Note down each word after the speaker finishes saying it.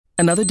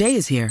Another day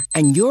is here,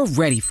 and you're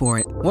ready for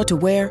it. What to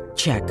wear?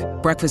 Check.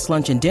 Breakfast,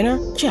 lunch, and dinner?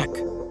 Check.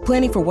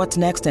 Planning for what's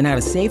next and how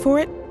to save for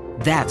it?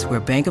 That's where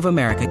Bank of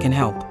America can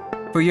help.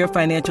 For your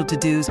financial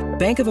to-dos,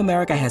 Bank of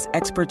America has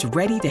experts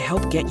ready to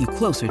help get you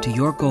closer to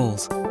your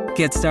goals.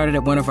 Get started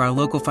at one of our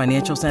local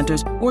financial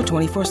centers or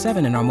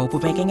 24/7 in our mobile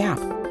banking app.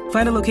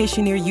 Find a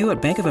location near you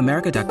at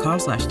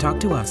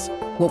bankofamerica.com/talktous.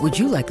 What would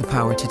you like the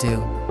power to do?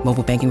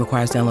 Mobile banking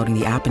requires downloading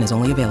the app and is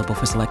only available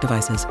for select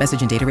devices.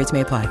 Message and data rates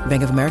may apply.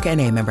 Bank of America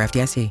N.A., member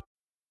FDIC.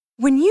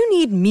 When you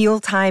need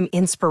mealtime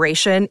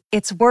inspiration,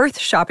 it's worth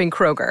shopping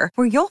Kroger,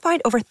 where you'll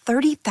find over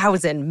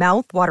 30,000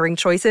 mouth-watering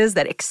choices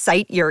that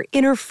excite your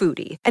inner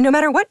foodie. And no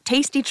matter what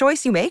tasty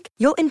choice you make,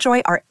 you'll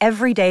enjoy our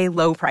everyday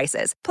low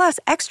prices, plus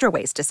extra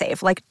ways to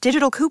save, like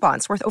digital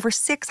coupons worth over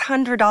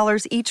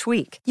 $600 each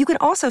week. You can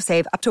also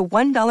save up to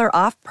 $1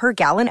 off per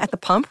gallon at the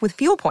pump with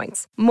fuel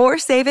points. More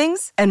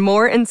savings and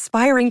more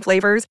inspiring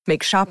flavors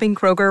make shopping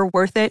Kroger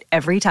worth it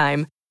every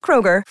time.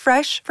 Kroger,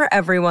 fresh for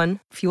everyone.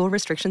 Fuel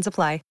restrictions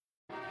apply.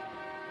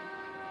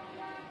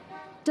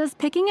 Does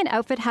picking an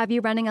outfit have you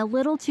running a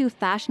little too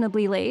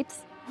fashionably late?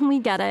 We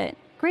get it.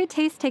 Great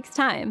taste takes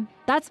time.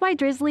 That's why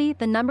Drizzly,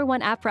 the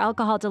 #1 app for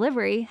alcohol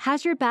delivery,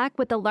 has your back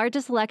with the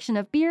largest selection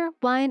of beer,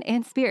 wine,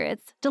 and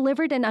spirits,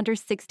 delivered in under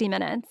 60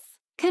 minutes.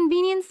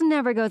 Convenience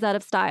never goes out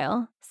of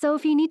style. So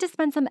if you need to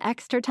spend some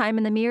extra time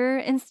in the mirror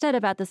instead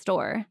of at the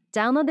store,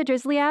 download the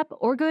Drizzly app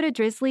or go to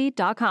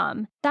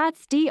drizzly.com.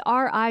 That's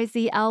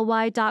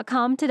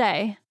DRIZLY.com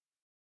today.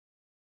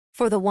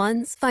 For the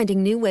ones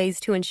finding new ways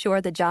to ensure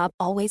the job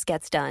always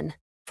gets done.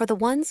 For the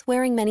ones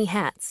wearing many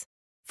hats.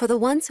 For the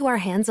ones who are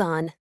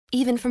hands-on,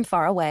 even from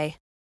far away.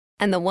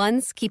 And the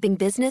ones keeping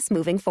business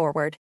moving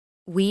forward.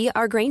 We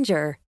are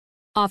Grainger,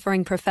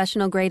 offering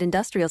professional-grade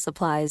industrial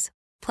supplies,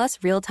 plus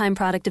real-time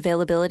product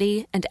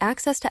availability and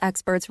access to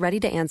experts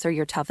ready to answer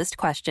your toughest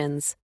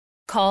questions.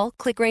 Call,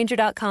 click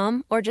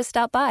Grainger.com, or just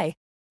stop by.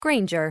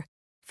 Grainger,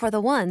 for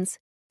the ones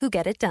who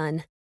get it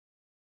done.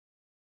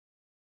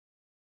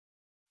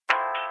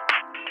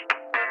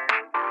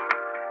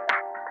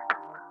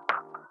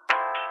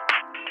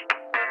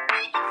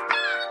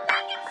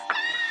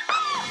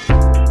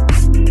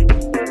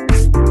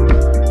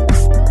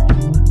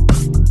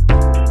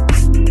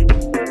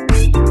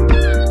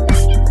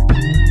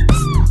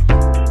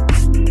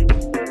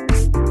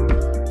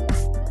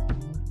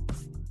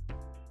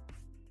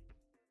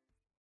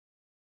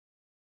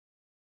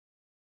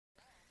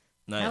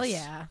 Nice. Hell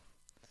yeah.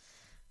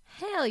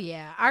 Hell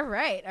yeah. All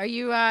right. Are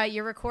you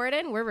you're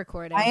recording? We're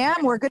recording. I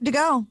am. We're good to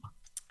go.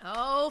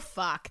 Oh,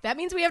 fuck. That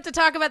means we have to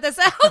talk about this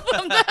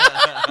album.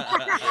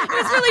 It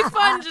was really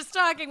fun just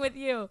talking with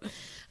you.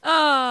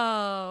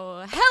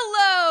 Oh,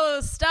 hello,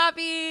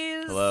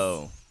 Stoppies.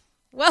 Hello.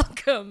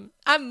 Welcome.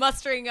 I'm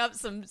mustering up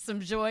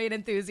some joy and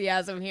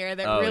enthusiasm here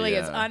that really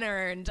is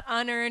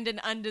unearned and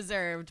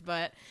undeserved,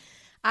 but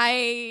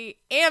I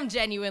am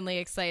genuinely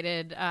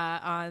excited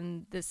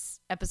on this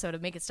episode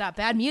of Make It Stop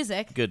Bad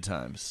Music. Good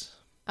times.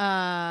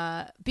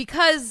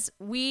 Because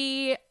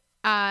we,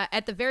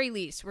 at the very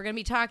least, we're going to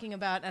be talking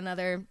about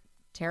another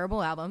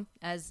terrible album,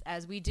 as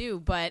we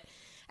do, but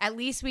at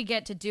least we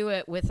get to do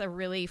it with a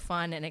really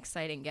fun and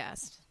exciting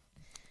guest,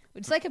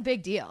 which is like a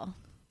big deal.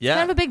 Yeah. It's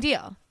kind of a big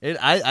deal.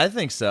 I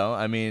think so.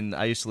 I mean,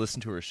 I used to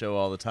listen to her show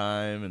all the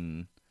time,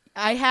 and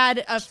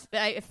I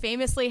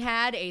famously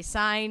had a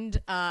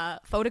signed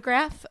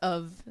photograph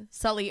of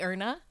Sully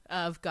Erna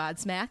of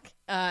Godsmack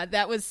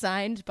that was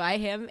signed by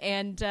him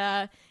and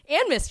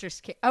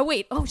Mr. Oh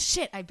wait, oh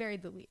shit, I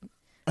buried the lead.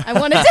 I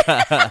wanted to.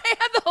 I had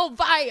the whole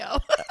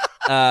bio.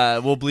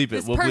 We'll bleep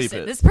it.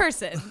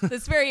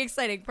 This very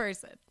exciting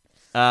person.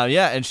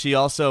 Yeah, and she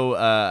also,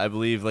 I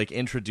believe, like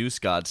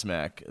introduced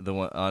Godsmack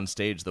on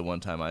stage the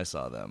one time I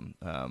saw them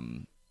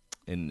when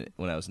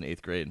I was in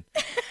 8th grade.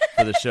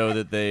 For the show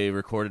that they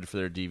recorded for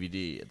their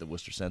DVD at the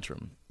Worcester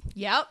Centrum.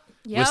 Yep.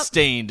 Was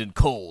Stained and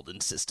Cold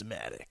and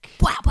Systematic.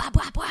 Blah, blah,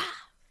 blah, blah.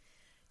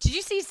 Did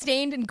you see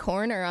Stained and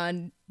Korn are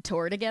on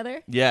tour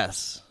together?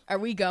 Yes. Are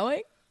we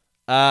going?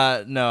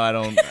 No, I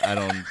don't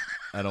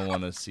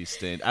want to see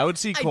Stained. I would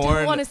see Korn. I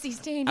don't want to see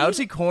Stained. I would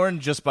see Korn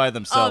just by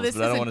themselves,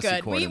 but I don't want to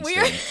see Korn and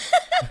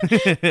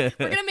Stained.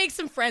 We're gonna make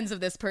some friends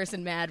of this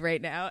person mad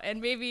right now, and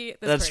maybe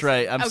that's person.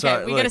 right. I'm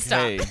sorry. We gotta stop.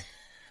 Hey,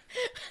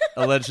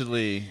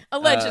 allegedly,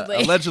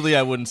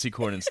 I wouldn't see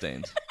Korn and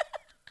Stained.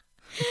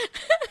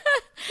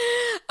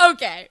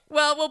 Okay,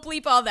 well, we'll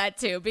bleep all that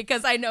too,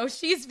 because I know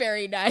she's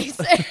very nice,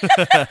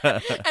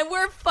 and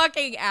we're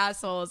fucking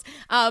assholes.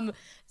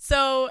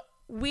 So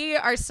we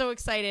are so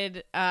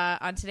excited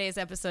on today's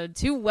episode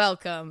to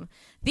welcome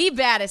the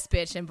baddest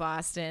bitch in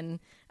Boston,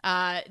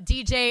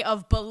 DJ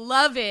of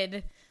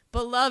beloved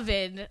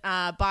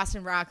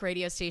Boston rock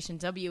radio station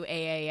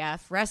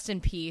WAAF. Rest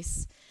in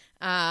peace.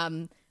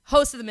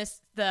 Host of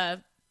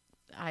the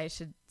I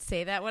should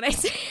say that when I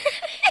say it.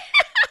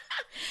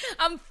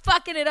 I'm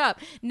fucking it up.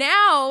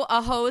 Now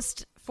a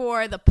host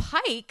for the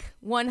Pike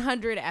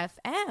 100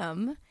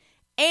 FM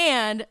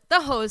and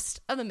the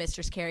host of the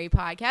Mistress Carrie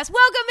podcast.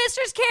 Welcome,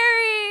 Mistress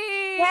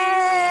Carrie!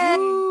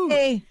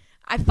 Yay!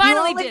 I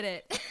finally did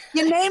it.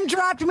 You name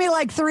dropped me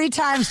like 3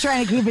 times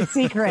trying to keep it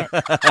secret.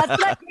 That's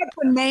what I get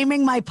for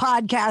naming my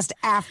podcast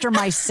after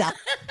myself.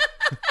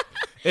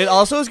 It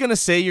also is going to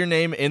say your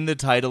name in the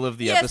title of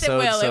the episode.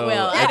 Yes, it will.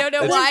 So I don't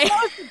know why.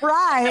 No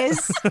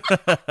surprise.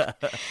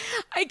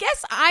 I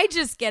guess I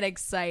just get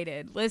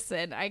excited.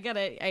 Listen, I'm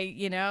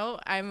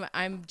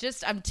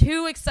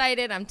too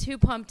excited. I'm too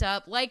pumped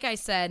up. Like I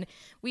said,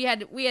 we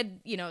had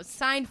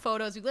signed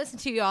photos. We listened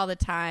to you all the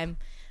time,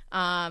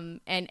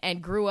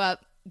 and grew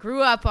up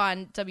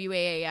on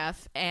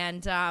WAAF,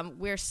 and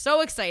we're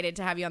so excited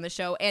to have you on the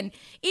show. And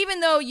even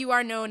though you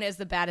are known as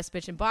the baddest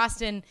bitch in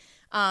Boston,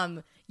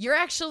 you're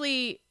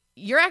actually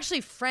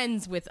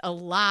friends with a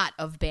lot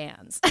of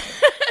bands.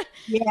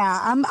 Yeah,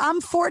 I'm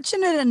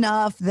fortunate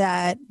enough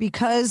that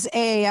because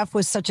AAF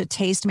was such a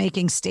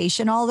taste-making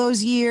station all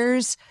those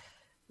years,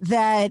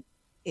 that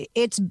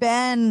it's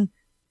been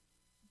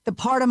the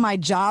part of my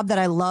job that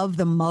I love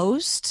the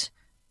most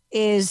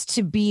is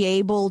to be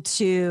able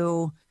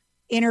to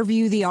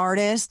interview the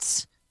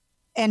artists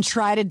and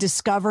try to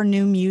discover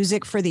new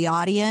music for the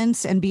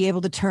audience and be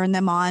able to turn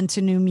them on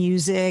to new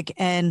music.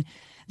 And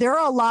there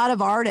are a lot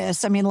of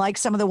artists, I mean, like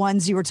some of the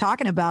ones you were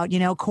talking about,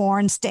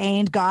 Korn,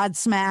 Stained,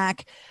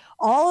 Godsmack,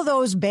 all of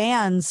those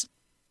bands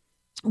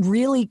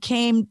really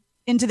came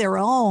into their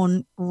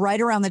own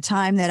right around the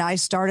time that I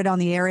started on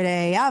the air at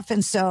AAF.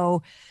 And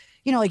so,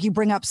 like you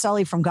bring up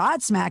Sully from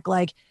Godsmack,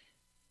 like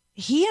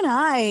he and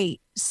I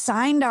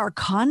signed our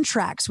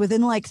contracts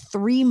within like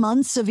 3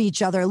 months of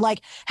each other,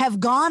 like have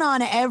gone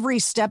on every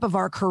step of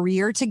our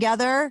career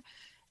together.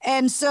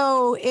 And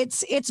so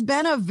it's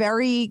been a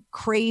very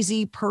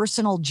crazy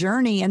personal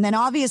journey. And then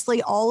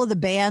obviously all of the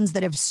bands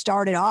that have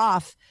started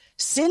off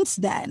since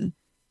then,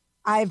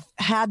 I've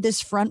had this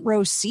front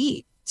row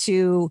seat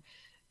to,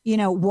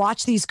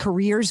 watch these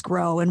careers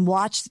grow and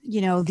watch,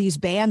 these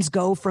bands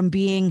go from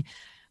being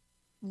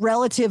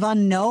relative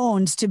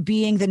unknowns to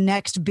being the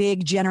next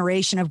big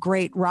generation of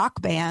great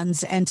rock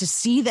bands, and to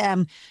see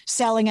them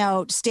selling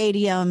out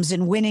stadiums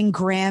and winning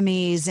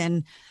Grammys.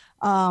 And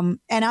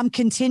I'm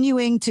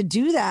continuing to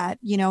do that,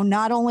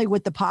 not only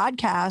with the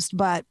podcast,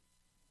 but,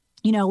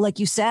 like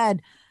you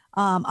said,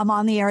 I'm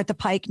on the air at the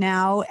Pike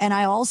now, and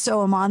I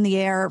also am on the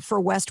air for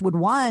Westwood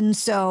One.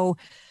 So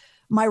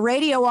my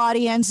radio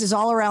audience is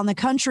all around the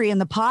country,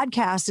 and the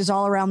podcast is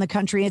all around the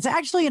country. It's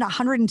actually in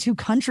 102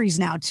 countries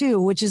now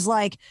too, which is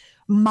like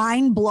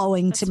mind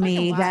blowing to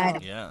me.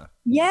 That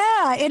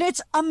yeah, and it's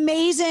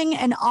amazing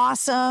and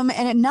awesome,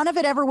 and none of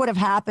it ever would have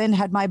happened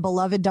had my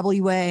beloved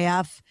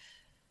WAAF,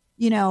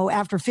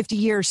 after 50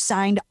 years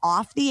signed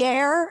off the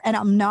air. And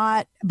I'm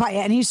not by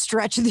any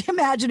stretch of the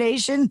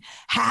imagination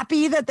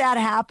happy that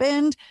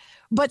happened.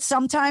 But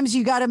sometimes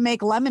you got to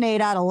make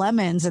lemonade out of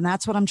lemons. And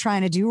that's what I'm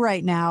trying to do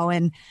right now.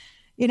 And,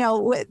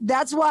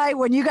 that's why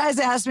when you guys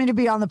asked me to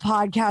be on the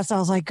podcast, I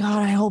was like,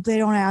 God, I hope they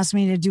don't ask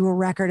me to do a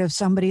record of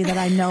somebody that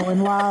I know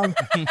and love.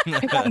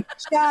 I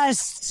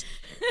just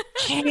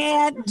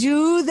can't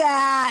do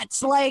that.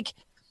 Like,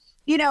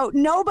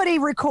 nobody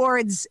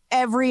records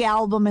every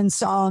album and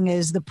song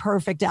as the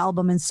perfect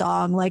album and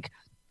song. Like,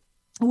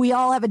 we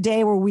all have a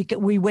day where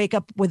we wake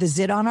up with a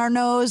zit on our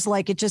nose.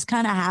 Like, it just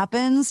kind of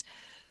happens.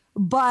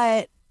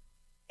 But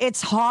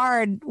it's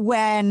hard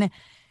when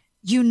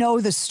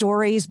the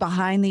stories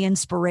behind the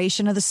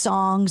inspiration of the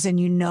songs, and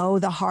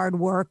the hard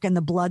work and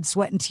the blood,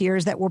 sweat, and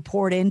tears that were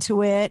poured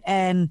into it.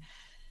 And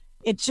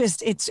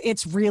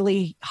it's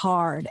really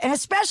hard. And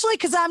especially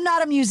because I'm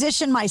not a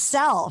musician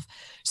myself.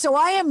 So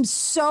I am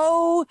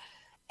so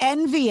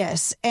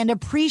envious and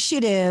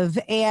appreciative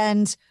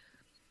and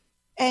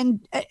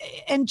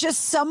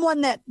just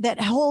someone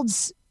that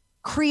holds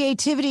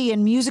creativity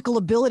and musical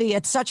ability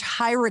at such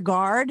high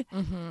regard.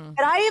 Mm-hmm. And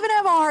I even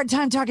have a hard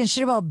time talking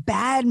shit about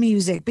bad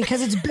music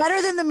because it's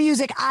better than the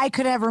music I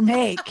could ever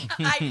make.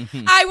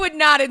 I would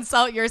not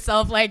insult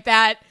yourself like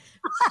that,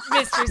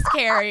 Mistress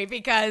Carrie,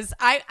 because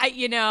I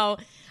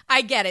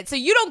get it. So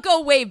you don't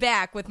go way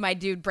back with my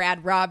dude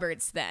Brad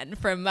Roberts then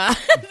from the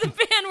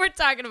band we're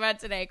talking about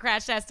today,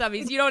 Crash Test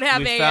Dummies. You don't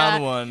have we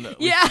found one.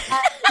 Yeah.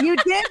 You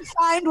did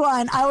find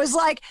one. I was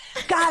like,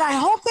 God, I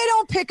hope they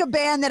don't pick a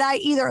band that I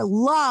either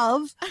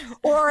love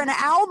or an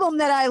album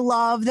that I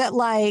love that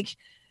like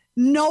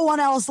no one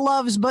else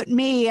loves but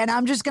me. And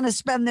I'm just going to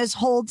spend this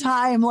whole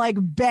time like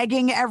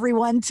begging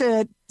everyone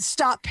to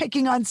stop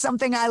picking on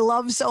something I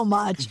love so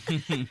much.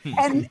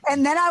 and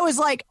then I was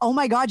like, oh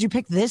my God, you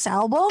picked this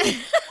album?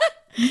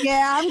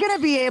 Yeah, I'm going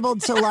to be able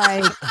to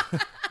like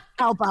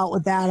help out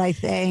with that, I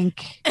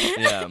think.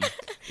 Yeah.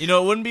 It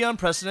wouldn't be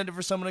unprecedented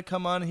for someone to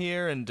come on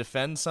here and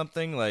defend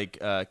something like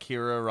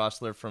Kira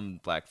Rossler from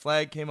Black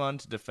Flag came on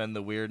to defend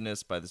The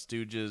Weirdness by the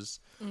Stooges.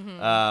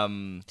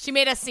 Mm-hmm. She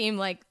made us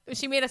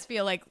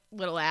feel like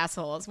little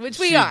assholes, which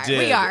we are. Did.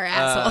 We are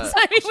assholes.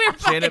 I mean, we're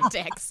fucking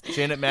dicks.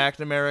 Janet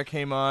McNamara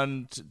came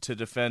on to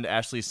defend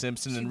Ashley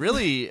Simpson, and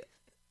really,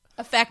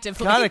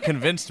 effectively. kind of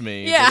convinced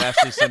me Yeah. that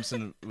Ashley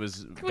Simpson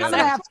was I'm better. gonna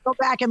have to go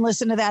back and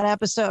listen to that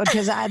episode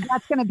because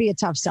that's gonna be a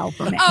tough sell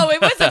for me. Oh,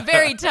 it was a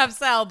very tough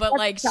sell, but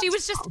like That's she tough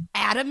was just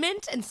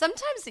adamant, and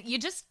sometimes you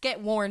just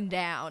get worn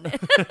down.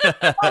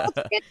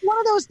 It's one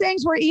of those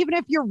things where even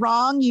if you're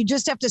wrong, you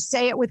just have to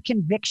say it with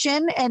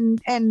conviction,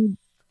 and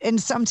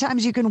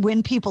sometimes you can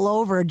win people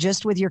over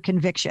just with your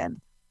conviction.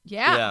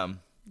 Yeah,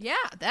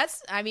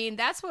 that's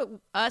what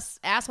us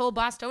asshole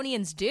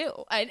Bostonians do,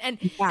 and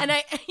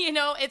I,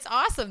 it's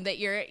awesome that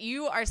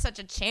you are such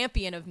a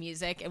champion of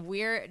music, and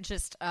we're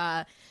just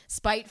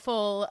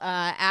spiteful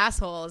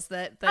assholes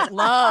that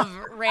love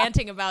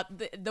ranting about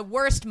the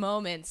worst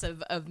moments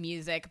of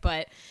music,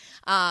 but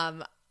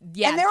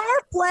yeah, And there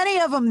are plenty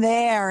of them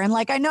there. And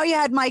like, I know you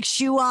had Mike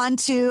Shue on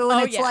too.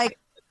 And it's like,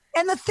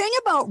 and the thing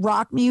about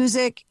rock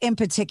music in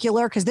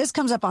particular, because this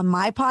comes up on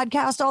my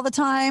podcast all the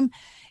time,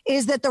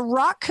 is that the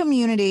rock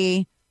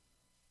community,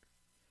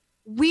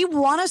 we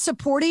want to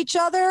support each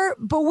other,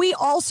 but we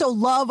also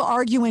love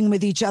arguing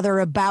with each other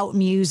about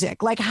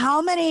music. Like,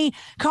 how many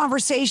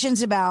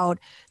conversations about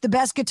the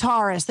best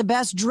guitarist, the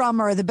best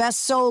drummer, the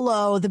best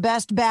solo, the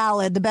best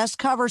ballad, the best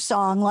cover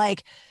song,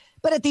 like,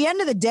 but at the end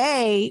of the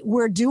day,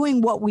 we're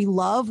doing what we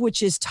love,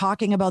 which is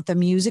talking about the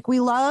music we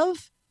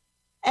love.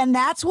 And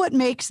that's what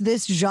makes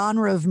this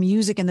genre of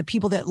music and the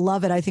people that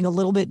love it, I think, a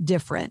little bit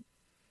different.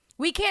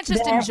 we can't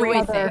just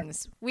enjoy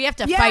things. We have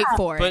to fight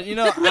for it. But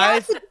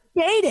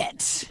Hate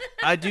it.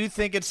 I do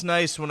think it's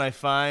nice when I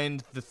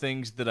find the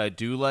things that I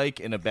do like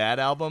in a bad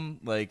album.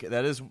 Like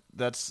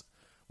that's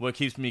what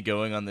keeps me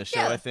going on this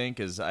show. I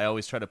think is I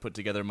always try to put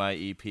together my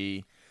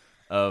EP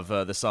of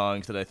the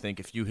songs that I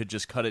think if you had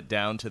just cut it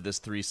down to this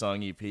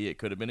 3-song EP, it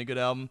could have been a good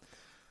album.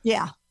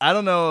 Yeah. I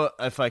don't know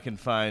if I can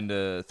find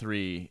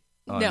 3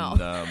 on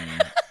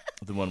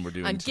the one we're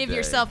doing today. Give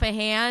Yourself a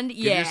Hand.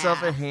 Give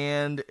Yourself a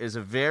Hand is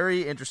a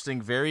very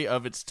interesting, very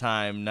of its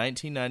time,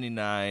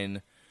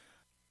 1999.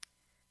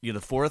 The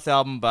 4th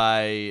album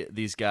by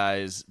these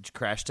guys,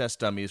 Crash Test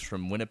Dummies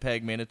from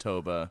Winnipeg,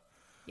 Manitoba,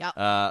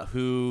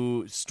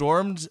 who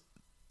stormed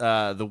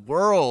the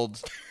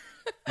world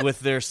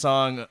with their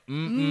song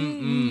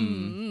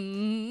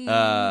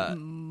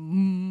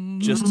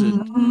just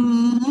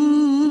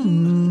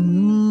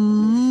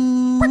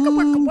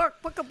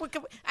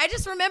I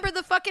just remember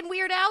the fucking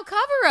Weird Al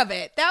cover of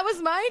it. That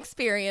was my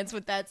experience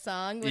with that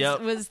song. That's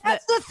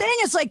the thing.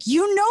 It's like,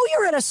 you're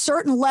at a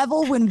certain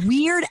level when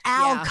Weird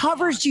Al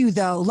covers you,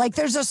 though. Like,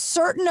 there's a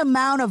certain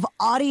amount of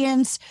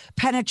audience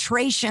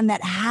penetration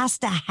that has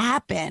to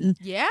happen.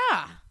 Yeah.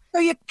 So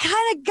you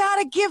kind of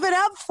got to give it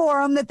up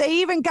for them that they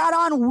even got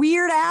on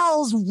Weird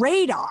Al's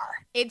radar.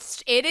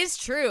 It is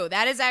true.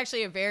 That is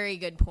actually a very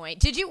good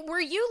point. Were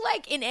you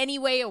like in any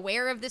way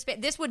aware of this?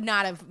 This would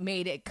not have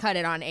cut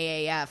it on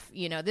AAF.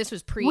 This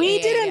was pre-AAF.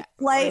 We didn't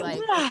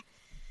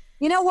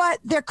you know what?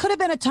 There could have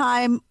been a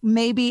time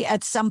maybe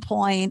at some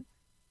point.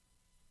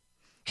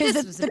 This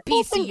was a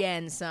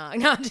BCN song.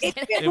 No, I'm just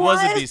kidding. It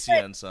was a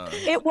BCN song.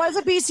 It was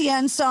a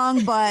BCN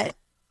song, but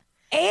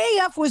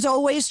AAF was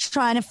always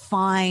trying to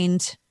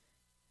find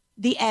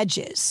the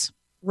edges,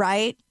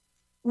 right?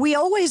 We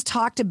always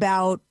talked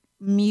about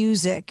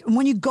music.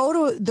 When you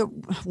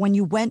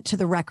went to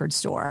the record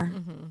store,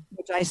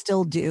 which I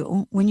still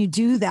do, when you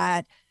do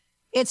that,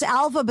 it's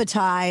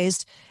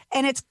alphabetized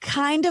and it's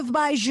kind of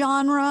by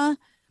genre.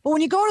 But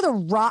when you go to the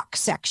rock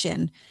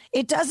section,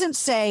 it doesn't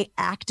say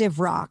active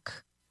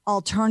rock,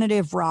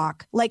 alternative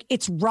rock, like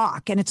it's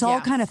rock, and it's all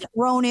kind of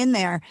thrown in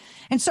there.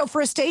 And so for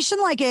a station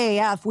like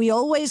AAF, we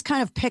always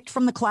kind of picked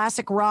from the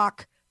classic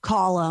rock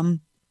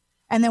column.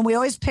 And then we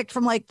always picked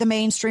from like the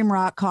mainstream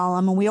rock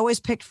column, and we always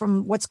picked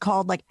from what's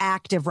called like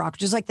active rock,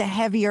 which is like the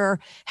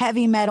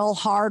heavy metal,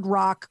 hard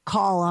rock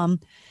column.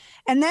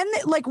 And then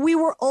like we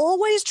were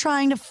always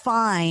trying to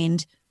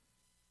find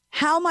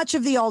how much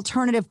of the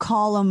alternative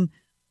column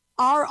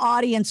our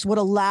audience would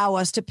allow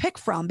us to pick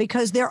from,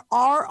 because there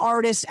are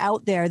artists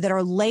out there that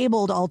are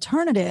labeled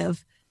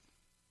alternative,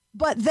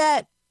 but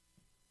that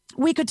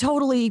we could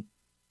totally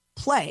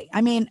play.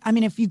 I mean,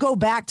 if you go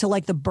back to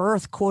like the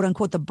birth, quote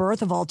unquote, the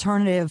birth of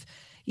alternative,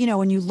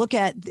 when you look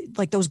at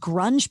like those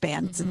grunge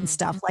bands and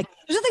stuff, like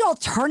there's nothing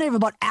alternative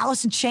about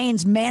Alice in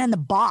Chains' Man in the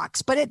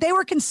Box, but they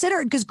were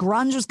considered because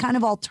grunge was kind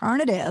of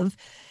alternative.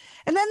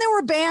 And then there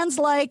were bands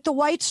like the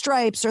White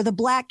Stripes or the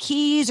Black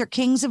Keys or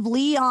Kings of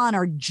Leon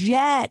or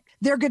Jet.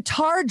 They're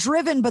guitar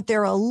driven, but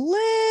they're a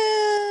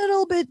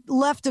little bit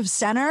left of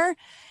center.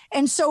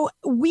 And so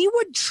we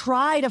would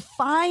try to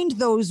find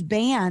those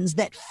bands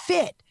that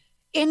fit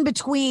in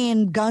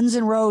between Guns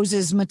N'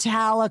 Roses,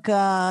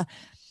 Metallica,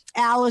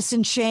 Alice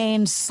in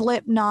Chains,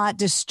 Slipknot,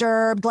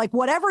 Disturbed, like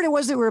whatever it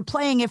was that we were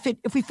playing. If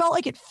we felt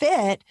like it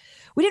fit,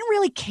 we didn't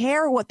really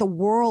care what the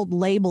world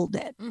labeled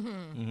it.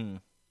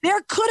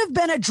 There could have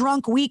been a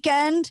Drunk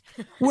Weekend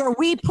where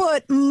we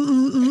put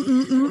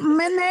in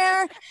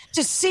there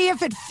to see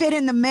if it fit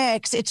in the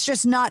mix. It's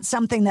just not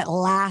something that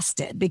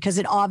lasted because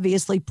it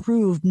obviously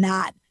proved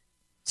not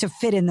to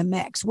fit in the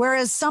mix.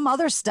 Whereas some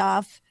other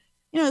stuff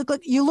You know,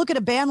 you look at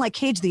a band like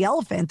Cage the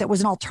Elephant that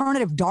was an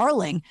alternative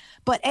darling,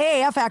 but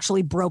AAF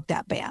actually broke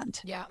that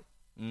band. Yeah.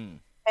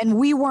 And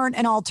we weren't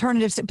an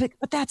alternative,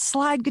 but that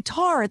slide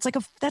guitar, it's like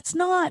that's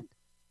not,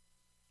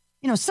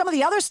 you know, some of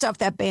the other stuff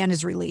that band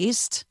has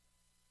released,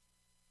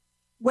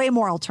 way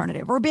more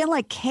alternative. Or a band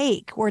like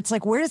Cake, where it's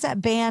like, where does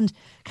that band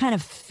kind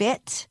of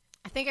fit?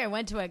 I think I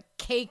went to a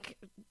Cake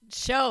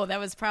show that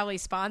was probably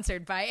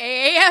sponsored by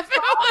AAF.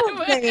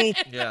 Probably.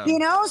 Yeah. You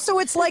know, so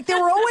it's like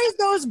there were always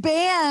those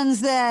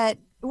bands that,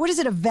 what is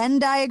it, a Venn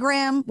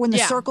diagram when the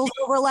circles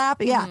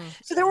overlap? Yeah.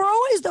 So there were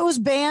always those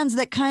bands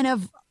that kind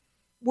of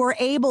were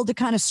able to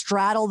kind of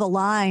straddle the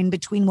line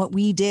between what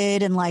we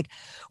did and like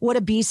what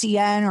a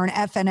BCN or an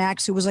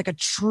FNX, who was like a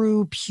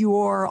true,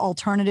 pure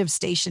alternative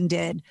station,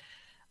 did.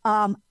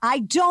 I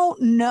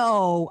don't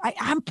know.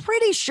 I'm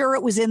pretty sure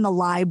it was in the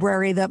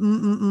library.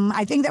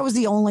 I think that was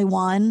the only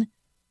one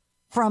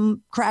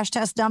from Crash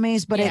Test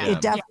Dummies, but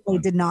it definitely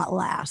did not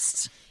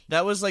last.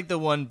 That was like the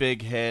one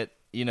big hit,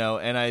 you know,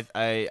 and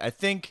I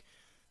think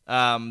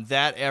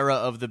that era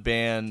of the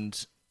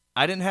band,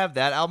 I didn't have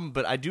that album,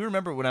 but I do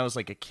remember when I was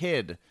like a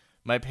kid,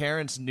 my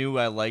parents knew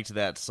I liked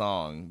that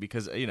song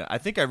because, you know, I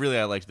think I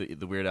liked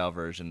the Weird Al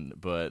version,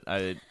 but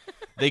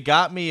they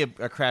got me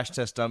a Crash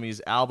Test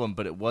Dummies album,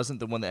 but it wasn't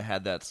the one that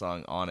had that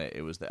song on it.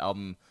 It was the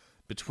album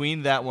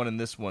between that one and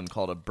this one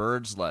called A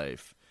Bird's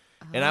Life.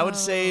 And I would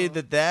say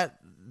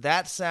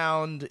that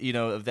sound, you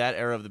know, of that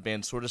era of the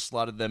band sort of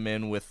slotted them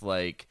in with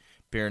like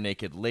Bare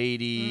Naked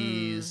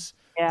Ladies,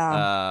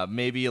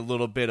 maybe a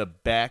little bit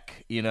of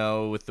Beck, you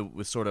know, with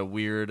sort of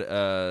weird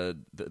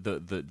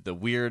the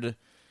weird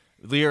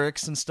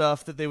lyrics and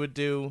stuff that they would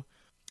do.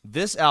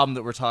 This album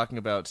that we're talking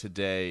about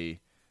today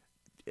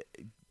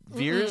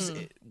veers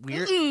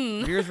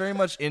very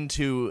much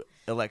into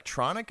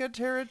electronica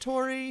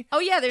territory. Oh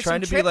yeah, there's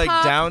trying some to be like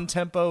hop. down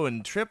tempo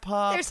and trip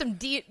hop. There's some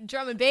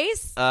drum and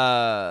bass.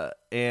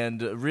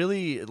 And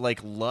really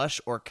like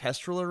lush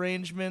orchestral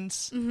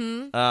arrangements.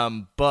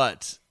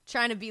 But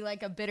Trying to be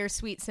like a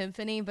bittersweet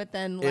symphony, but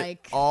then it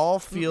like all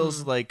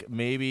feels like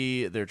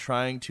maybe they're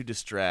trying to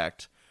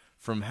distract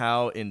from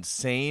how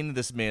insane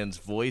this man's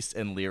voice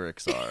and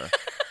lyrics are.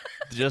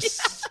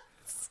 Just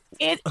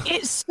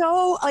It's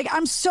so like,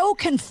 I'm so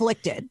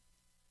conflicted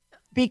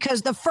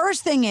because the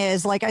first thing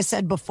is, like I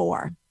said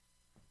before,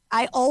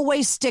 I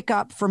always stick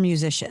up for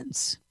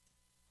musicians.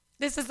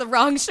 this is the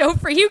wrong show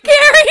for you,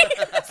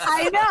 Carrie.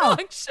 I know.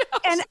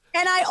 And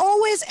I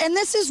always, and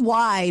this is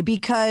why,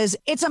 because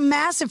it's a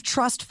massive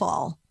trust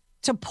fall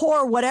to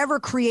pour whatever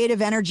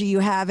creative energy you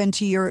have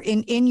into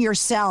in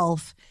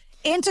yourself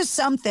into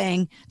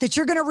something that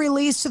you're going to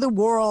release to the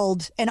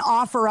world and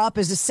offer up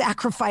as a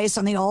sacrifice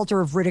on the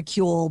altar of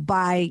ridicule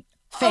by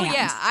fans. Oh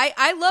yeah,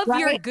 I love Right?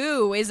 your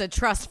goo is a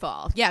trust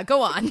fall. Yeah,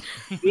 go on.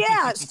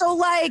 Yeah. So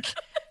like,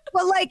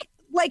 but like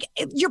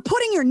you're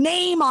putting your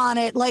name on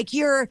it. Like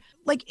you're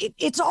like,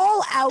 it's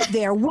all out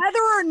there, whether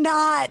or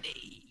not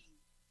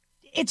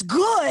it's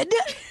good,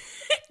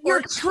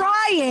 you're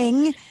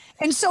trying.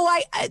 And so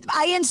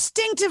I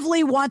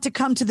instinctively want to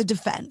come to the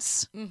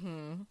defense.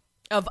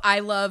 Of I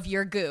love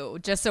your goo,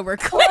 just so we're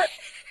clear.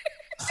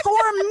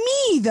 For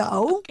me,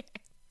 though,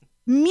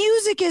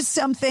 music is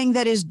something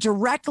that is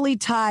directly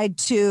tied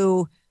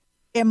to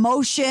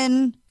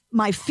emotion,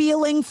 my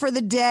feeling for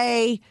the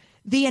day,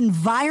 the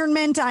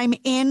environment I'm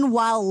in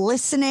while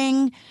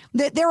listening.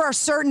 That there are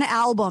certain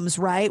albums,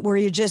 right, where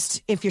you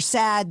just, if you're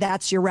sad,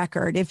 that's your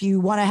record. If you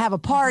want to have a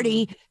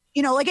party,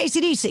 you know, like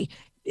AC/DC.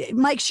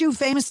 Mike Shue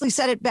famously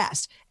said it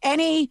best.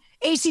 Any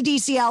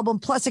AC/DC album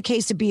plus a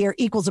case of beer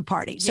equals a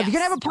party. So if you're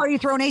going to have a party,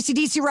 throw an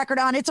AC/DC record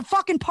on. It's a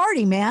fucking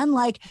party, man.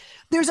 Like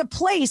there's a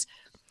place.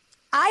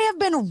 I have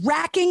been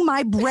racking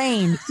my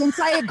brain since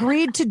I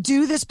agreed to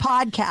do this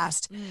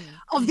podcast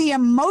of the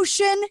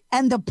emotion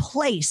and the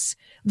place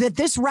that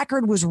this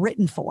record was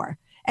written for.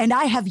 And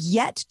I have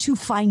yet to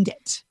find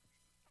it.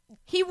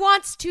 He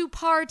wants to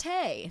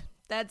partay.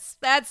 That's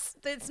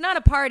it's not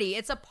a party.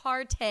 It's a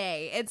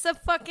partay. It's a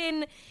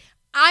fucking.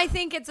 I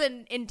think it's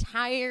the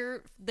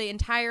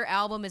entire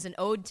album is an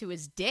ode to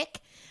his dick,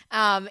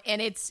 and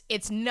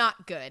it's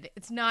not good.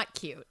 It's not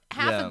cute.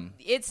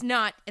 It's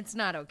not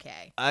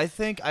okay. I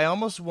think I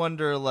almost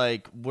wonder,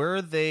 like,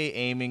 were they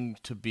aiming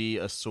to be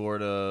a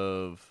sort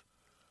of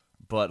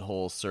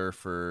Butthole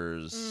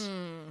Surfers,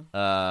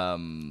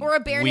 Or a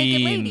Bare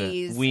Naked Ween,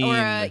 Ladies, Ween, or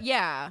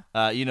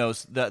a you know,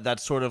 that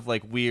sort of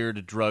like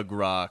weird drug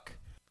rock.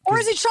 Or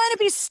is he trying to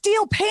be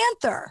Steel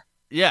Panther?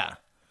 Yeah.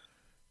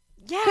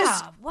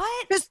 Yeah,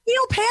 what? Because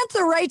Steel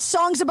Panther writes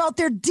songs about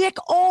their dick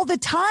all the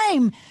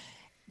time,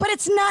 but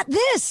it's not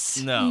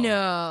this.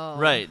 No.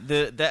 Right.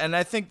 And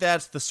I think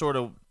that's the sort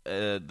of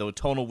the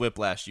tonal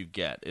whiplash you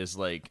get is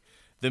like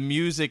the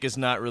music is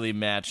not really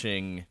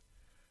matching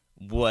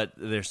what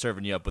they're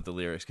serving you up with the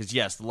lyrics. Because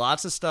yes,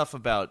 lots of stuff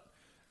about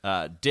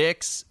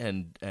dicks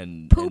and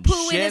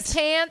poo-poo shit. in his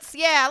pants.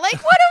 Yeah,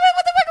 like what the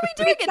fuck are we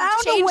doing? They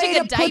found a way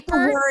to put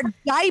the word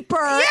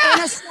diaper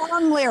in a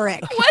song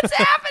lyric. What's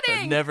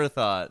happening? Never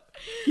thought.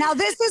 Now,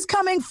 this is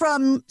coming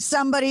from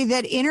somebody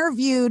that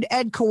interviewed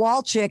Ed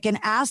Kowalczyk and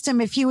asked him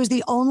if he was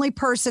the only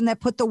person that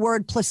put the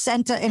word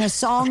placenta in a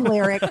song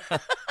lyric.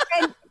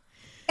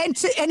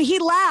 And he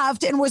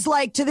laughed and was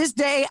like, to this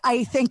day,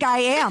 I think I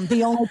am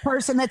the only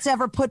person that's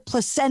ever put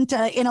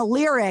placenta in a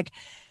lyric.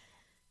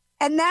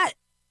 And that's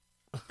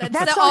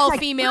the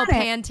all-female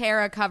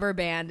Pantera cover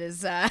band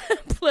is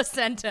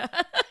placenta.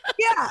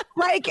 Yeah,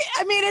 like,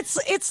 I mean,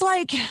 it's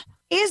like,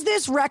 is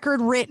this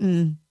record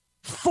written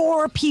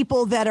for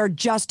people that are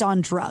just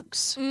on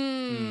drugs?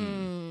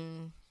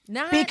 Because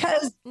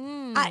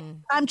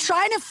I'm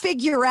trying to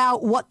figure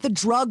out what the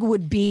drug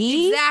would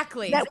be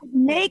exactly that would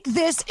make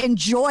this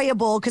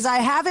enjoyable, because I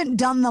haven't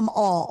done them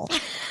all.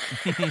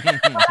 But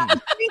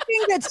I'm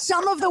thinking that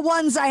some of the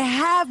ones I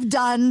have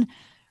done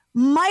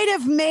might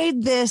have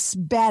made this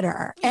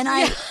better. And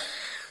I'm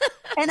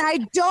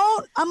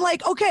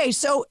like, okay,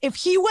 so if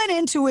he went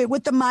into it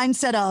with the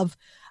mindset of,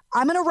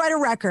 I'm going to write a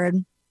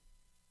record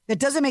that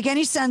doesn't make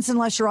any sense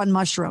unless you're on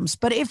mushrooms.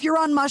 But if you're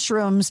on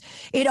mushrooms,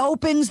 it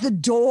opens the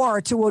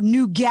door to a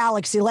new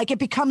galaxy. Like, it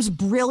becomes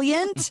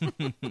brilliant.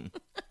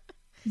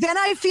 Then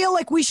I feel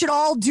like we should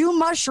all do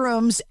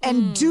mushrooms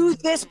and do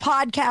this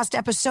podcast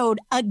episode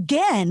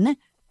again.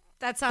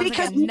 That sounds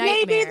because like a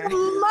nightmare. Maybe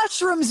the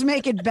mushrooms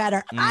make it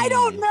better. I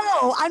don't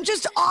know. I'm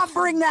just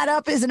offering that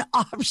up as an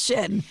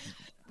option.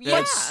 Yeah.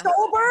 But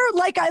sober,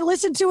 like I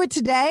listened to it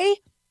today,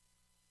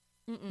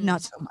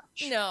 not so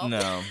much.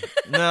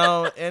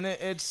 No, and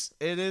it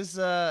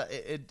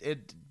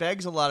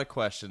begs a lot of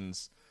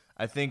questions.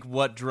 I think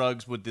what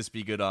drugs would this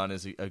be good on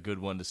is a good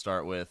one to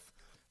start with.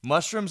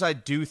 Mushrooms, I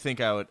do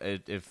think I would,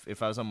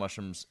 if I was on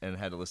mushrooms and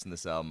had to listen to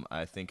this album,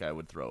 I think I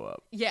would throw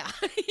up. Yeah.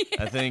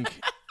 I think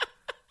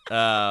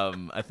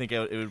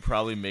it would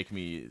probably make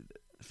me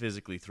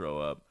physically throw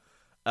up.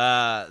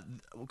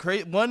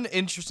 One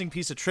interesting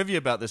piece of trivia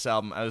about this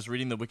album, I was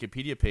reading the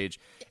Wikipedia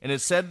page, and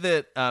it said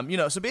that,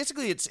 so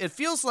basically it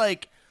feels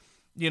like,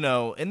 in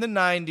the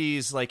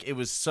 90s, like it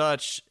was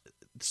such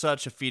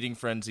a feeding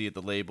frenzy at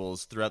the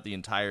labels throughout the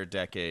entire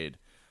decade,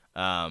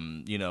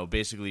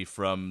 basically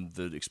from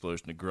the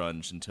explosion of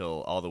grunge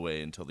all the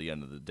way until the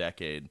end of the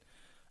decade.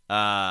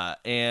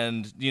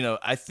 And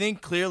I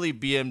think clearly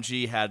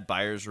BMG had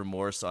buyer's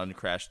remorse on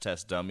Crash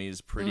Test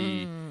Dummies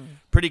pretty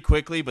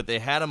quickly, but they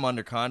had them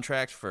under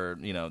contract for,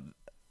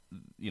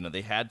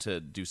 they had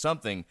to do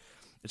something.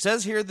 It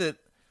says here that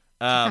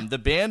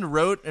the band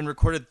wrote and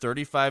recorded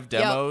 35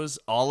 demos,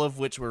 all of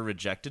which were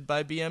rejected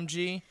by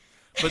BMG.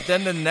 But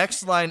then the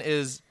next line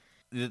is,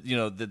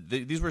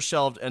 these were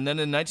shelved, and then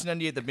in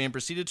 1998 the band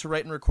proceeded to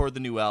write and record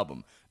the new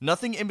album.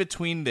 Nothing in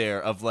between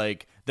there of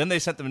like, then they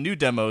sent them new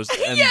demos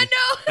and,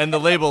 and the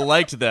label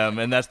liked them,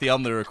 and that's the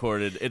album they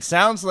recorded. It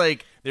sounds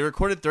like they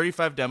recorded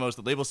 35 demos,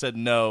 the label said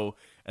no,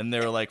 and they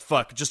were like,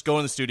 fuck, just go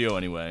in the studio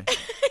anyway.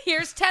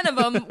 Here's 10 of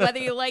them, whether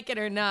you like it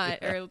or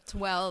not, or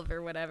 12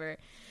 or whatever.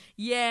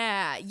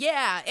 Yeah.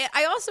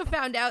 I also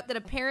found out that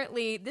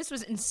apparently this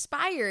was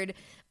inspired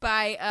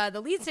by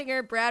the lead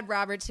singer, Brad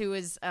Roberts, who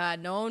is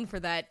known for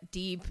that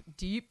deep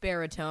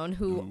baritone,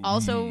 who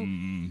also,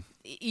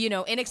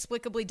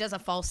 inexplicably does a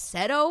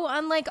falsetto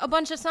on like a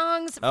bunch of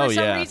songs for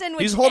some reason.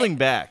 He's holding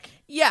back.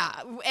 Yeah,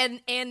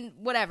 and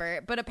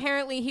whatever. But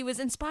apparently he was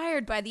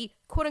inspired by the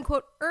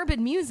quote-unquote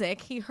urban music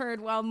he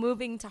heard while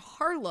moving to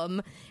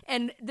Harlem.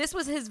 And this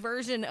was his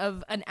version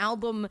of an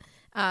album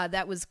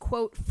that was,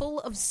 quote,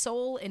 full of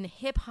soul and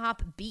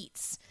hip-hop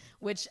beats,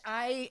 which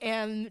I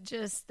am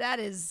just, that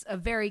is a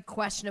very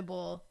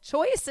questionable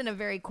choice and a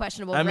very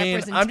questionable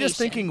representation. I'm just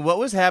thinking, what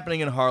was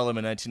happening in Harlem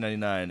in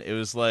 1999? It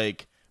was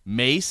like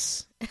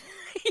Mace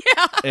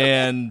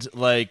and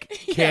like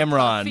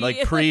Cameron,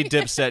 like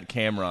pre-Dipset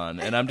Cameron.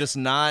 And I'm just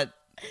not,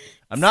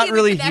 I'm not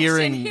really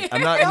hearing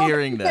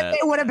that.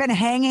 They would have been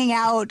hanging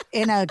out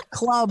in a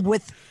club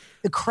with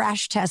the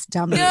Crash Test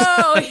Dummies.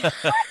 No. Is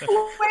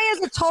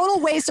a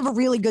total waste of a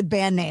really good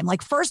band name.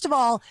 Like, first of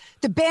all,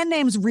 the band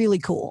name's really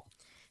cool.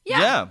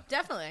 Yeah,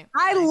 definitely.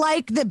 I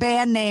like the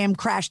band name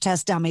Crash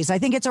Test Dummies. I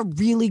think it's a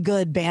really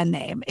good band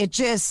name. It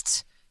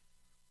just...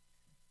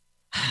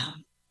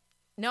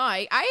 No,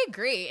 I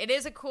agree. It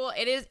is a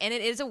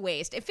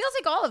waste. It feels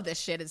like all of this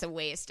shit is a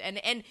waste.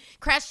 And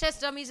Crash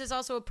Test Dummies is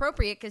also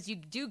appropriate because you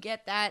do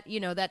get that,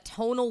 that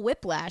tonal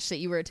whiplash that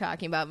you were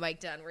talking about, Mike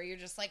Dunn, where you're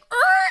just like,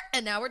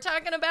 and now we're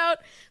talking about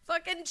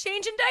fucking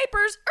changing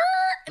diapers,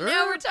 and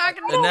now we're talking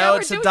about... And now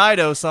it's a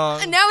Dido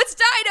song. And now it's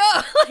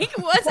Dido. Like,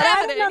 what's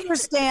happening? What I don't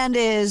understand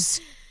is,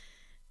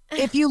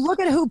 if you look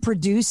at who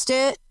produced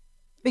it,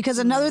 because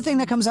another thing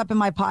that comes up in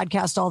my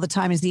podcast all the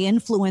time is the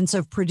influence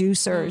of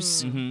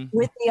producers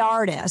with the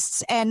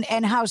artists, and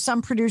how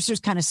some producers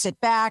kind of sit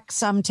back,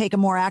 some take a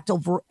more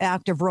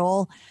active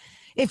role.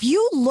 If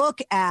you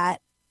look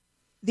at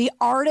the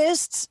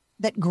artists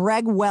that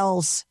Greg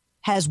Wells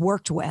has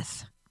worked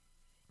with,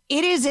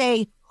 it is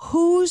a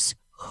who's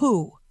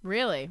who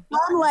Really?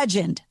 John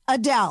Legend,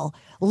 Adele,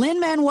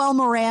 Lin-Manuel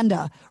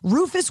Miranda,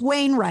 Rufus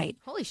Wainwright.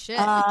 Holy shit.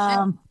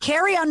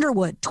 Carrie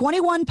Underwood,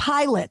 21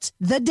 Pilots,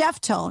 The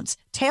Deftones,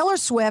 Taylor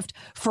Swift,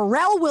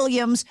 Pharrell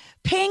Williams,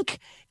 Pink,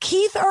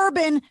 Keith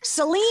Urban,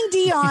 Celine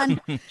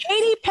Dion,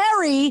 Katy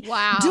Perry,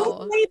 Wow.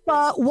 Dua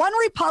Lipa, One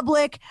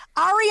Republic,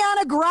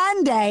 Ariana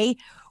Grande,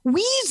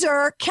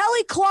 Weezer,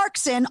 Kelly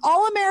Clarkson,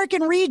 All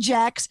American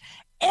Rejects,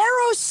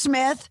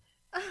 Aerosmith,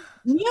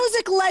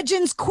 music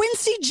legends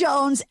Quincy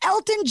Jones,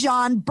 Elton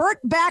John, Burt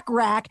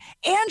Bacharach,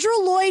 Andrew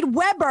Lloyd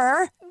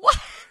Webber. What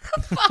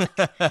the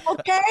fuck?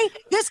 Okay,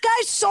 this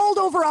guy sold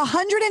over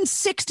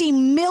 160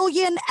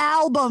 million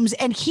albums,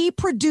 and he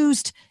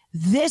produced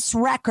this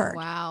record.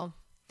 Wow.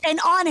 And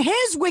on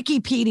his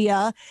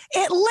Wikipedia,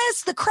 it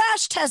lists the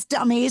Crash Test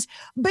Dummies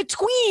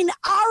between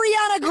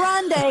Ariana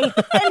Grande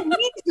and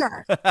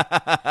Weezer.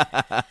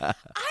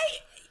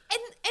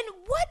 And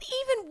what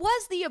even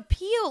was the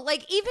appeal?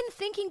 Like, even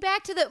thinking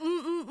back to the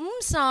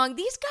song,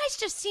 these guys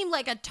just seem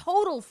like a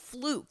total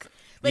fluke.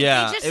 Like,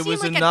 yeah, they just it seem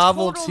was like a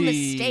novelty. total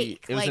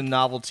mistake. It was a Like,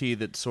 novelty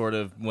that sort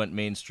of went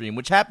mainstream,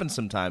 which happens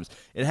sometimes.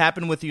 It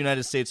happened with the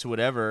United States or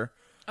whatever.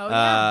 Oh,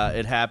 yeah.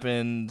 It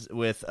happened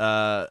with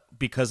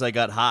Because I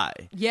Got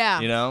High. Yeah.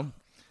 You know?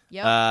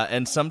 Yep.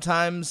 And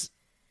sometimes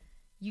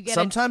you get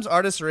sometimes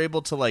artists are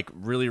able to like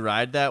really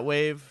ride that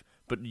wave,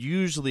 but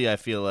usually I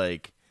feel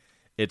like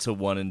it's a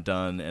one and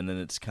done, and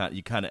then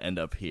you kind of end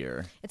up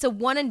here. It's a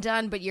one and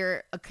done, but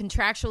you're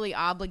contractually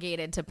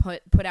obligated to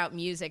put out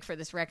music for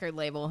this record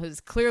label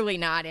who's clearly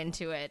not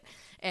into it.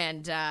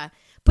 And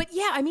but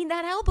yeah, I mean,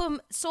 that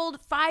album sold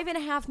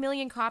 5.5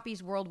 million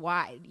copies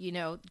worldwide. You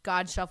know,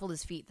 God Shuffled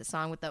His Feet, the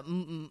song with the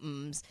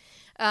mm-mm-ums.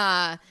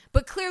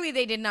 But clearly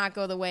they did not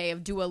go the way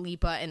of Dua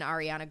Lipa and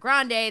Ariana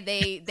Grande.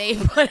 They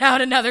put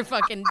out another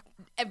fucking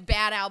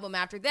bad album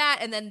after that,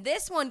 and then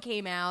this one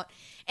came out,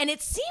 and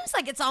it seems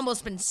like it's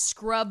almost been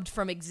scrubbed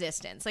from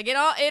existence. Like,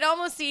 it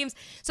almost seems.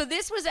 So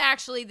this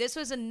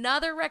was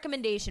another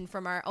recommendation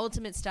from our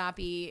Ultimate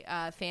Stoppie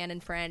fan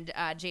and friend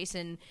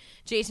Jason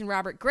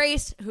Robert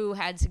Grace, who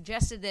had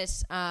suggested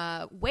this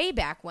way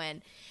back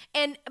when.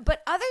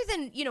 But other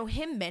than, you know,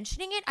 him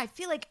mentioning it, I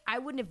feel like I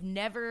wouldn't have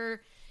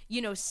never,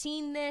 you know,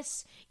 seen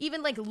this,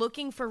 even like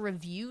looking for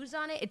reviews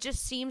on it. It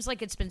just seems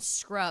like it's been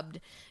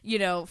scrubbed, you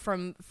know,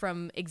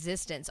 from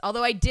existence.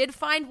 Although I did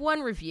find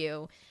one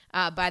review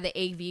by the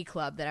AV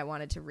Club that I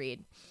wanted to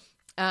read.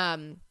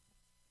 Following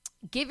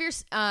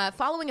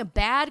a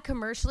bad,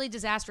 commercially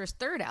disastrous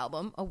third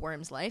album, A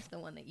Worm's Life, the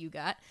one that you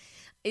got,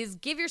 is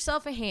Give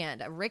Yourself a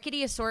Hand, a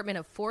rickety assortment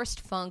of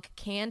forced funk,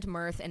 canned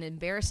mirth, and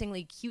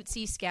embarrassingly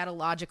cutesy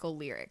scatological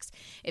lyrics.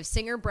 If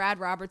singer Brad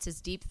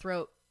Roberts' deep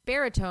throat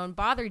baritone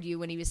bothered you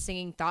when he was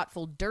singing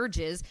thoughtful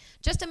dirges,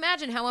 just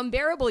imagine how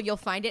unbearable you'll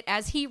find it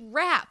as he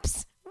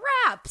raps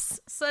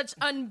such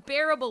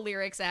unbearable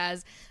lyrics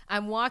as,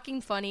 I'm walking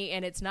funny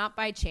and it's not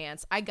by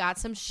chance, I got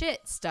some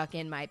shit stuck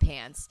in my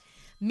pants.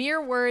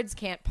 Mere words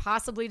can't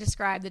possibly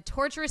describe the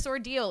torturous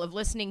ordeal of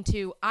listening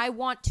to I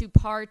Want to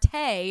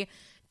Partay,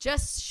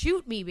 Just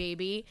Shoot Me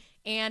Baby,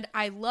 and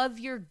I Love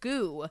Your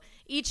Goo,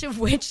 each of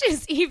which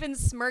is even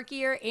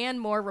smirkier and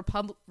more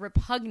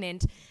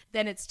repugnant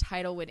than its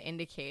title would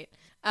indicate.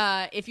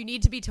 If you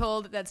need to be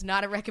told, that's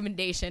not a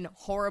recommendation.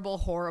 Horrible,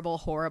 horrible,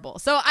 horrible.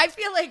 So I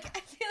feel like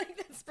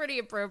that's pretty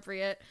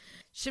appropriate.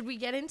 Should we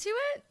get into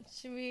it?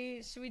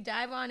 Should we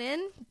dive on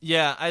in?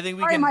 Yeah, I think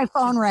we Sorry, can. my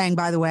phone rang,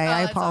 by the way.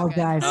 I that's all good.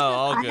 apologize. Oh,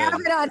 all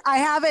good. I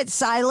have it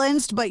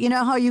silenced, but you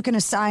know how you can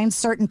assign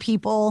certain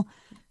people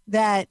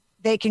that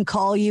they can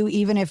call you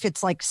even if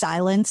it's like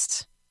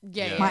silenced?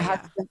 Yeah.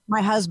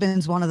 My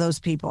husband's one of those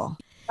people.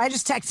 I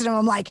just texted him.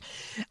 I'm like,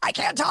 I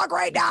can't talk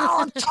right now.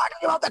 I'm talking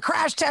about the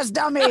Crash Test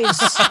Dummies.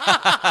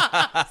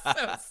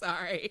 So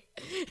sorry.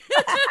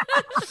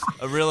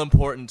 A real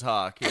important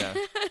talk, yeah.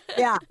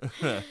 Yeah.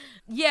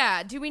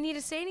 Yeah. Do we need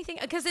to say anything?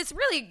 Because it's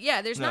really,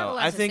 there's not a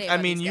lot I to think, say I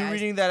about mean, these you guys.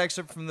 reading that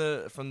excerpt from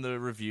the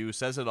review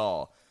says it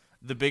all.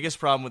 The biggest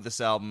problem with this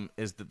album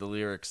is that the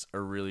lyrics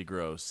are really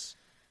gross.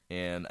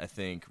 And I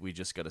think we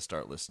just got to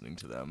start listening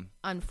to them.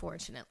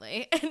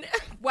 Unfortunately. And,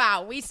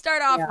 wow, we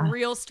start off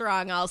real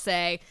strong, I'll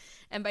say.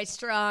 And by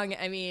strong,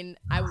 I mean,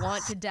 I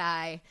want to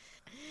die.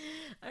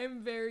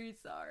 I'm very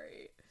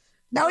sorry.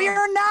 No,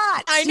 you're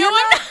not. I know You're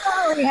I'm not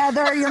sorry,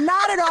 Heather. You're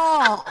not at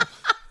all.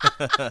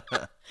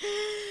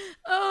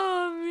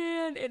 Oh,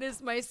 man. It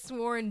is my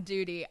sworn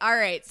duty. All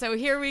right, so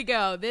here we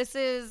go. This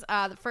is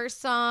the first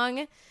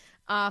song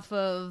off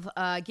of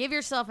Give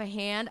Yourself a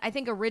Hand. I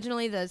think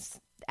originally this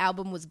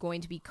album was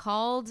going to be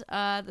called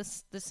the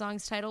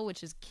song's title,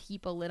 which is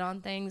Keep a Lid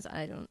on Things.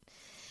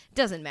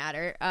 Doesn't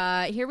matter.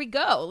 Here we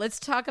go. Let's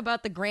talk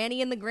about the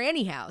granny in the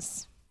granny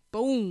house.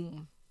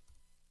 Boom.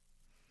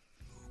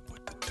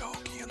 Put the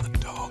doggy in the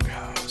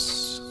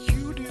doghouse.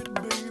 You did,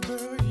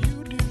 baby,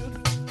 you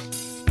did.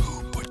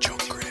 Who put your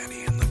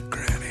granny in the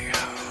granny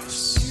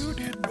house? You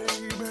did, baby.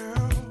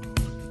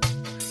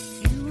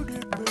 You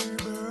did,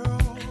 baby.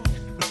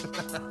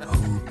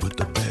 Who put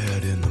the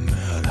bed in the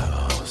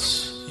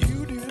madhouse?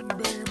 You did,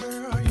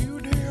 baby, you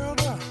did.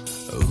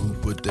 Who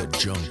put that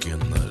junk in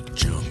the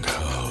junk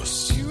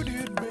house? You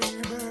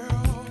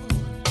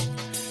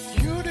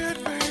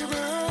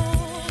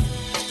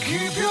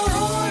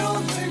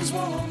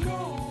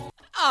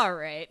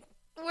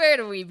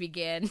we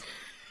begin.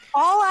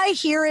 All I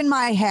hear in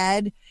my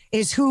head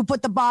is who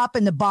put the bop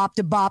and the bop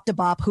to bop to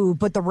bop, who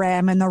put the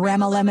rem and the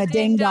rem-a-lem-a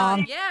ding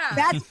dong. Yeah.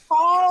 That's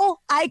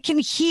all I can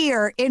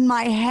hear in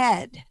my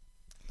head,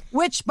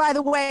 which, by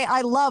the way, I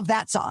love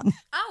that song.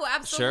 Oh,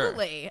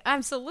 absolutely. Sure.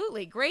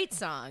 Absolutely. Great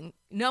song.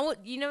 No,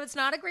 you know it's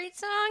not a great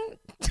song?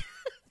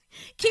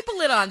 Keep a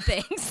lid on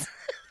things.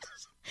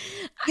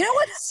 You know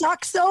what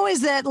sucks, though,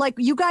 is that, like,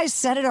 you guys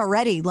said it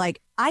already.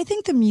 Like, I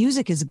think the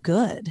music is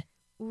good.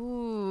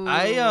 Ooh.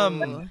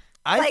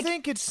 I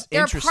think it's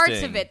there interesting. There are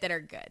parts of it that are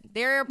good.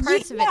 There are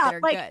parts of it that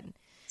are good.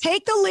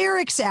 Take the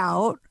lyrics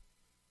out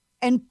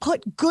and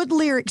put good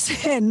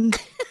lyrics in.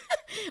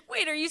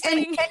 Wait, are you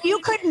saying... And you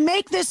could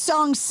make this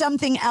song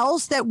something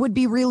else that would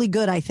be really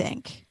good, I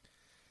think.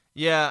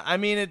 Yeah, I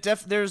mean,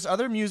 there's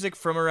other music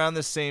from around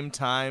the same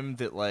time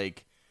that,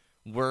 like,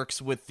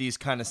 works with these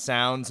kind of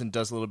sounds and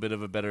does a little bit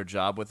of a better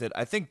job with it.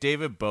 I think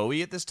David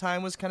Bowie at this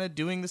time was kind of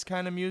doing this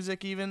kind of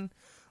music even.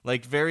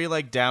 Like, very,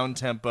 like,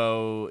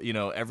 down-tempo, you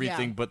know,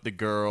 everything but the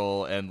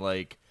girl and,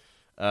 like,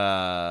 you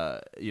know,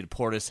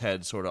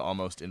 Portishead sort of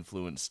almost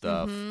influenced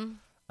stuff.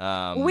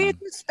 Mm-hmm. We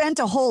spent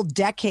a whole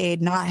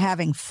decade not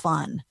having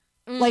fun.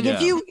 Like,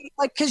 if you,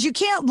 like, because you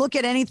can't look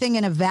at anything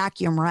in a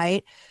vacuum,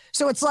 right?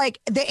 So it's like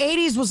the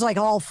 80s was, like,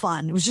 all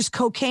fun. It was just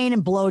cocaine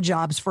and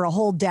blowjobs for a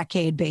whole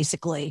decade,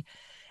 basically.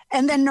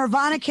 And then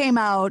Nirvana came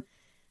out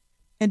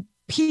and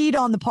peed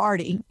on the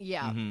party.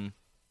 Yeah. Mm-hmm.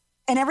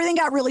 And everything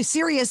got really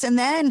serious. And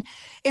then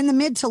in the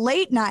mid to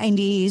late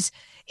 90s,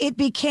 it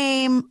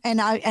became, and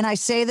I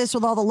say this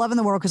with all the love in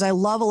the world because I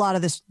love a lot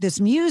of this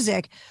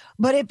music,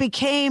 but it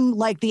became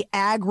like the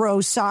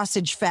aggro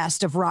sausage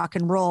fest of rock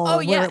and roll. Oh,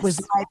 where yes. It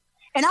was like,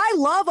 and I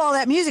love all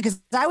that music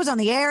because I was on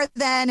the air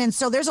then. And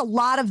so there's a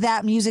lot of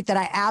that music that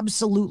I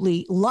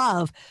absolutely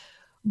love.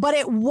 But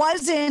it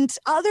wasn't,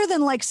 other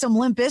than like some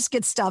Limp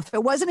Bizkit stuff,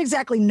 it wasn't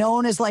exactly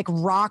known as like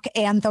rock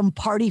anthem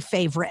party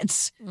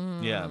favorites.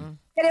 Yeah.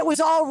 And it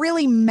was all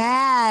really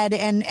mad,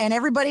 and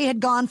everybody had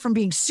gone from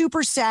being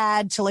super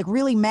sad to like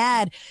really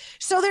mad.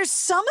 So there's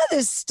some of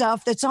this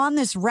stuff that's on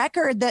this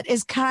record that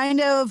is kind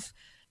of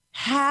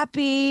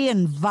happy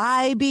and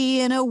vibey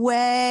in a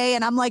way.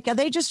 And I'm like, are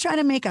they just trying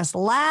to make us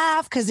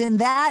laugh? Because in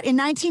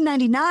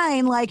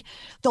 1999, like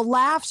the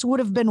laughs would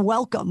have been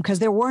welcome because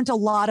there weren't a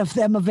lot of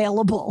them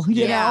available,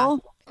 you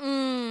know?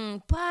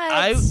 But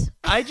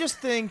I just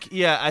think,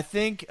 I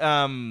think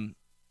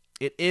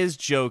it is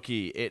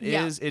jokey.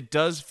 It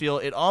does feel,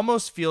 it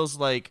almost feels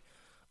like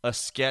a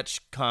sketch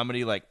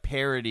comedy, like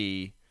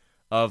parody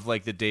of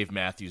like the Dave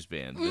Matthews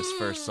Band, this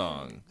first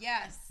song.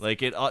 Yes.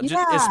 Like it,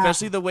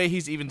 especially the way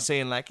he's even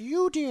saying like,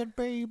 you did,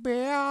 baby.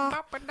 Yeah.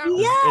 In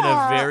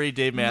a very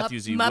Dave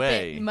Matthews-y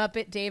way.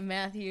 Muppet Dave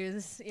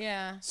Matthews,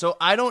 yeah. So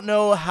I don't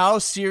know how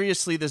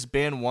seriously this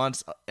band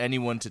wants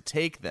anyone to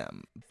take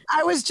them.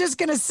 I was just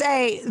going to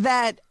say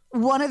that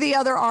one of the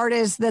other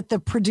artists that the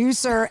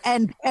producer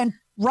and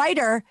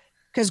writer,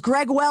 because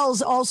Greg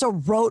Wells also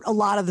wrote a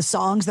lot of the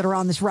songs that are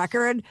on this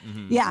record.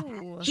 Mm-hmm. Yeah.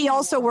 He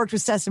also worked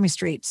with Sesame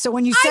Street. So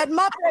when you said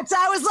Muppets,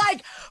 I was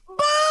like, boom!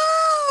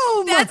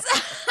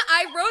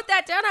 I wrote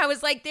that down. I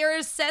was like, there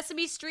is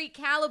Sesame Street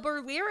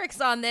caliber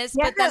lyrics on this,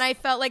 but then I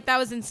felt like that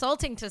was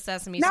insulting to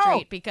Sesame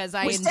Street because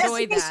I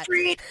enjoy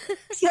that.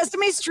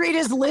 Sesame Street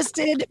is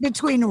listed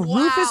between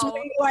Rufus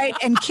Wainwright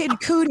and Kid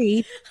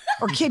Cudi,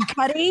 or Kid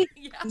Cudi.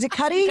 Yeah. Is it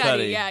Cudi?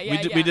 Cudi. Yeah.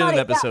 We did an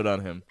episode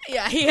on him.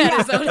 Yeah, he had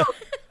his own.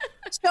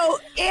 So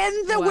in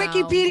the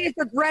Wikipedia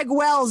for Greg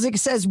Wells, it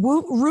says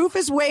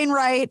Rufus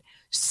Wainwright,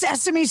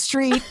 Sesame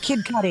Street, Kid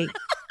Cudi.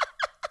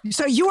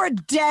 So you are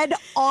dead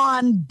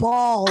on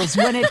balls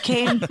when it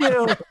came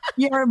to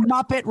your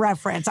Muppet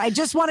reference. I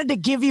just wanted to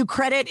give you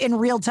credit in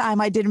real time.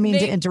 I didn't mean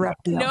to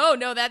interrupt you.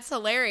 No, that's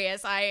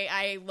hilarious.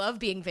 I love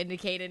being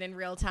vindicated in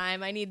real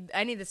time. I need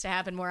this to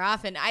happen more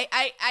often.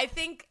 I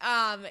think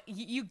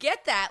you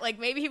get that. Like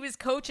maybe he was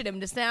coaching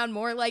him to sound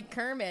more like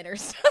Kermit or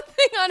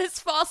something on his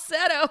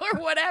falsetto or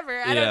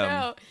whatever. I don't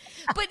know.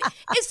 But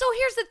so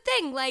here's the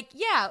thing. Like,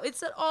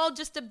 it's all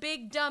just a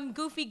big, dumb,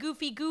 goofy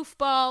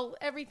goofball.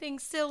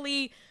 Everything's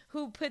silly.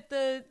 Who put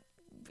the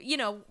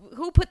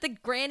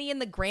granny in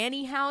the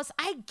granny house?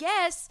 I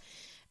guess,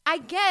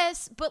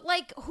 but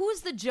like,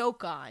 who's the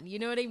joke on? You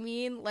know what I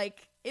mean?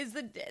 Like, is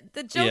the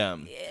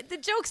joke, the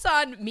joke's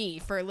on me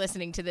for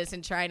listening to this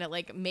and trying to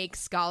like make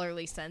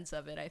scholarly sense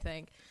of it, I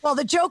think. Well,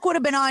 the joke would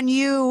have been on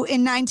you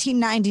in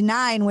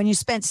 1999 when you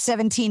spent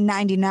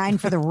 $17.99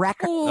 for the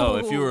record. Oh,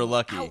 if you were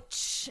lucky.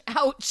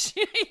 Ouch.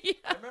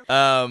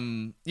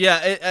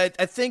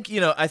 I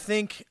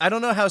think, I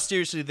don't know how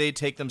seriously they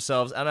take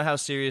themselves. I don't know how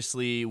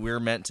seriously we're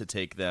meant to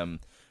take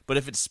them. But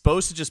if it's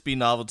supposed to just be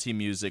novelty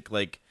music,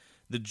 like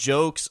the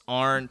jokes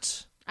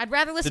aren't. I'd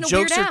rather listen to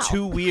Weird Al. The jokes are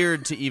too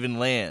weird to even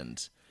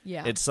land.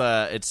 Yeah. It's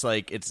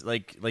like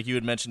you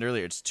had mentioned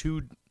earlier, it's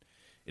too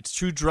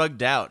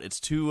drugged out. It's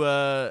too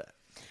often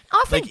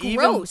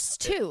gross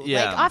too.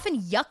 Yeah. Like often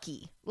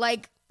yucky.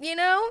 Like,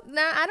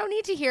 I don't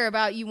need to hear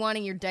about you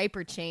wanting your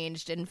diaper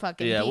changed and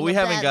fucking being we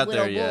haven't that got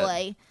little there yet.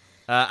 boy.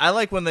 I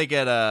like when they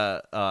get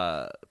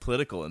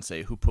political and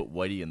say, who put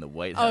Whitey in the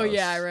White House? Oh,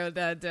 yeah, I wrote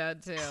that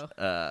down, too.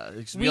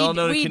 Because We- we all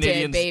know that we did,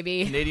 Canadians,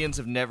 baby. Canadians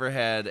have never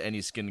had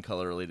any skin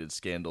color related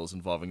scandals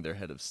involving their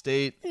head of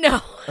state.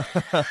 No.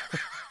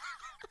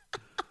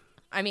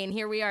 I mean,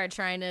 here we are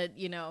trying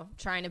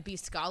to be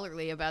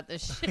scholarly about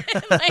this shit.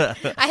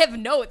 Like, I have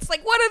notes.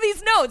 Like, what are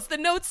these notes? The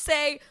notes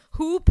say,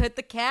 who put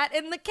the cat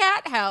in the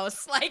cat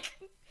house? Like,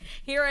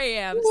 here I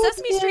am.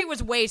 Sesame Street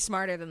was way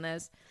smarter than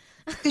this.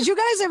 Do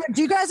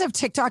you guys have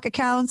TikTok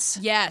accounts?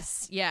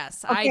 Yes,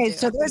 I Okay, do.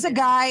 so there's a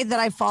guy that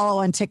I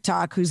follow on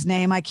TikTok whose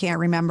name I can't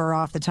remember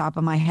off the top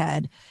of my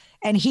head.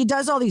 And he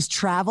does all these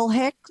travel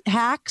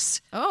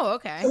hacks. Oh,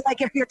 okay. So,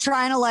 like if you're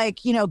trying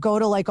to go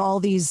to like all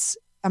these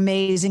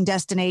amazing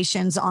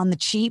destinations on the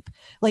cheap,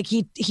 like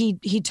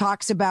he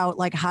talks about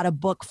like how to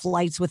book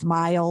flights with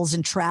miles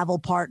and travel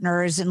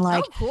partners and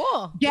like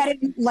cool.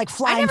 getting like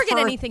flying. I never get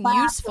first anything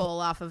class. useful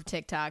off of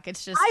TikTok.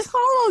 It's just I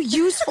follow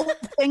useful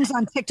things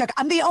on TikTok.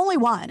 I'm the only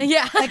one.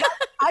 Yeah. Like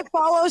I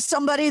follow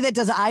somebody that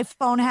does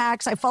iPhone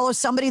hacks. I follow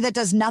somebody that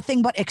does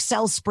nothing but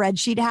Excel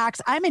spreadsheet hacks.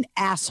 I'm an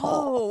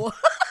asshole.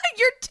 Oh,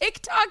 you're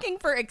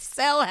TikToking for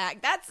Excel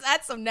hack.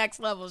 That's some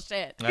next level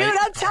shit. Dude,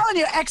 I'm telling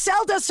you,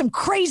 Excel does some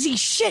crazy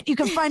shit you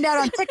can find out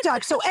on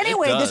TikTok. So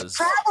anyway, does. this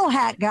travel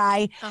hack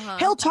guy,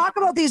 he'll talk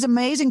about these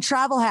amazing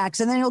travel hacks,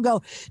 and then he'll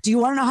go, do you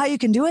want to know how you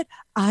can do it?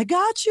 I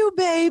got you,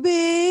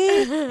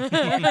 baby.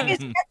 Like his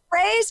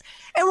catchphrase.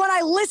 And when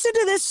I listened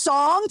to this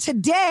song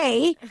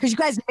today, because you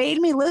guys made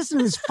me listen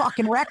to this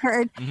fucking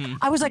record,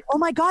 I was like, oh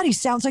my God, he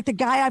sounds like the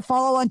guy I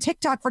follow on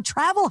TikTok for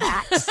travel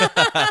hacks.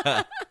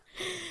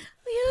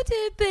 You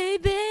did,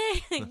 baby.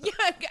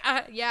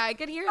 Yeah, I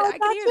could hear that. I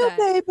got could hear you,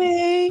 that.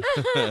 baby.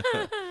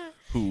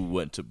 Who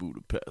went to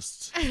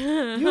Budapest?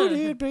 You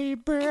did,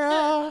 baby.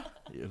 Yeah,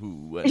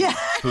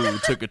 who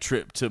took a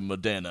trip to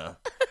Modena?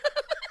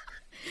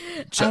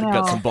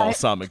 Got some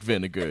balsamic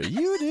vinegar.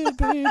 You did,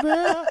 baby.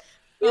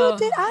 You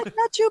did. I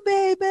got you,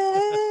 baby.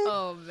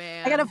 Oh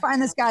man, I gotta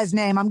find this guy's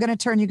name. I'm gonna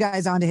turn you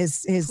guys onto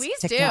his Please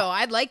TikTok. do.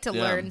 I'd like to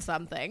learn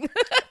something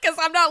because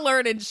I'm not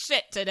learning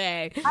shit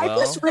today. I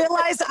just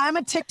realized I'm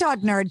a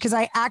TikTok nerd because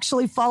I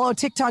actually follow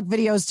TikTok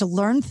videos to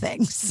learn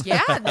things.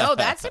 Yeah, no,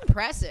 that's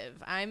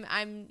impressive. I'm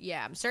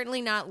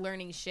certainly not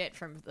learning shit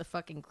from the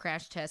fucking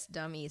crash test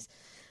dummies.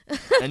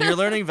 And you're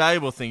learning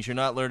valuable things. You're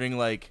not learning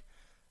like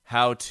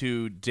how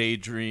to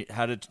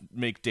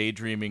make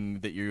daydreaming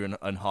that you're in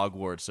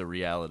Hogwarts a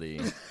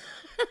reality.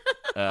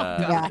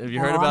 Have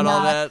you heard about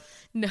all that?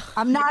 No,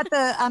 I'm not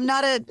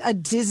a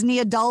Disney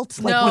adult.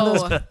 Like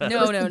no.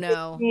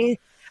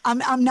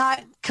 I'm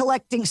not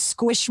collecting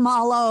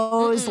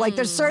squishmallows. Like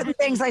there's certain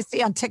things I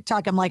see on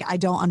TikTok. I'm like, I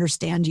don't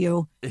understand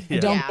you. I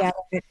don't get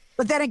it.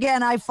 But then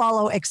again, I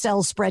follow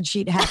Excel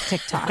spreadsheet hack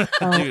TikTok.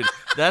 So. Dude,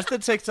 that's the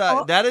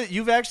TikTok.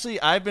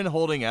 I've been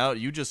holding out.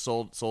 You just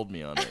sold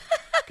me on it.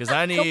 Because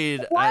I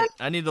need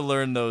to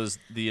learn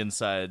the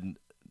inside,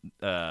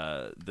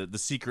 the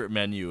secret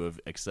menu of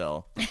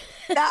Excel. The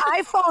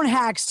iPhone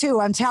hacks too.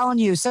 I'm telling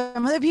you,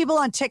 some of the people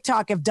on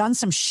TikTok have done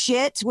some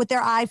shit with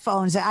their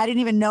iPhones that I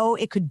didn't even know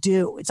it could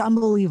do. It's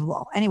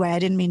unbelievable. Anyway, I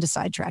didn't mean to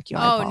sidetrack you.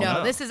 Oh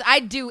no,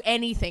 I'd do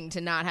anything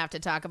to not have to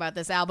talk about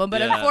this album,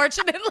 but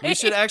unfortunately, we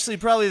should actually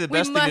probably the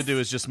best thing to do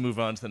is just move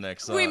on to the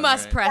next song. We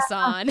must right? press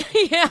on.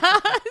 Yeah.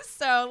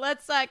 So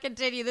let's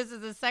continue. This is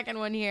the second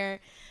one here.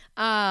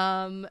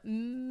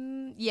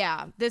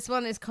 This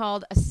one is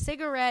called "A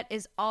Cigarette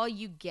Is All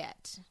You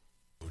Get."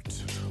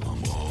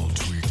 I'm all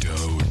tweaked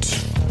out.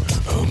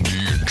 I'm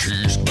being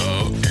chased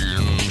by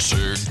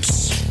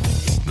insects.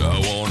 I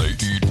wanna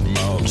eat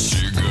my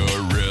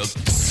cigarettes.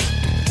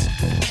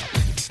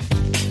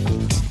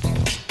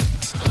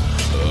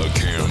 I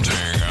can't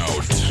hang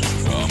out.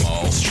 I'm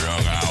all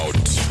strung out.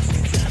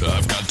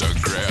 I've got to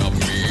grab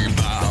me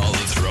by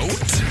the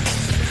throat.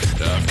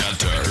 I've got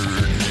to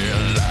hurt me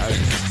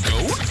like a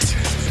goat.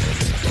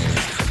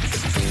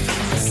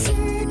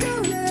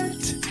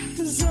 Cigarette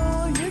is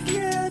all you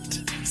get.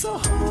 So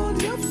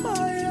hold your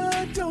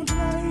fire, don't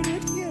light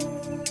it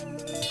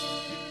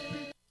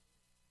yet.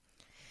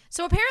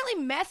 So apparently,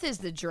 meth is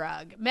the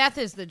drug. Meth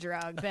is the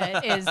drug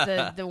that is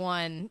the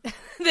one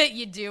that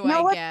you do.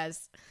 I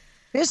guess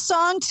this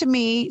song to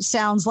me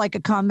sounds like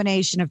a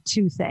combination of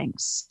two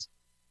things: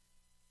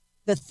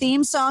 the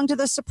theme song to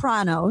The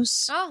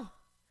Sopranos. Oh.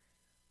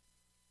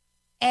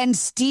 And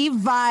Steve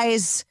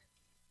Vai's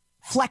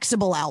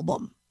Flexible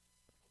album.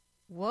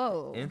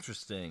 Whoa.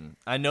 Interesting.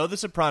 I know the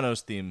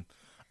Sopranos theme.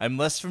 I'm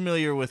less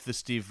familiar with the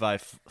Steve Vai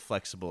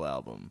Flexible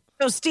album.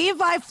 So Steve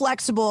Vai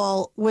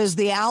Flexible was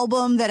the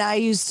album that I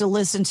used to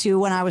listen to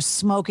when I was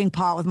smoking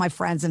pot with my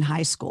friends in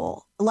high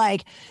school.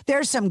 Like,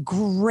 there's some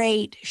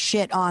great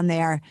shit on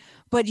there,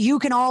 but you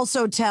can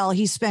also tell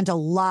he spent a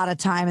lot of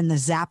time in the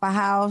Zappa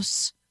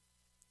house.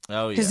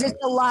 Oh, yeah. Because there's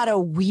a lot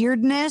of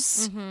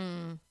weirdness.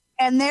 Mm-hmm.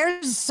 And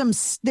there's some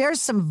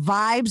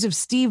vibes of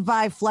Steve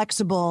Vai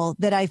Flexible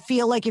that I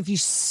feel like if you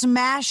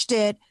smashed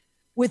it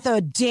with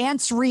a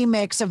dance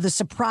remix of the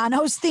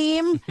Sopranos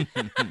theme.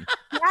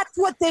 That's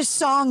what this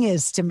song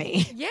is to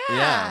me.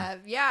 Yeah.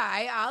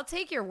 I'll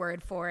take your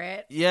word for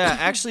it. Yeah,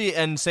 actually,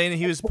 and saying that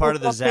he was part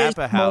of the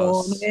Zappa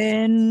house.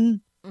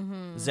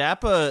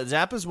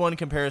 Zappa's one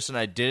comparison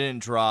I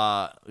didn't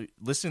draw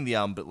listening to the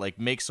album, but like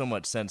makes so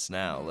much sense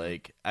now.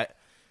 Like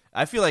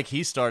I feel like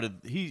he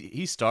started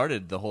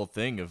the whole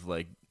thing of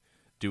like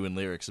doing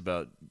lyrics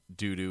about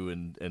doo-doo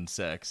and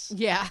sex.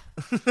 Yeah.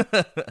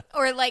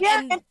 Or like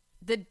Yeah,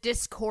 the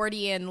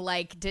Discordian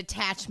like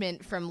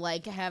detachment from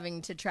like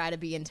having to try to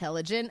be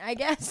intelligent, I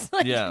guess.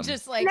 Like, Yeah.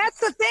 just like That's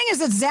the thing, is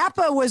that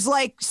Zappa was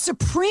like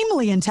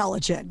supremely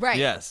intelligent. right.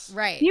 Yes.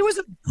 Right. He was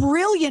a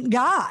brilliant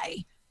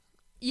guy.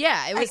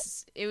 Yeah,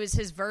 it was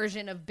his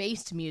version of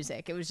based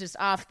music. It was just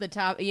off the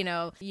top,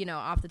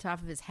 off the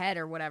top of his head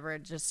or whatever,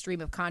 just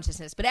stream of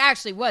consciousness. But it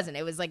actually wasn't.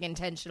 It was like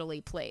intentionally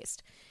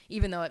placed,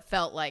 even though it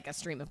felt like a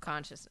stream of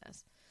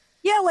consciousness.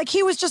 Yeah, like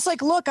he was just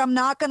like, look, I'm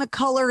not going to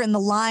color in the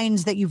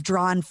lines that you've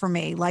drawn for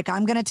me. Like,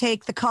 I'm going to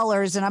take the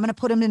colors and I'm going to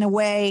put them in a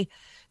way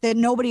that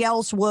nobody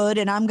else would.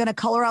 And I'm going to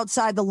color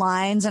outside the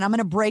lines and I'm going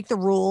to break the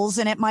rules.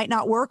 And it might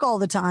not work all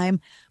the time,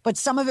 but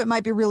some of it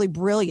might be really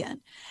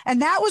brilliant.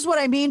 And that was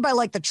what I mean by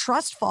like the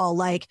trust fall.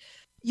 Like,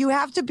 you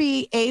have to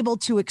be able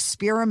to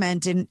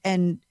experiment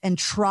and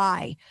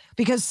try,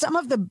 because some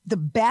of the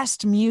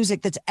best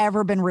music that's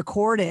ever been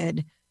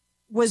recorded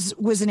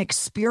was an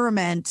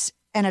experiment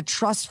and a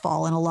trust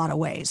fall in a lot of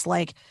ways.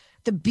 Like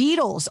the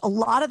Beatles, a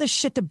lot of the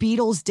shit the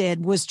Beatles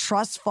did was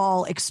trust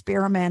fall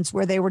experiments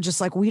where they were just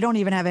like, we don't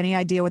even have any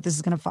idea what this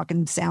is going to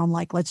fucking sound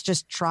like. Let's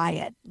just try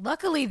it.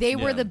 Luckily, they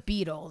were the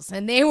Beatles,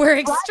 and they were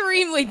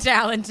extremely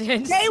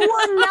talented. They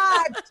were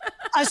not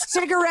a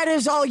cigarette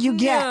is all you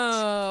get.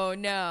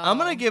 No. I'm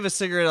gonna give A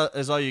Cigarette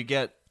Is All You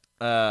Get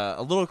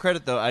a little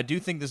credit, though. I do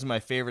think this is my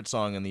favorite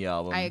song in the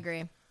album. I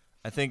agree.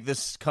 I think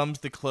this comes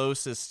the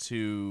closest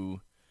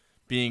to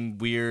being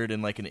weird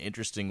in like an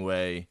interesting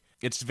way.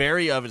 It's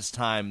very of its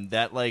time.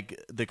 That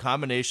like the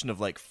combination of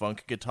like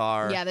funk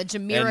guitar, the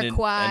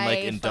Jamiroquai, and like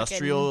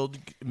industrial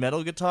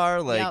metal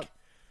guitar, like Yep.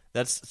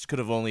 that's could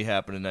have only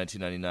happened in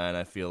 1999.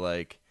 I feel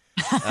like,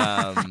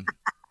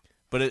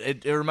 but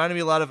it reminded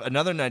me a lot of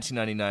another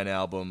 1999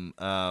 album,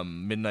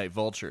 Midnight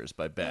Vultures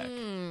by Beck,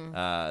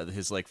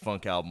 his like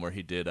funk album where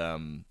he did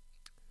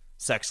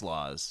Sex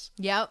Laws.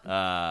 Yep.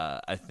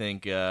 I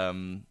think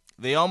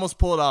they almost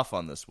pull it off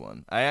on this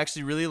one. I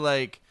actually really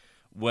like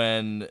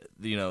when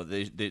they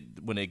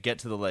when they get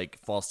to the like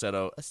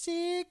falsetto. A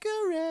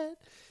cigarette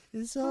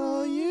is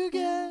all you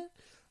get.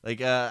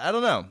 Like I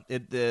don't know.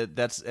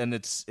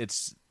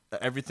 It's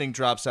everything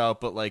drops out,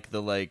 but like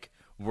the like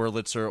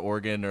Wurlitzer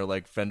organ or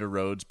like Fender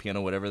Rhodes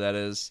piano, whatever that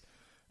is.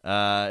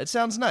 It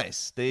sounds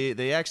nice.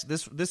 They actually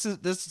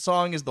this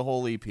song is the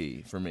whole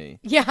EP for me.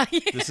 Yeah.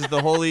 This is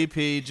the whole EP.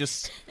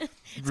 Just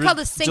It's called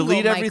a single,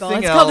 delete Michael. everything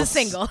It's else. called a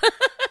single.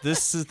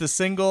 This is the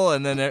single,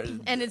 and then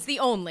And it's the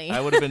only.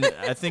 I would have been.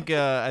 I think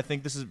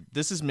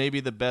this is maybe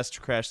the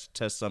best Crash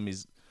Test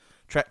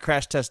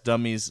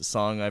Dummies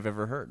song I've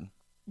ever heard.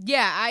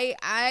 Yeah,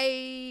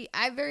 I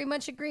very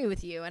much agree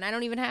with you, and I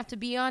don't even have to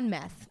be on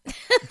meth.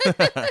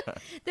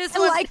 I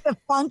like the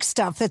funk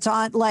stuff that's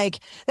on.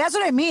 Like, that's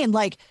what I mean.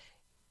 Like,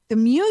 the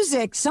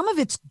music, some of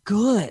it's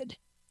good.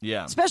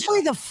 Yeah.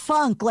 Especially the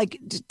funk. Like,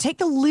 take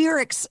the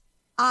lyrics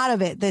out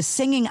of it, the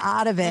singing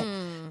out of it.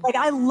 Like,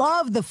 I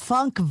love the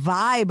funk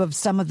vibe of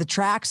some of the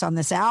tracks on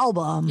this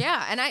album.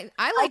 Yeah, and I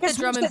like the just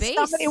drum wish and that bass.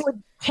 somebody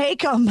would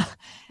take them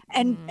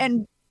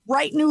and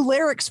write new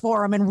lyrics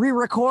for them and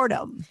re-record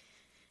them.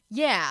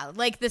 Yeah,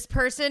 like this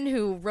person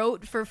who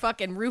wrote for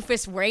fucking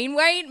Rufus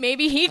Wainwright.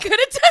 Maybe he could have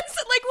done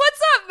some, like,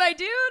 what's up, my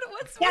dude?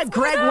 What's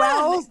Greg going on?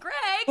 Wells. Greg.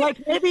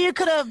 Like, maybe you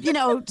could have,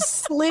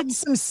 slid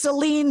some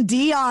Celine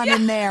Dion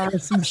in there or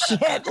some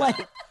shit.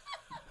 Like,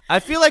 I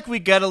feel like we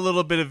get a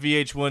little bit of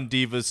VH1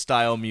 Divas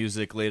style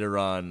music later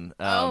on.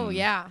 Oh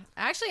yeah,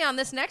 actually on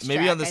this next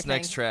maybe track, on this I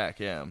next think. track,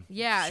 yeah.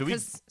 Yeah, Should we-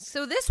 because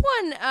so this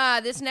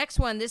next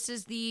one, this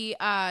is the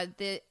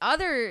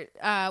other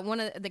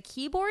one of the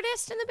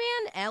keyboardist in the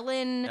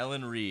band,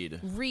 Ellen Reed.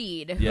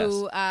 Reed, Yes.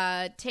 who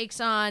takes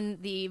on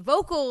the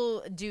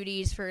vocal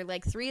duties for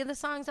like 3 of the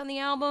songs on the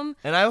album.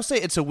 And I will say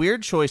it's a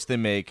weird choice they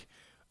make.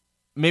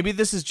 Maybe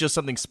this is just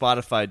something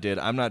Spotify did.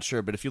 I'm not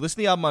sure. But if you listen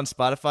to the album on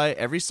Spotify,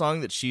 every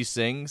song that she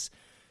sings,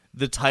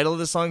 the title of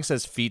the song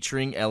says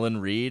featuring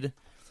Ellen Reed,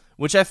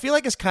 which I feel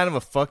like is kind of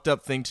a fucked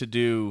up thing to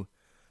do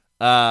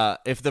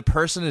if the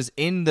person is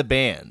in the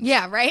band.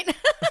 Yeah, right?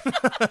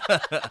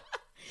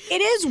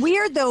 it is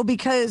weird, though,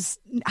 because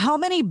how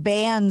many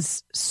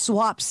bands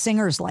swap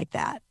singers like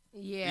that?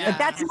 Yeah. Like,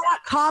 that's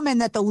not common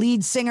that the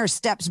lead singer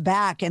steps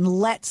back and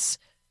lets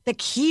the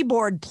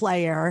keyboard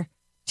player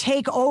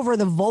take over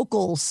the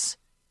vocals,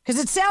 because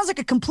it sounds like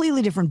a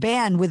completely different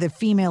band with a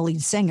female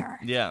lead singer.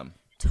 Yeah.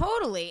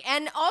 Totally.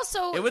 And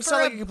also It would for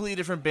sound like a completely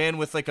different band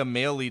with like a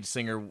male lead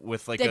singer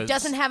with like that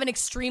doesn't have an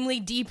extremely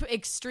deep,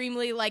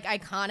 extremely like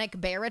iconic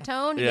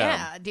baritone.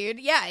 Yeah. Dude.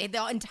 Yeah,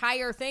 the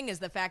entire thing is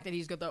the fact that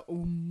he's got the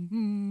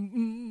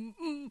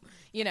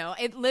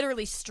it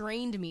literally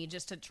strained me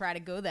just to try to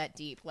go that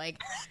deep.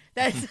 Like,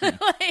 that's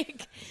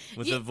like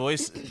with a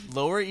voice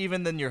lower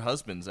even than your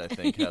husband's, I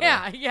think.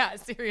 Heather. Yeah,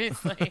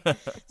 seriously.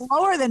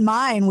 Lower than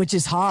mine, which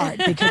is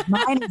hard because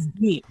mine is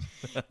deep.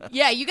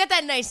 Yeah, you got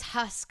that nice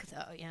husk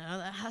though,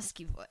 that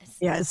husky voice.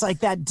 Yeah, it's like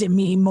that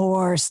Demi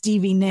Moore,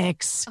 Stevie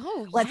Nicks.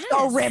 Oh, let's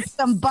go rip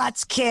some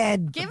butts,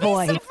 kid. Give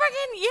boy. me some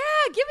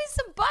give me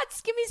some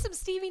butts, give me some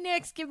Stevie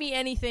Nicks, give me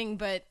anything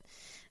but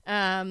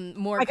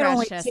more I can crash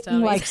only test sing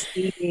dummies. like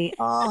Stevie.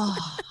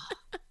 Oh.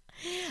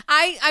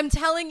 I'm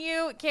telling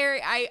you,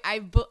 Carrie,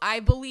 I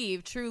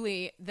believe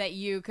truly that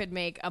you could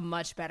make a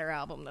much better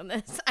album than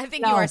this. I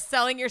think you are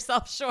selling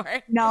yourself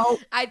short. No,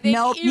 I think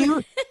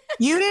you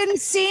didn't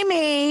see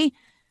me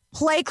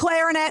play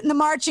clarinet in the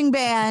marching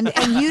band,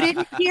 and you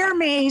didn't hear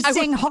me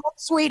sing Home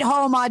Sweet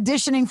Home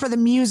auditioning for the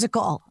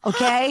musical,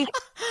 okay?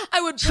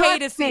 I would pay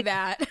to see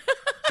that.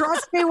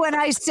 Trust me when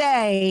I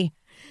say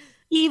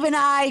even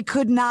I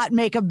could not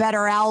make a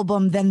better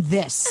album than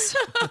this.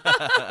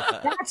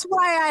 That's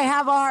why I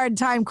have a hard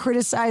time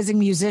criticizing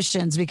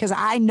musicians, because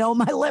I know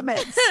my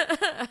limits.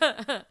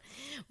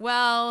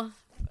 Well,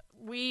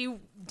 we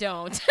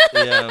don't.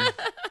 Yeah.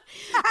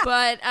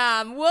 But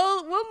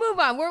we'll move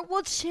on.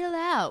 We'll chill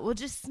out. We'll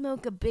just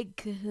smoke a big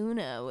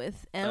kahuna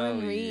with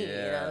Ellen Reed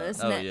on this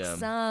next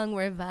song.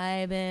 We're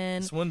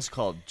vibing. This one's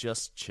called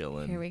Just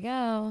Chillin'. Here we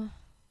go.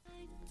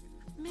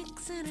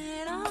 Mixing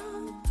it up.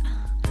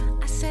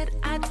 I said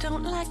I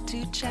don't like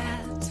to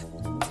chat.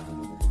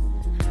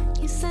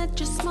 You said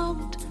you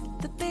smoked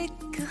the big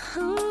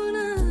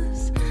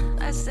kahunas.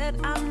 I said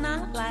I'm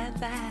not like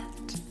that.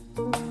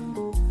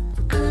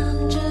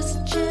 I'm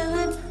just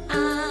chillin',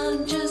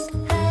 I'm just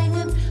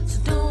hanging,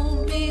 so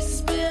don't be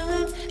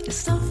spilling your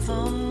stuff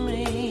on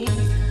me.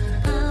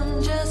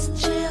 I'm just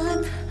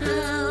chillin',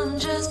 I'm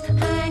just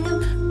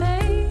hanging,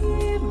 baby.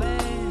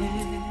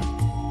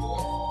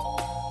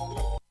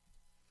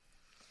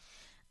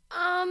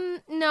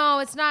 No,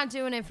 it's not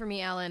doing it for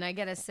me, Ellen. I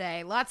gotta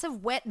say, lots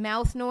of wet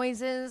mouth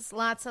noises,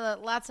 lots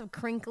of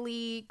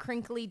crinkly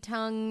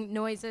tongue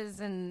noises,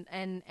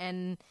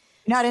 and.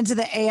 Not into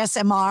the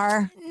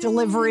ASMR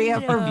delivery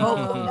of her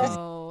vocals.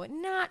 No,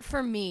 not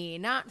for me.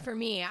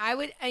 I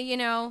would,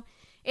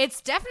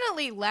 it's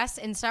definitely less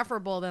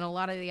insufferable than a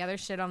lot of the other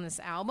shit on this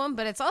album,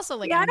 but it's also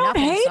like I don't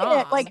hate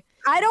it. Like,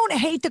 I don't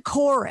hate the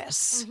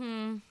chorus.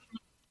 Mm-hmm.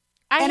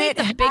 I hate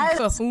the big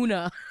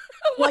kahuna.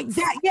 Like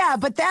that, yeah,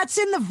 but that's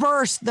in the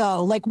verse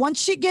though. Like once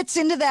she gets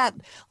into that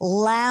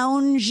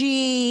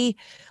loungy,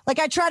 like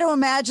I try to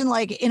imagine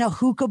like in a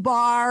hookah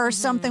bar or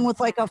something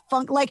with like a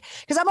funk, like,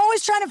 because I'm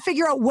always trying to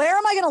figure out where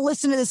am I going to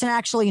listen to this and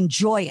actually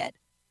enjoy it.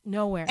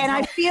 Nowhere. And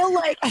I feel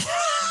like, but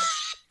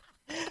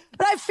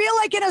I feel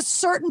like in a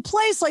certain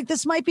place, like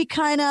this might be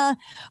kind of,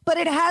 but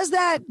it has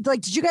that,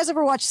 like, did you guys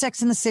ever watch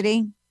Sex in the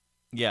City?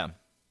 Yeah.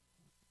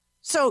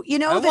 So,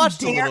 I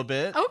watched a little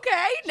bit.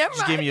 Okay, never mind.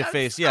 Just give me a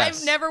face,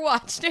 yes. I've never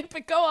watched it,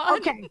 but go on.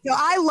 Okay, so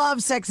I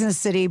love Sex in the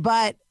City,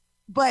 but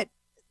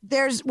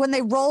there's, when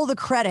they roll the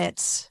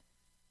credits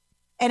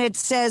and it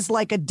says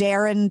like a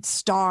Darren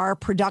Star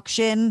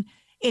production,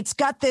 it's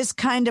got this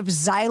kind of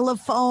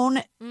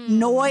xylophone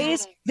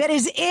noise that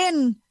is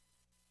in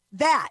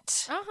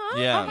that.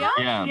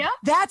 Yeah.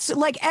 That's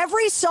like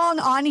every song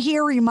on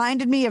here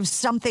reminded me of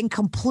something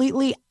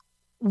completely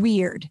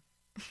weird.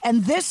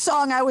 And this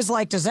song, I was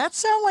like, does that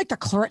sound like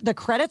the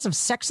credits of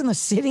Sex in the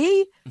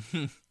City?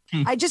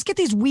 I just get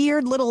these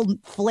weird little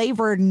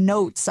flavored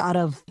notes out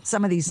of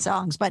some of these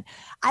songs, but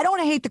I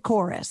don't hate the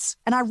chorus.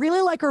 And I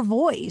really like her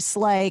voice.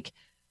 Like,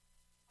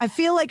 I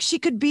feel like she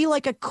could be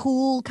like a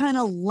cool kind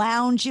of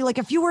loungy, like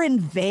if you were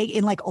in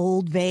like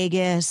old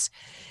Vegas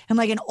and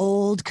like an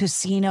old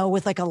casino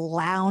with like a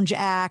lounge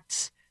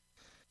act.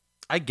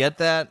 I get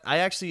that.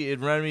 It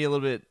reminded me a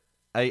little bit.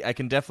 I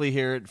can definitely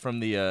hear it from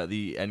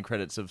the end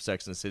credits of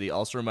Sex and the City.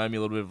 Also remind me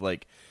a little bit of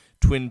like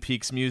Twin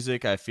Peaks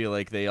music. I feel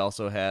like they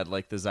also had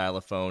like the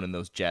xylophone and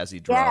those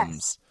jazzy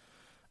drums.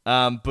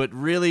 Yes. But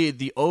really,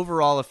 the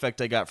overall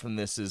effect I got from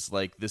this is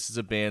like this is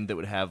a band that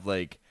would have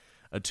like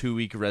a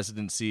 2-week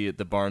residency at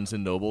the Barnes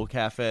and Noble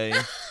Cafe.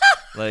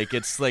 Like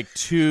it's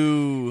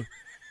too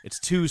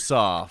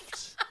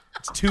soft.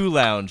 It's too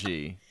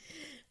loungy.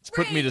 It's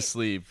putting me to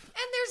sleep. And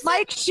there's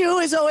Mike Shue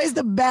is always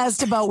the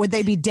best about would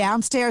they be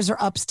downstairs or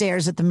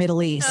upstairs at the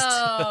Middle East.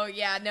 Oh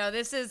yeah, no,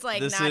 this is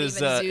like not even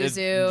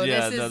Zuzu.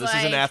 This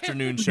is an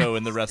afternoon show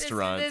in the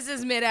restaurant. This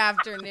is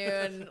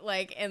mid-afternoon,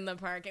 like in the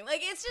parking.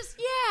 Like it's just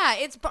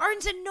it's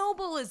Barnes and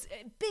Noble is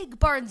big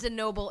Barnes and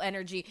Noble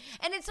energy,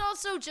 and it's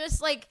also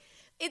just like.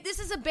 This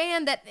is a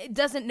band that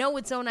doesn't know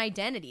its own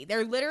identity.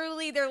 They're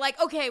like,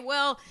 okay,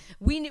 well,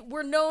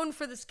 we're known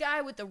for this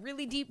guy with a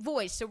really deep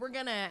voice, so we're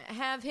gonna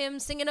have him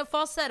sing in a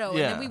falsetto, and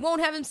then we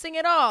won't have him sing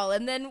at all,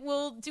 and then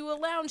we'll do a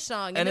lounge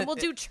song, and then we'll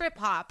do trip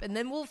hop, and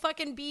then we'll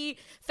fucking be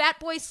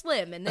Fatboy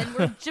Slim, and then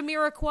we're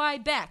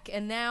Jamiroquai Beck,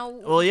 and now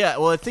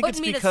I think it's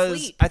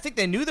because I think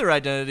they knew their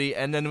identity,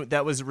 and then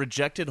that was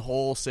rejected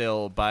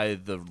wholesale by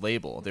the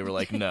label. They were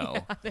like,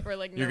 no, they were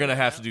like, you're gonna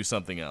have to do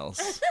something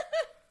else.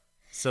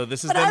 So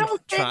this is But them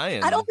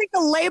trying. I don't think the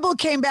label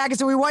came back and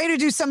said, we want you to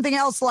do something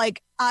else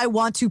like, I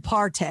want to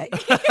partake.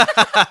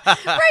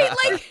 Right,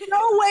 like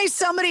No way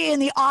somebody in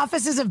the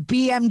offices of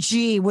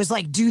BMG was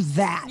like, do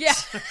that. yeah.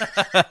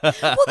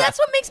 Well, that's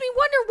what makes me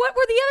wonder what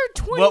were the other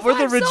 25 What were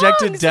the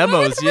rejected songs? demos?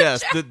 What were the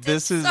Yes, rejected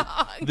this is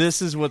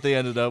songs? what they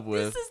ended up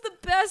with. This is the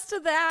best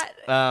of that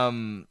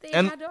they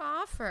and had to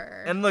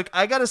offer. and look,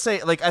 I gotta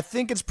say, like, I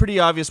think it's pretty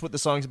obvious what the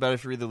song's about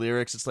if you read the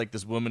lyrics. It's like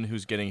this woman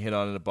who's getting hit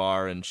on in a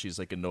bar, and she's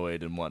like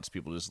annoyed and wants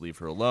people to just leave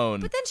her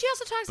alone. But then she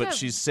also talks But about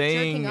she's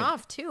saying- jerking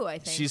off too, I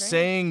think. She's right?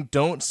 saying,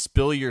 "Don't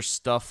spill your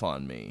stuff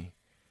on me."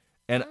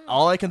 And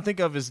all I can think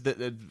of is that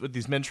with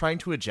these men trying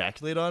to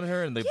ejaculate on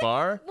her in the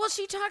bar. Well,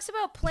 she talks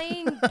about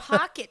playing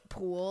pocket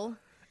pool.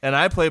 And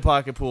I play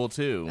pocket pool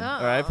too. Or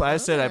I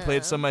said I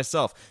played some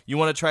myself. You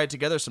want to try it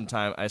together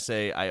sometime? I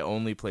say I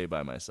only play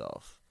by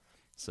myself.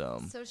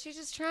 So So she's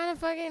just trying to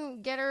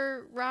fucking get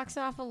her rocks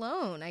off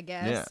alone, I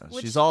guess. yeah,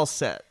 Which she's all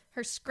set.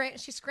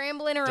 she's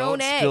scrambling her Don't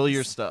own eggs. spill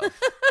your stuff.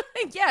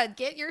 Yeah,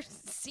 get your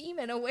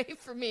semen away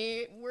from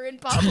me. We're in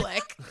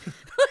public.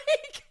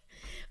 Like,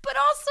 but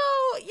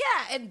also,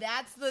 yeah, and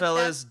that's the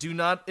Fellas, do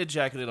not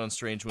ejaculate on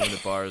strange women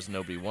at bars.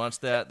 Nobody wants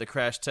that. The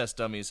crash test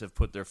dummies have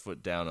put their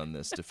foot down on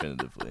this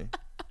definitively.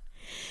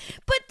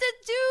 But the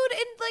dude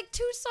in like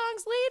 2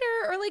 songs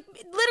later, or like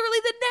literally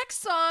the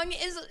next song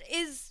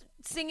is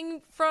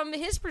singing from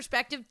his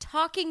perspective,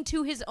 talking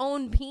to his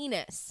own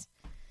penis.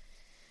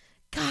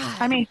 God.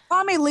 I mean,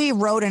 Tommy Lee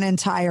wrote an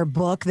entire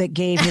book that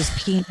gave his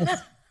penis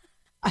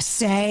a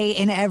say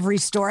in every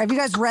story. Have you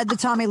guys read the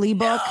Tommy Lee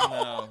book?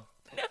 No.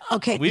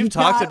 Okay. We've you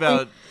talked gotta-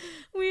 about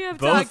We have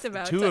both talked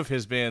about two of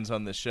his bands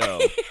on the show.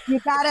 You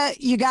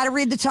gotta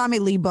read the Tommy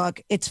Lee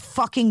book. It's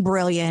fucking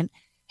brilliant.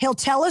 He'll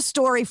tell a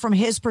story from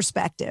his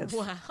perspective.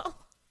 Wow.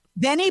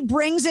 Then he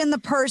brings in the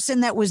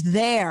person that was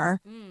there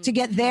to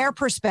get their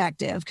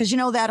perspective. Because you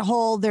know that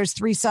whole there's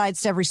 3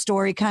 sides to every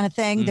story kind of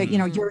thing that, you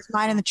know, yours,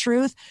 mine, and the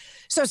truth.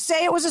 So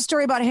say it was a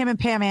story about him and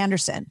Pam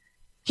Anderson.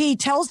 He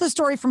tells the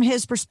story from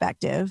his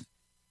perspective.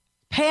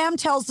 Pam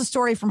tells the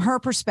story from her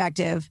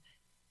perspective.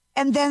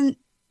 And then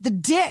the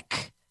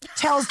dick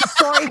tells the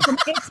story from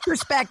its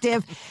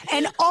perspective.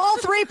 And all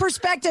 3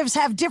 perspectives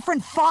have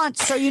different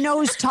fonts, so you know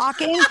who's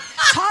talking.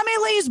 Tommy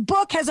Lee's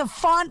book has a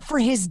font for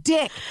his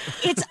dick.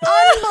 It's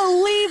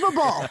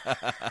unbelievable.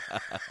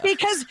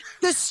 Because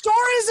the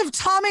stories of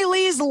Tommy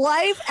Lee's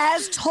life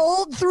as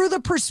told through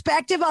the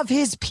perspective of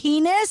his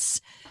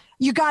penis,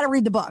 you got to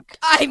read the book.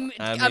 I'm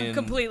mean-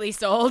 completely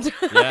sold.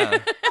 Yeah.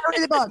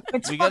 Read the book.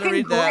 It's We got to fucking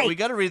read that. great. We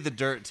got to read The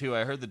Dirt too.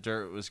 I heard The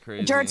Dirt was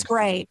crazy. The Dirt's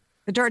great.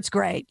 The Dirt's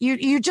great.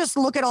 You just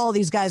look at all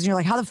these guys and you're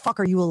like, how the fuck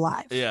are you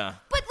alive? Yeah.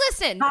 But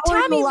listen, How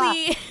are Tommy you alive?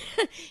 Lee,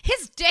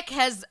 his dick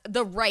has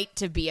the right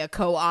to be a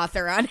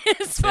co-author on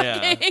his Yeah.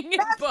 That's fucking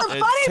the book. It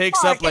funny takes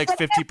part up like is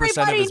that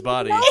 50% of his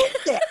body. everybody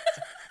knows it.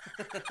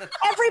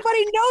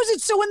 Everybody knows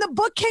it. So when the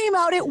book came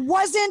out, it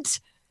wasn't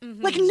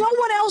like no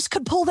one else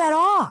could pull that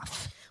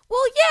off. Well,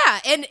 yeah,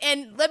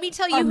 and let me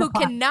tell you who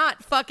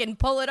cannot fucking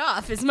pull it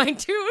off is my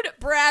dude,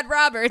 Brad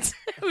Roberts,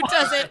 who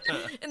does it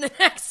in the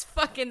next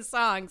fucking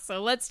song.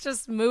 So let's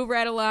just move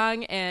right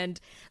along and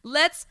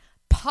let's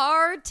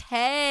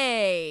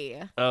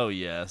partay. Oh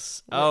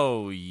yes.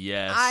 Oh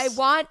yes. I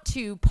want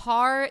to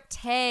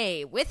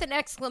partay with an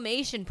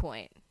exclamation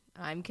point.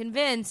 I'm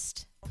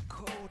convinced.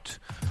 Coat,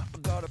 I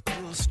got a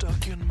pill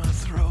stuck in my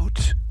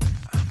throat.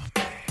 I'm a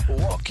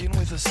man. Walking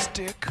with a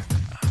stick. I'm a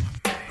man.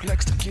 Who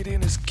likes to get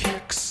in his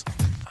kicks.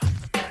 I'm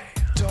the man.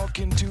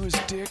 Talking to his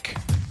dick.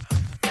 I'm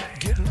the man.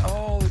 Getting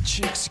all the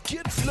chicks.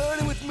 Getting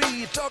flirty with me.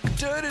 You're talking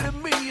dirty to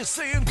me. You're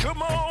saying,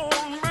 come on,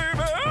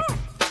 baby.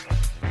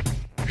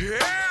 Yeah,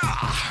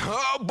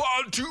 I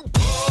want to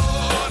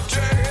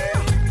party.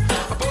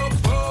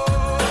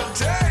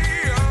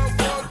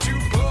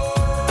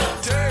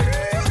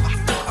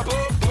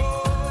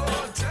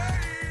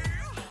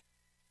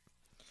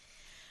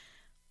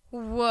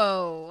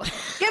 Whoa.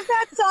 Give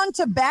that song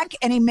to Beck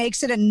and he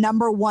makes it a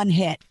 #1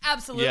 hit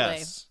Absolutely.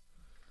 Yes.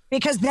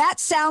 because that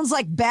sounds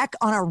like Beck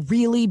on a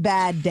really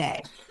bad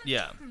day.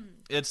 Yeah.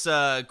 It's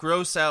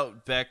gross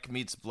out Beck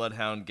meets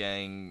Bloodhound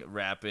Gang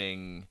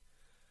rapping.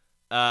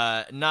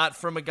 Not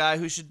from a guy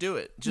who should do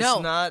it.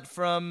 Just No.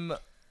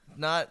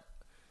 not.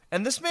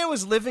 And this man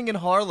was living in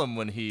Harlem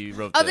when he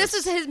wrote Oh, this.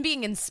 this is him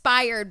being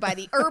inspired by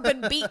the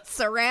urban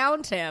beats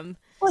around him.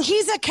 Well,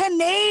 he's a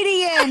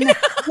Canadian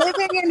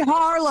living in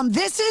Harlem.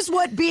 This is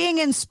what being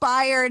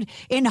inspired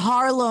in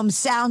Harlem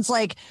sounds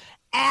like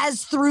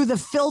as through the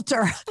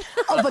filter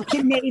of a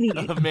Canadian.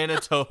 of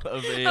Manitoba,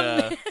 of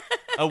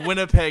a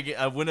Winnipeg,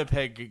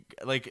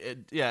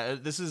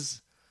 this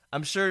is.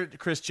 I'm sure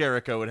Chris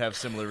Jericho would have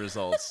similar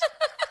results.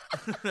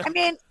 I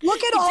mean,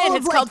 look at He all did. of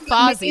It's like, called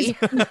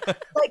Fozzie.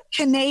 like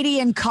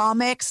Canadian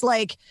comics,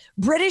 like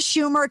British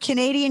humor,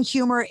 Canadian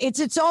humor. It's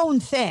its own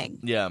thing.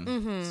 Yeah.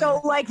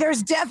 So, like,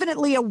 there's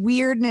definitely a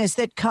weirdness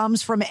that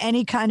comes from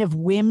any kind of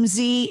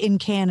whimsy in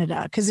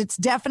Canada because it's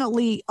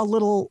definitely a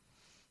little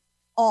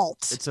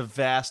alt. It's a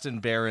vast and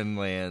barren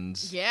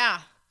land. Yeah.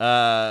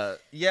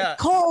 Yeah.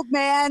 Cold,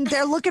 man.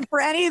 They're looking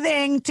for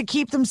anything to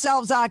keep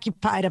themselves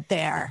occupied up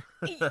there.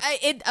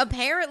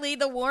 Apparently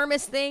the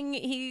warmest thing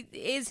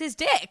is his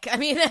dick. I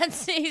mean,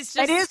 he's just.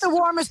 It is the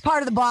warmest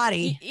part of the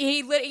body.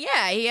 He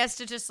has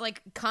to just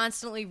like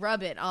constantly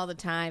rub it all the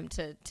time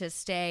to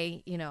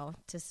stay,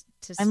 to.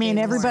 I mean,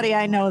 stay everybody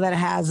warm. I know that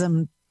has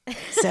them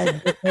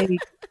said that they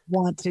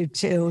want to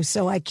too,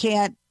 so I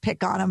can't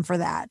pick on them for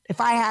that.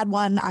 If I had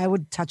one, I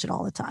would touch it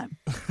all the time.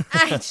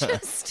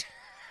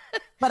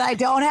 But I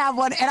don't have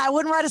one, and I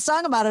wouldn't write a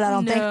song about it, I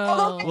don't think.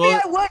 Although maybe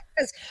I would,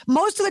 because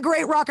most of the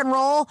great rock and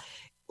roll,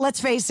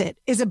 let's face it,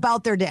 is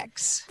about their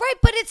dicks. Right,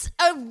 but it's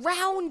a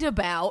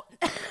roundabout.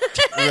 Right.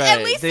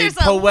 At least They there's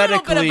a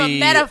little bit of a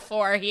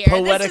metaphor here.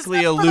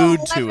 Poetically allude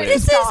to it.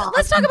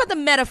 Let's talk about the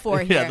metaphor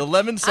here. Yeah, the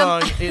lemon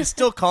song is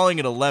still calling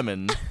it a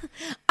lemon.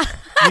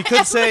 He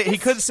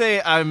could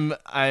say I'm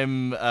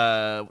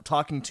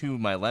talking to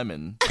my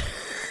lemon.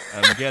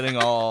 I'm getting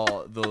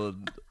all the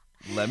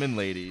lemon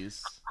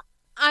ladies.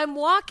 I'm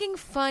walking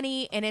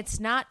funny and it's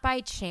not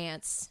by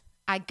chance.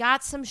 I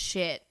got some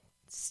shit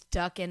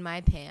stuck in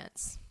my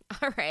pants.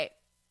 All right.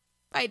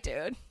 Bye,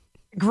 dude.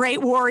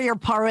 Great warrior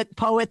poet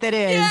that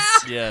is. Yeah.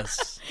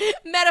 Yes.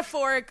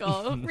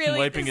 Metaphorical. Really.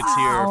 Wiping a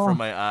tear from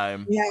my eye.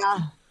 Yeah.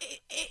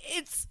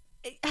 It's.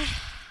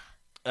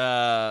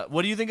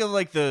 What do you think of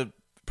like the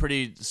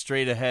pretty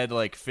straight ahead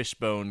like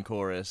Fishbone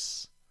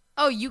chorus?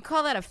 Oh, you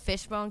call that a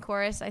Fishbone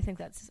chorus? I think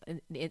that's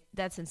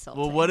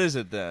insulting. Well, what is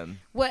it then?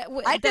 What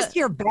I just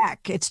hear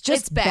Beck. It's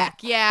just Beck.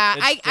 Yeah,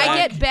 I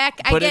get Beck.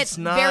 I get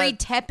very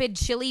tepid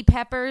Chili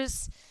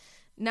Peppers.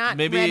 Not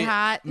Red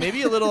Hot.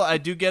 Maybe a little. I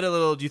do get a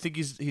little. Do you think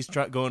he's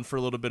going for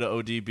a little bit of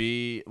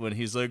ODB when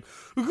he's like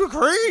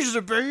crazy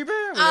baby?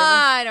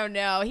 I don't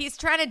know. He's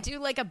trying to do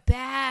like a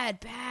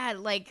bad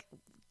like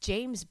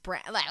James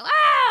Brown. Like wow,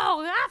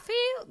 I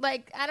feel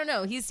like I don't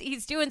know.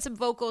 He's doing some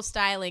vocal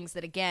stylings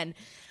that again,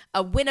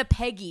 a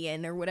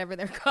Winnipegian or whatever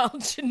they're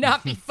called should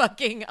not be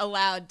fucking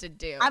allowed to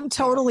do. I'm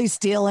totally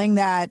stealing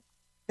that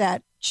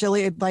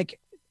chili. Like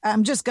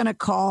I'm just gonna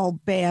call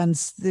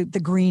bands the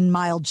Green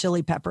Mild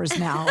Chili Peppers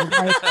now.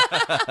 Like,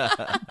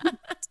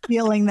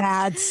 stealing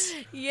that.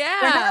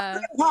 Yeah,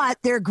 they're not hot.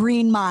 They're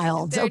green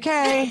milds.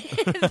 Okay,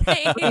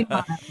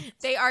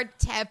 they are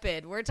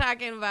tepid. We're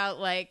talking about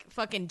like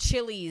fucking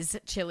Chili's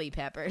Chili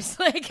Peppers.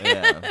 Like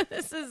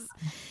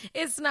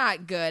it's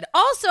not good.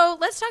 Also,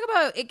 let's talk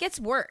about it gets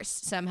worse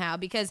somehow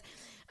because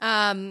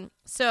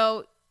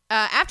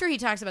after he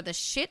talks about the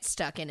shit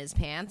stuck in his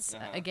pants,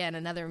 again,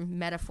 another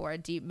metaphor, a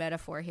deep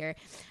metaphor here,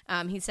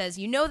 he says,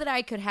 you know that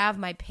I could have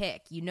my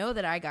pick. You know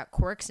that I got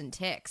quirks and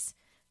ticks.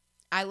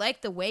 I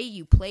like the way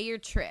you play your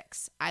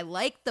tricks. I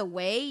like the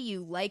way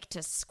you like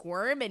to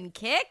squirm and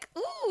kick.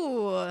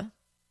 Ooh,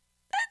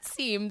 that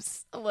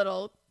seems a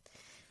little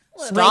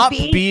Stop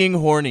rapey. being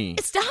horny.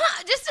 Stop.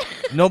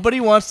 Just Nobody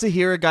wants to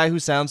hear a guy who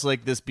sounds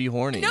like this be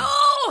horny. No.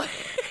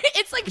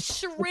 It's like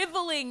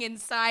shriveling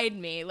inside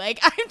me. Like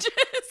I'm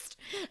just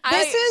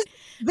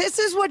This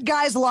is what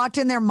guys locked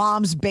in their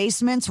mom's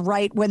basements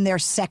right when they're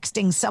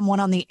sexting someone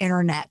on the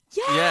internet.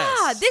 Yeah,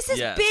 Yes, this is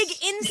yes. big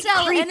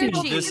incel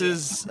energy. This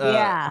is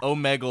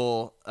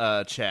Omegle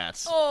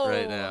chat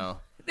right now.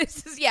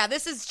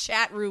 This is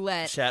chat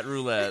roulette. Chat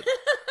roulette.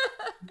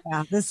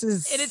 Yeah, this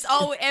is. And it's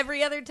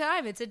every other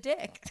time it's a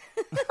dick.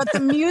 But the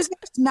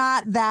music's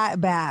not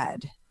that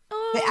bad.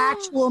 The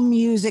actual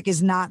music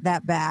is not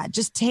that bad.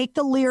 Just take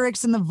the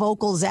lyrics and the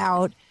vocals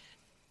out.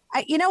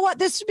 You know what?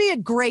 This would be a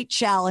great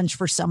challenge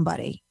for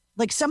somebody.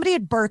 Like somebody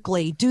at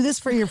Berkeley, do this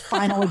for your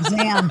final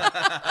exam.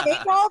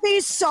 Take all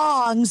these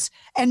songs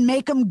and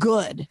make them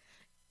good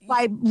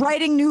by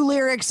writing new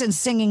lyrics and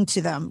singing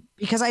to them.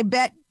 Because I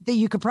bet that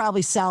you could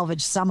probably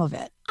salvage some of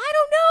it. I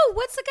don't know.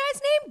 What's the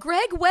guy's name?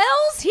 Greg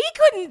Wells? He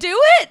couldn't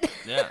do it.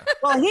 Yeah.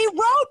 Well, he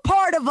wrote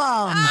part of them.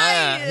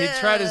 Yeah, he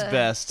tried his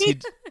best.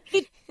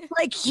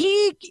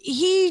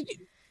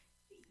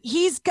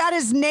 He's got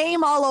his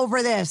name all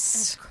over this.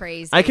 That's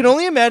crazy. I can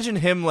only imagine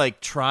him like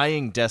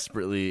trying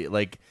desperately.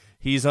 Like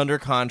he's under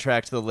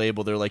contract to the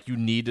label. They're like, you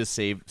need to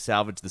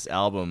salvage this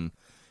album.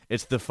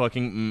 It's the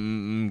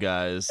fucking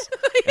guys,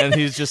 and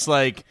he's just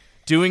like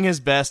doing his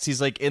best.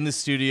 He's like in the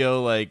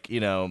studio, like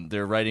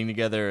they're writing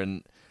together,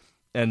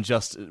 and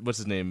just what's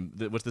his name?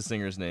 What's the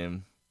singer's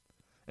name?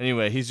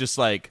 Anyway, he's just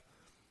like,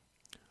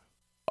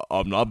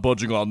 I'm not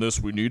budging on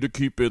this. We need to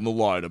keep in the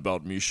line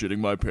about me shitting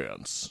my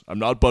pants. I'm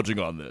not budging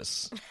on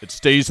this. It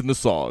stays in the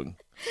song.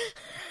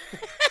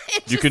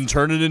 You can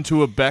turn it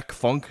into a Beck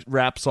funk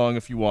rap song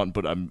if you want,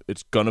 but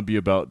it's gonna be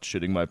about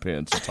shitting my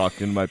pants,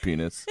 talking to my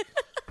penis.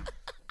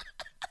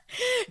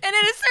 And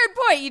at a certain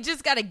point, you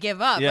just got to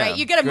give up, right?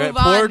 You got to move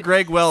on. Poor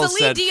Greg Wells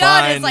Celine said, Dion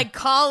fine. is like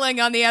calling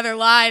on the other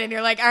line, and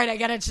you're like, all right, I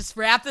got to just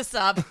wrap this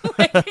up.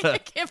 I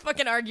can't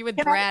fucking argue with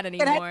Brad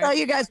anymore. Can I tell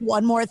you guys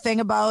one more thing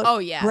about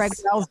Greg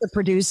Wells, the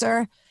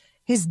producer?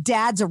 His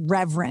dad's a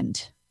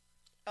reverend.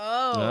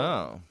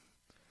 Oh.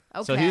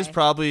 Okay. So he was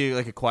probably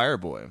like a choir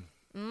boy.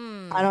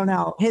 I don't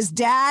know. His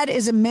dad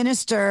is a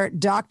minister.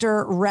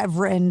 Dr.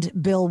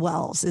 Reverend Bill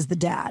Wells is the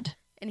dad.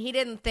 And he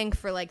didn't think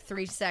for like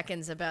 3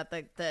 seconds about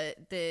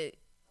the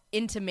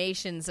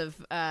intimations of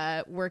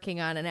working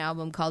on an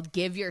album called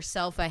 "Give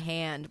Yourself a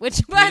Hand,"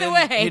 which, by the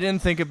way, he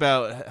didn't think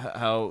about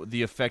how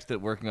the effect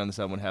that working on this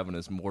album would have on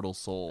his mortal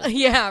soul.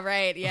 Yeah,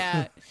 right.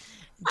 Yeah,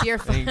 dear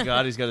Thank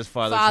God he's got his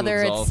father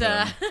Father, to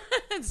absolve him.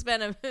 it's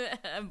been a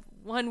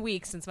 1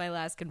 week since my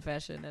last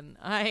confession, and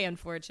I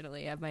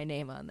unfortunately have my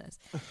name on this.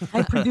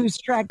 I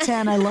produced track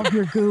 10. I love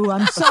your goo.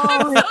 I'm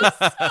sorry.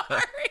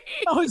 Sorry.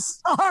 Oh,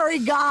 sorry,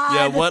 God.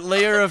 Yeah, what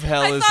layer of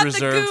hell I is thought the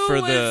reserved goo for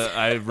was-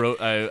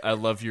 the I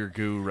love your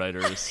goo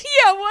writers?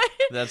 Yeah, what?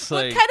 That's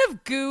what like- kind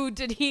of goo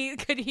could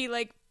he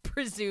like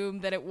presume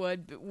that it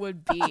would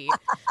be?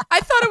 I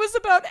thought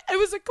it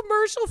was a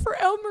commercial for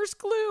Elmer's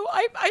glue.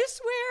 I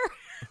swear.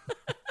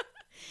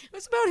 It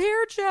was about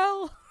hair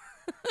gel.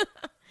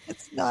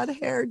 It's not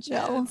hair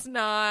gel. It's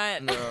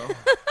not. No.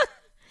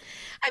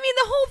 I mean,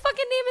 the whole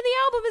fucking name of the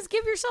album is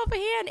 "Give Yourself a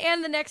Hand,"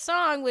 and the next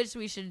song, which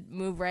we should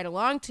move right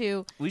along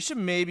to. We should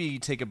maybe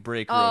take a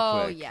break real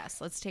Oh, quick. yes.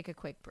 Let's take a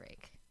quick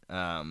break.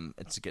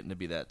 It's getting to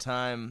be that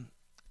time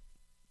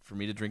for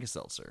me to drink a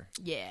seltzer.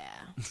 Yeah.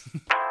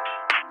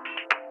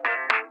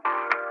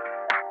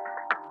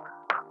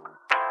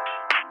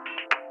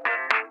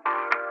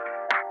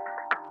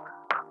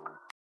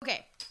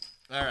 Okay.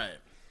 All right.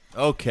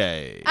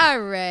 Okay.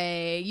 All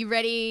right. You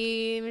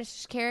ready,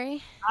 Mrs.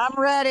 Carey?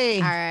 I'm ready.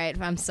 All right.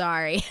 I'm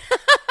sorry.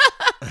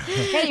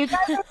 Hey, you guys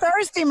are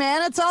thirsty,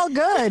 man. It's all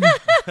good.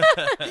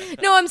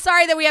 No, I'm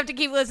sorry that we have to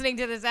keep listening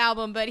to this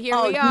album, but here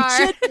we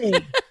are. You should be.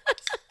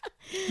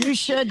 You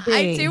should be.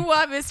 I do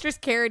want Mistress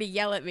Carey to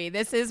yell at me.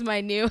 This is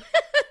my new.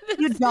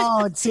 You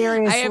don't,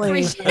 seriously. I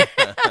appreciate.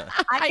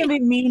 I can be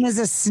mean as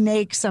a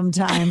snake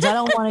sometimes. I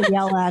don't want to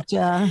yell at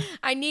you.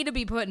 I need to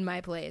be put in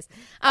my place.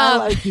 I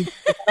like you.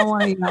 I don't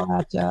want to yell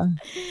at you.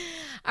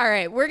 All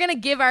right, we're gonna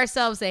give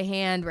ourselves a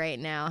hand right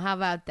now. How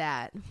about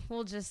that?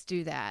 We'll just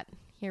do that.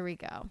 Here we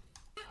go.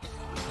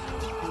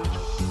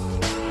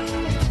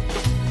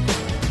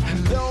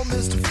 Hello,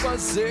 Mr.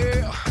 Fuzzy.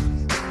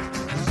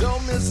 Hello,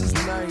 Mrs.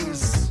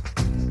 Nice.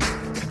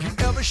 Have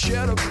you ever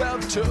shared a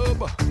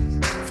bathtub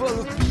full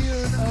of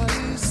beer and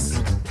ice?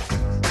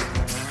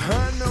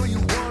 I know you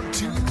want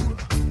to.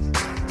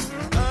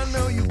 I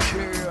know you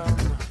can.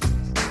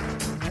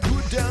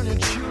 Put down your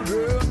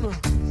children.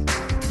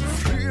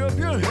 Free up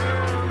your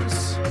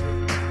hands.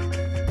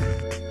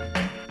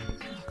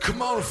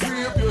 Come on,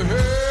 free up your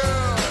hands.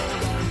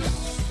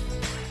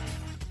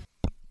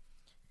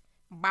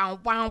 Bow,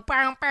 bow,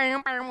 bow,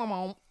 bow, bow,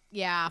 bow.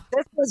 Yeah.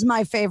 This was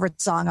my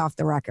favorite song off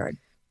the record.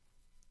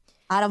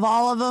 Out of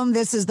all of them,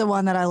 this is the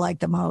one that I like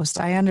the most.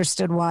 I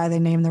understood why they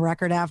named the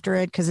record after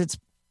it because it's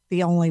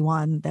the only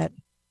one that.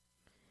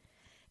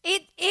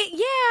 It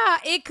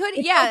could.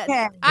 It's Yeah.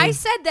 okay. I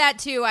said that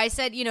too. I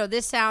said,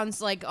 this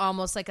sounds like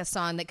almost like a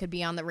song that could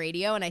be on the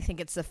radio, and I think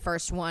it's the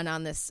first one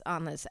on this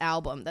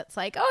album that's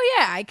like, oh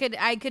yeah, I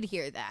could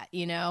hear that.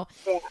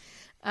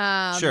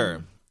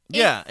 Sure.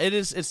 Yeah, it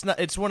is.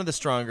 It's one of the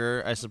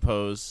stronger, I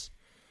suppose.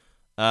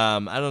 I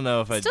don't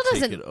know if I'd Still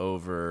take doesn't- it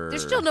over.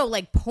 There's still no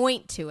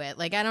point to it.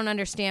 Like, I don't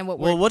understand what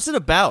Well, we're. what's it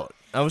about?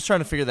 I was trying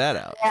to figure that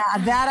out. Yeah,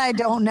 that I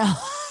don't know.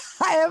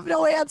 I have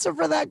no answer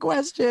for that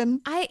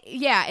question.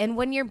 And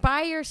when you're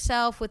by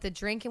yourself with a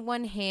drink in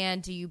one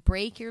hand, do you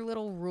break your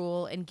little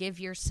rule and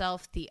give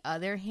yourself the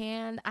other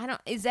hand?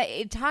 Is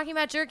that talking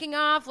about jerking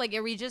off? Like,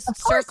 are we just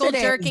Of course circle it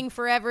is. jerking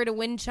forever to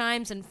wind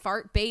chimes and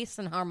fart bass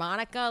and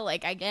harmonica?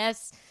 Like, I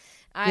guess.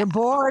 You're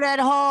bored at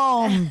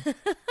home.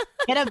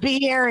 Get a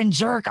beer and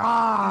jerk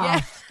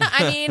off. Yeah,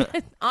 I mean,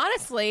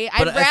 honestly,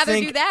 But I'd I rather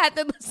think- do that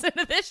than listen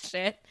to this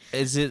shit.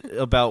 Is it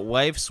about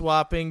wife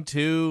swapping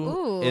too?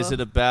 Ooh. Is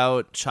it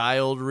about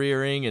child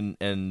rearing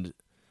and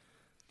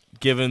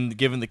giving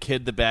the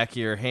kid the back of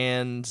your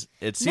hand?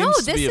 It seems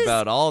to this be is-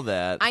 about all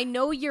that. I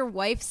know your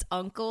wife's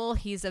uncle.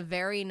 He's a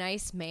very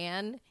nice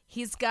man.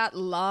 He's got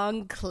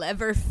long,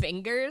 clever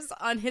fingers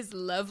on his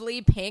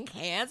lovely pink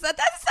hands. That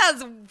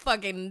sounds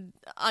fucking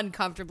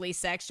uncomfortably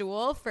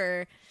sexual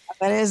for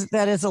That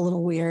is a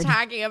little weird.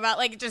 talking about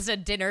like just a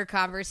dinner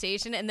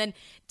conversation. And then,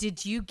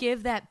 did you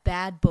give that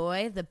bad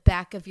boy the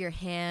back of your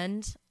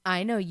hand?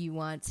 I know you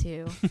want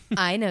to.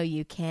 I know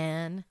you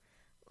can.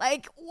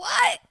 Like,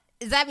 what?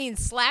 Does that mean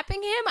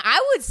slapping him?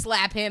 I would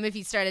slap him if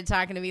he started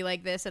talking to me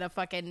like this at a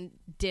fucking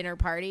dinner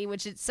party,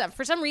 which is,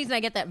 for some reason I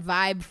get that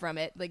vibe from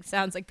it. Like,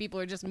 sounds like people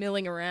are just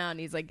milling around.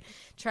 He's like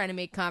trying to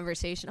make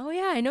conversation. Oh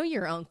yeah, I know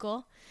your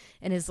uncle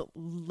and his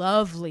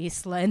lovely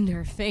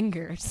slender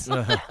fingers.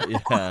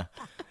 Yeah.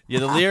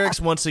 The lyrics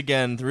once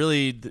again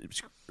really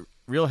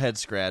real head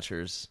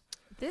scratchers.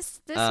 This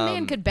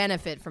man could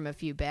benefit from a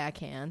few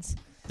backhands.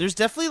 There's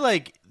definitely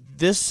like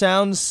this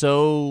sounds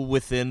so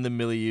within the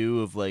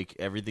milieu of like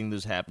everything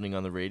that's happening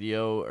on the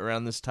radio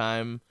around this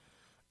time.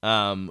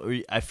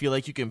 I feel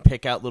like you can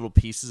pick out little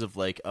pieces of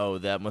like, oh,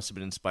 that must have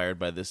been inspired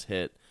by this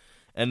hit.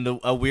 And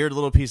a weird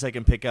little piece I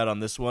can pick out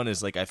on this one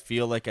is like I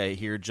feel like I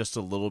hear just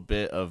a little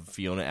bit of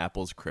Fiona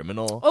Apple's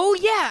 "Criminal." Oh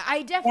yeah,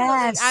 I definitely.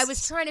 Yes. I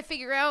was trying to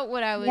figure out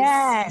what I was.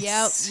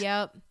 Yes.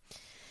 Yep.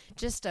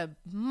 just a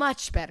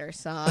much better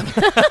song.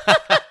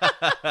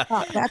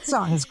 Oh, that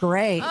song is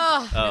great.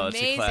 Oh, Oh, an it's a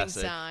amazing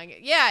classic. song.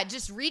 Yeah,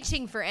 just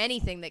reaching for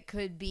anything that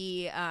could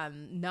be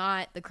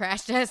not the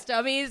Crash Test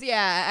Dummies.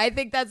 Yeah, I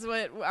think that's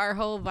what our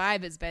whole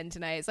vibe has been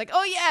tonight. It's like,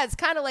 oh yeah, it's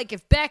kind of like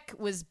if Beck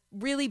was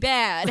really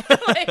bad.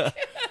 Like,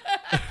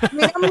 I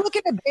mean, I'm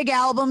looking at big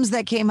albums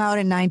that came out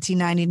in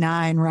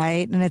 1999,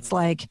 right? And it's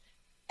like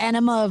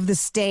Enema of the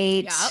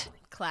State, yep,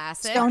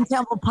 classic. Stone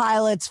Temple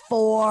Pilots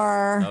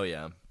 4. Oh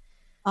yeah.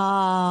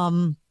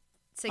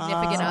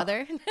 Significant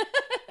Other.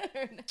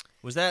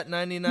 Was that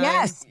 99?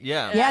 Yes.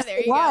 Yeah. Yes, there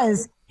it you go.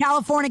 was.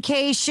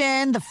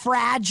 Californication, The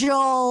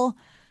Fragile,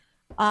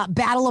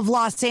 Battle of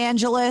Los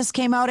Angeles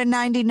came out in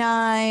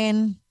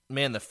 99.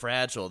 Man, The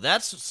Fragile.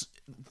 That's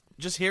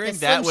just hearing The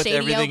that Slim with Shady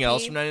everything LP.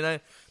 else from 99.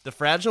 The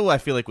Fragile, I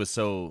feel like was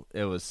so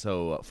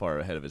far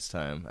ahead of its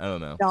time. I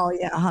don't know. Oh,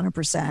 yeah,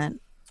 100%.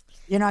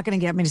 You're not going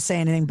to get me to say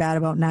anything bad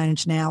about Nine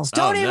Inch Nails.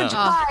 Don't even no.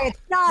 try. It's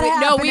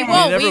not No, we happening.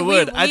 won't. You never we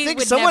would. I we think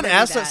would someone never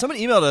do asked that. us, someone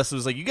emailed us and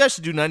was like, you guys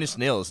should do 9 Inch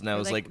Nails. And I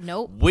was like, like,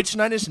 nope. Which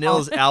 9 Inch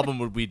Nails album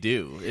would we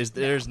do?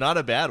 There's not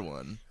a bad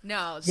one.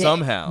 No,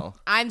 Somehow.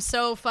 I'm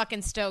so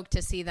fucking stoked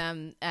to see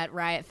them at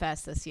Riot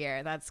Fest this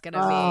year. That's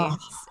gonna be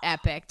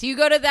epic. Do you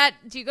go to that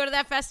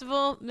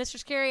festival, Mr.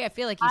 Scary? I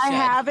feel like you should.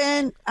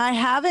 I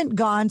haven't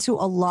gone to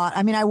a lot.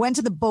 I mean, I went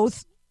to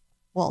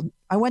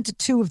I went to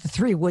 2 of the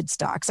 3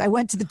 Woodstocks. I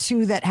went to the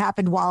 2 that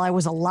happened while I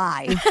was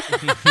alive.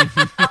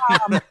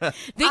 The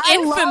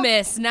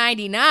infamous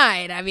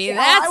 99. I mean,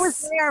 that's I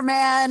was there,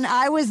 man.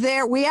 I was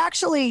there.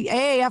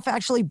 AAF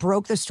actually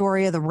broke the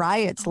story of the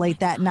riots late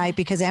that night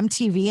because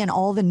MTV and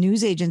all the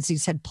news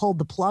agencies had pulled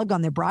the plug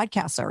on their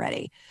broadcasts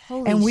already.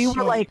 And we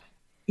were like,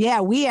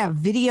 yeah, we have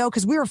video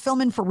because we were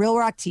filming for Real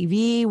Rock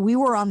TV. We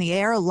were on the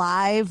air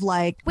live.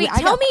 Like, Wait,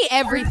 tell me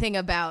everything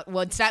about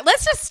Woodstock.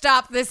 Let's just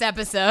stop this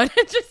episode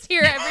and just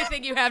hear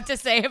everything you have to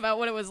say about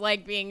what it was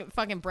like being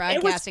fucking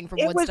broadcasting from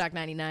Woodstock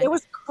 99. It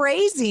was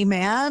crazy,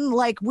 man.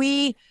 Like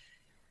we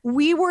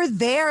were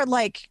there.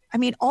 Like, I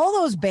mean,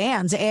 all those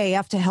bands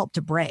AAF to help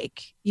to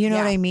break. You know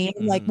what I mean?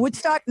 Like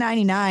Woodstock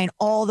 99,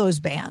 all those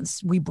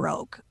bands we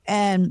broke.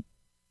 And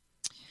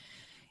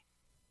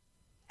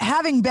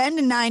having been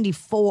to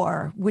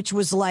 94, which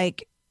was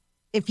like,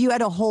 if you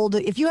held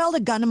a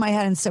gun to my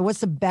head and said, what's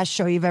the best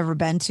show you've ever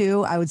been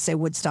to? I would say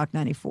Woodstock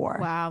 94.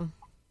 Wow.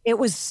 It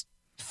was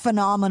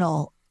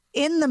phenomenal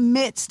in the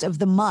midst of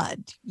the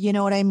mud. You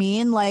know what I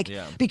mean? Like,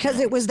 because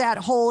it was that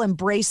whole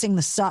embracing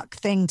the suck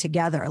thing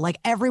together. Like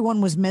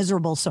everyone was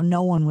miserable. So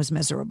no one was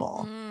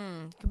miserable.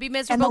 Could be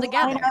miserable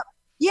together.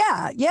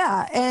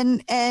 Yeah.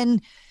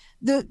 And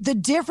the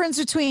difference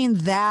between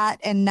that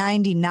and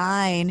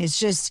 99 is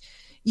just,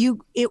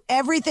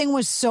 everything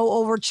was so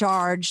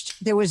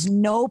overcharged. There was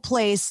no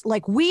place.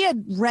 Like we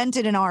had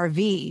rented an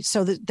RV,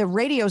 so the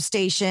radio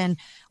station,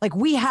 like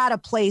we had a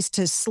place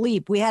to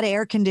sleep. We had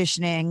air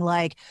conditioning.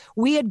 Like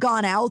we had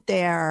gone out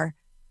there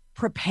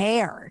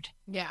prepared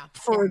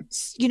for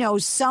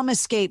some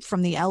escape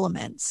from the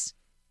elements.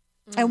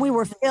 And we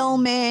were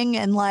filming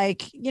and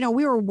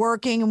we were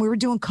working and we were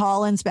doing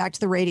call-ins back to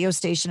the radio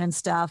station and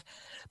stuff.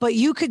 But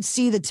you could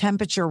see the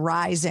temperature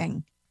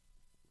rising.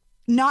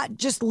 Not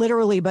just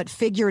literally, but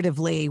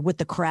figuratively with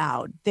the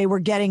crowd. They were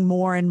getting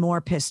more and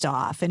more pissed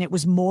off. And it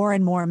was more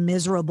and more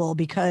miserable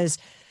because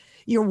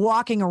you're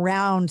walking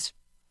around,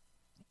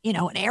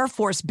 an Air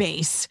Force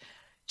base,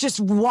 just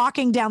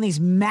walking down these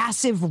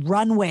massive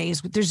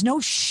runways. There's no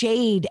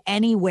shade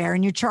anywhere.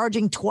 And you're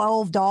charging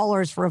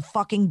 $12 for a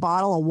fucking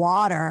bottle of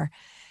water.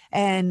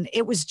 And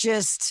it was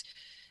just,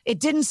 it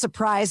didn't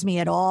surprise me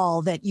at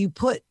all that you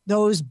put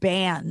those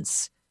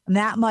bands and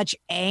that much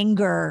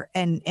anger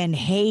and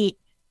hate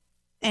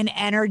and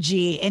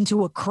energy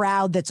into a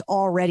crowd that's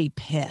already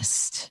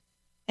pissed.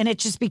 And it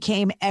just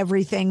became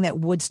everything that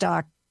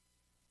Woodstock,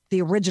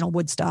 the original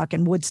Woodstock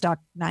and Woodstock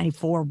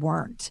 94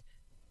 weren't,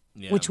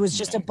 which was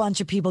just a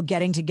bunch of people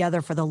getting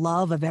together for the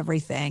love of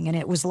everything. And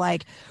it was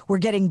like, we're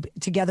getting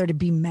together to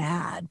be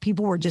mad.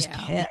 People were just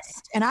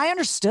pissed. And I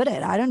understood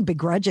it. I didn't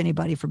begrudge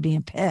anybody for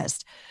being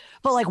pissed.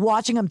 But like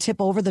watching them tip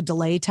over the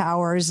delay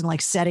towers and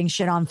like setting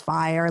shit on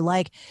fire,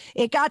 like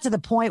it got to the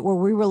point where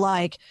we were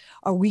like,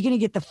 are we going to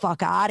get the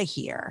fuck out of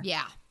here?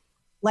 Yeah.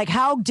 Like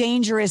how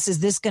dangerous is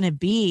this going to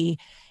be?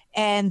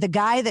 And the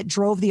guy that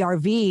drove the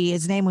RV,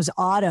 his name was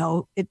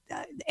Otto.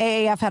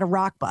 AAF had a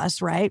rock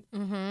bus, right?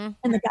 Mm-hmm.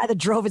 And the guy that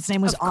drove its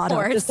name was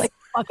Otto. Just like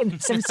fucking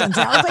Simpsons.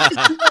 That was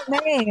like his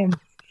real name.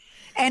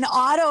 And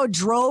Otto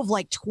drove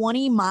like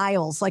 20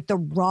 miles, like the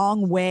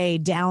wrong way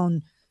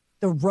down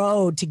the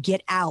road to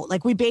get out.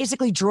 Like we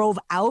basically drove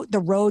out the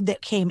road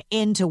that came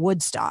into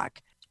Woodstock.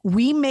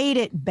 We made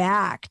it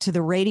back to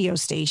the radio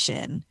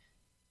station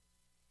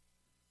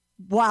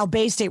while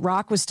Bay State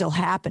Rock was still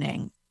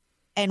happening.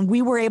 And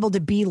we were able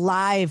to be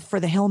live for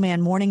the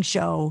Hillman Morning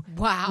Show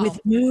with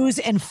news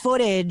and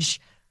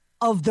footage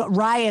of the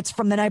riots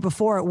from the night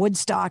before at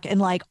Woodstock, and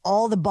like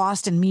all the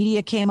Boston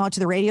media came out to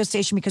the radio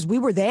station because we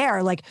were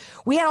there. Like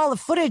we had all the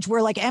footage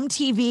where like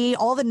MTV,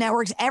 all the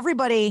networks,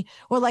 everybody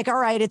were like, all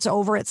right, it's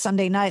over. It's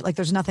Sunday night. Like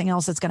there's nothing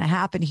else that's going to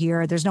happen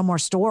here. There's no more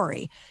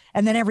story.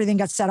 And then everything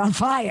got set on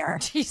fire.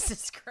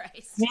 Jesus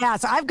Christ. Yeah.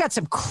 So I've got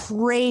some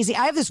crazy,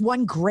 I have this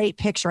one great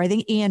picture. I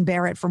think Ian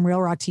Barrett from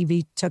Real Rock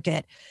TV took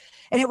it.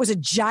 And it was a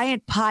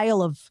giant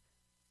pile of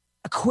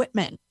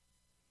equipment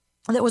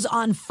that was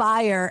on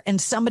fire, and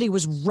somebody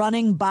was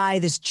running by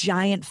this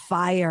giant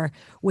fire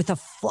with a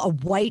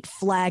white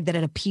flag that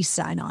had a peace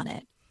sign on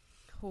it.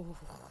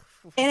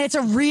 And it's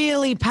a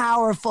really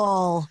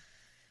powerful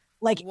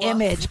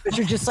image, but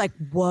you're just like,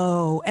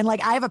 whoa. And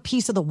like I have a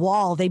piece of the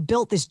wall. They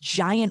built this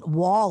giant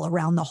wall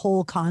around the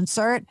whole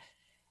concert,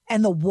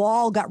 and the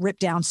wall got ripped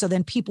down. So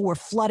then people were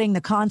flooding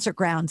the concert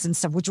grounds and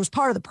stuff, which was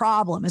part of the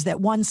problem, is that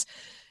once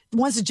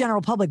the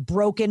general public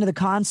broke into the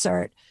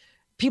concert,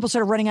 people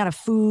started running out of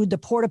food. The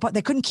porta potty,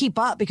 they couldn't keep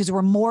up because there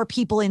were more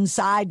people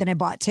inside than I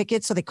bought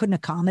tickets, so they couldn't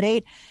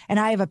accommodate. And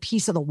I have a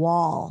piece of the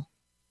wall.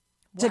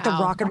 It's like the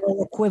rock and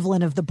roll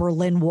equivalent of the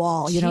Berlin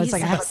Wall. You know, it's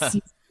like I have a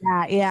piece.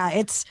 Yeah.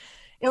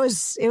 It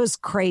was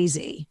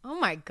crazy. Oh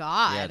my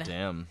God. Yeah,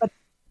 damn. But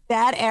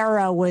that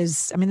era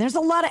was, I mean, there's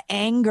a lot of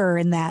anger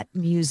in that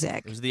music.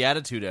 It was the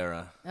Attitude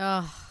Era.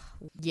 Oh,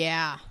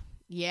 yeah.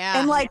 Yeah.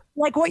 And like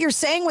what you're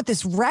saying with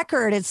this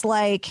record, it's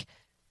like,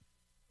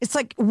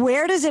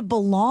 where does it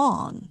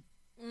belong?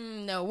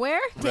 Nowhere.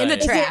 Right. In the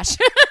trash.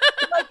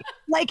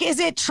 Like, is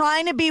it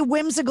trying to be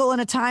whimsical in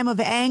a time of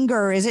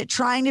anger? Is it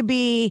trying to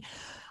be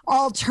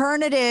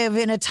alternative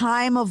in a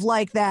time of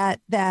like that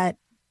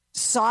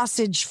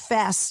sausage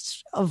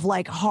fest of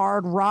like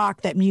hard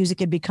rock that music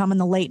had become in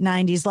the late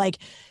 90s? Like,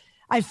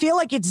 I feel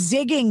like it's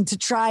zigging to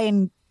try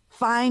and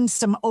find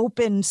some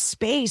open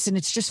space, and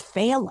it's just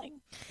failing.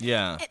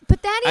 Yeah.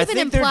 But that even I think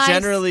implies... they're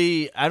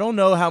generally, I don't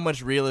know how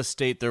much real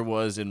estate there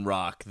was in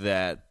rock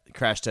that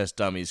Crash Test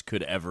Dummies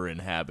could ever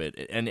inhabit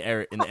in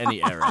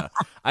any era.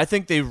 I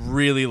think they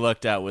really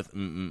lucked out with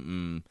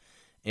and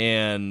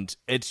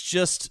it's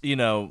just, you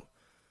know,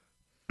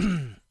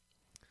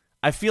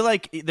 I feel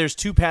like there's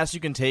two paths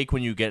you can take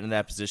when you get in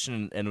that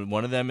position, and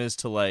one of them is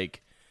to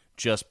like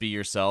just be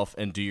yourself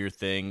and do your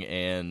thing,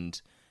 and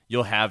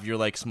you'll have your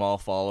like small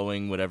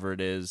following, whatever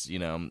it is, you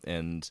know,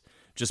 and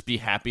just be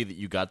happy that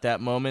you got that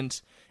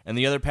moment. And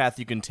the other path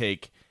you can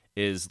take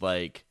is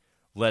like,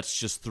 let's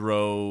just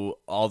throw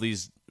all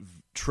these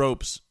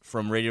tropes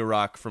from Radio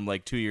Rock from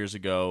like 2 years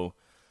ago,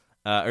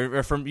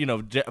 or from, you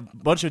know, a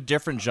bunch of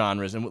different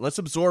genres, and let's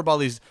absorb all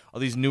these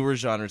newer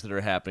genres that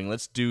are happening.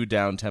 Let's do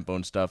down tempo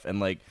and stuff,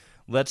 and like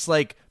let's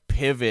like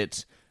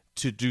pivot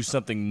to do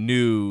something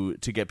new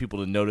to get people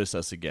to notice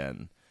us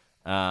again.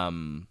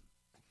 And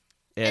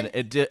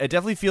it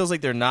definitely feels like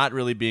they're not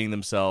really being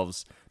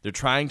themselves. They're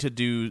trying to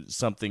do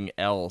something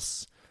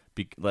else,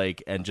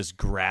 and just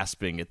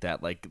grasping at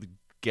that, like,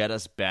 get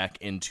us back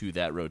into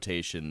that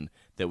rotation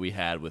that we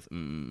had with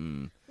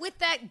with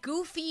that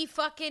goofy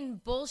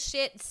fucking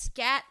bullshit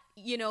scat,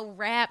 you know,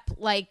 rap,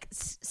 like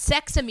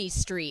Sesame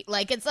Street.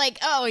 Like, it's like,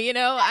 oh, you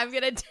know, I'm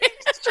gonna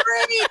take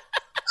Street.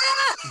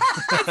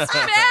 it's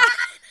bad.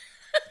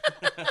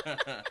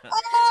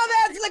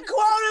 Oh, that's the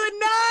quote of the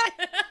night.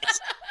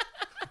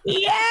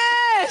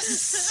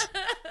 Yes.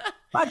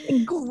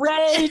 Fucking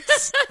great.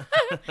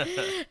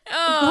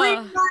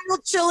 Green Mile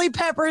Chili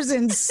Peppers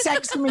and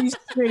Sesame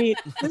Street.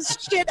 This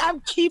shit, I'm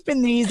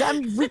keeping these.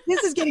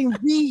 This is getting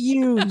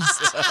reused.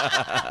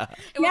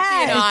 It would be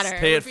an honor.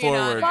 Pay it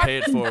forward. Pay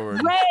it forward.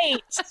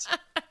 Great.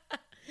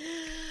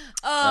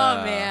 Oh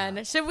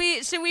man, should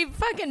we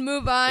fucking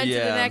move on to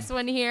the next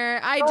one here?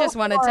 I just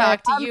want to for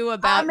talk it. to you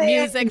about I'm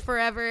music in.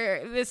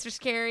 forever, Mr.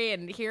 Scary,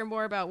 and hear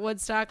more about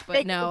Woodstock.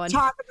 But no,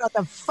 Talk about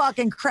the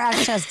fucking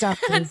Crash Test Dummies.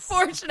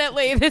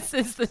 unfortunately, this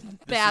is the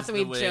path This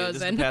is we've This is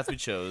chosen. the path we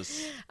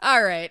chose.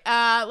 All right,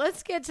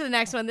 let's get to the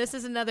next one. This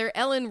is another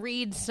Ellen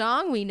Reed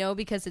song. We know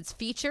because it's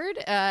featuring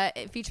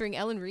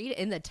Ellen Reed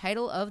in the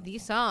title of the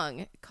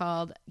song,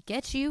 called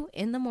 "Get You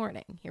in the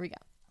Morning." Here we go.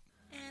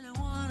 And I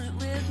want it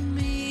with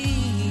me.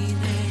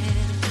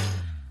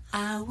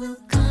 I will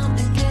come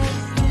and get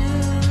you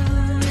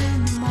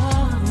in the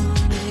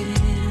morning.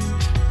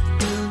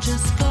 We'll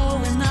just go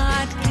and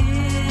not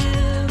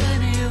give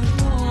any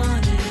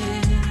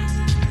warning.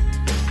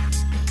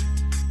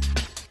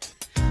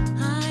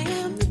 I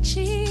am the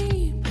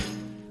cheap.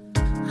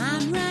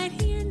 I'm right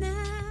here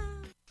now.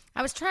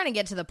 I was trying to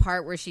get to the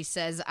part where she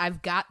says,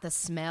 "I've got the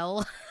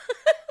smell."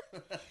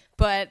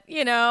 But,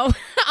 you know,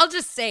 I'll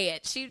just say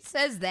it. She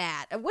says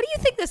that. What do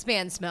you think this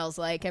band smells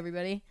like,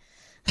 everybody?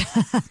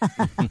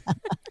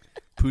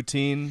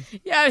 Poutine.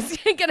 Yeah, I was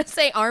going to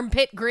say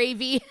armpit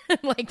gravy,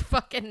 like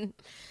fucking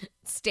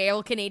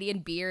stale Canadian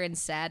beer and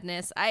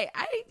sadness.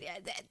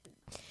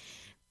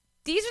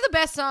 These are the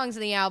best songs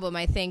in the album,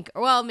 I think.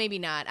 Well, maybe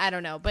not. I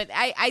don't know. But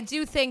I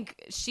do think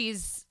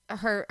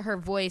her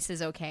voice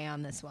is okay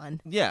on this one.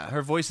 Yeah,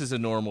 her voice is a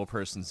normal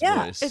person's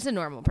voice. It's a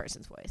normal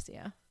person's voice,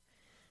 yeah.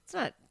 It's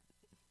not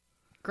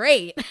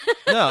great.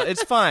 No,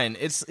 it's fine.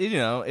 It's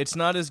it's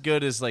not as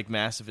good as like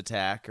Massive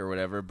Attack or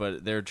whatever,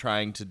 but they're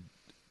trying to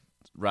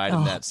ride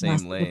in that same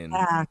Massive lane.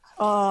 Attack.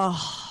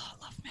 Oh,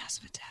 I love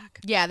Massive Attack.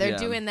 Yeah, they're Yeah.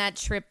 doing that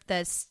trip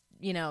that's,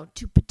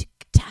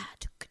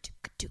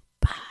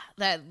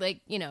 that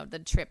like,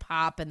 the trip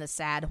hop and the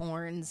sad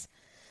horns.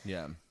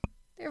 Yeah.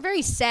 They're a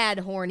very sad,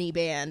 horny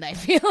band, I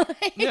feel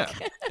like. Yeah.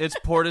 It's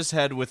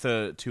Portishead with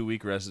a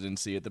 2-week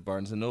residency at the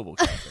Barnes & Noble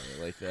Cafe.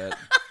 I like that.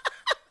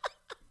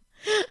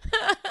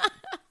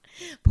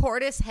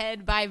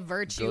 Portishead by Go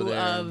virue there.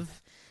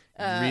 of...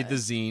 Read the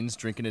zines,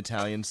 drink an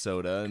Italian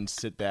soda, and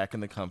sit back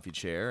in the comfy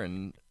chair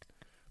and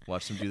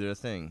watch them do their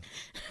thing.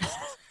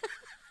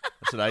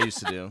 That's what I used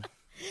to do.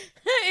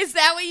 Is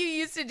that what you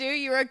used to do?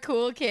 You were a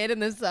cool kid in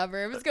the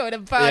suburbs going to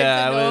Barnes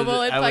and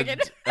Noble and fucking...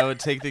 I would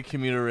take the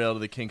commuter rail to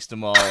the Kingston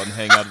Mall and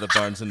hang out at the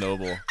Barnes &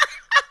 Noble.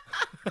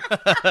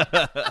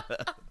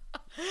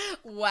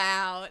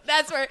 Wow,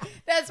 that's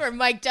where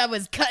Mike Dunn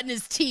was cutting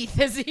his teeth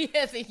as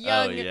a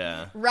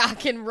young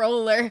rock and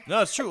roller.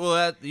 No, it's true.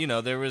 Well, you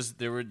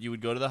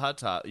would go to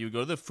the you would go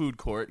to the food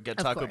court, get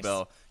Taco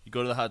Bell. You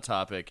go to the Hot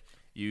Topic.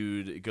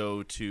 You'd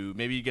go to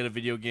maybe you get a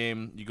video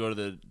game. You go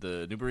to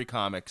the Newbury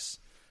Comics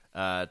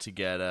to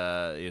get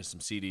some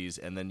CDs,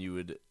 and then you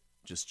would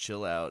just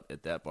chill out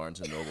at that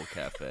Barnes & Noble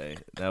cafe.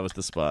 That was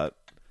the spot.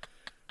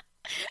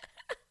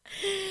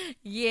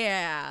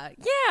 Yeah.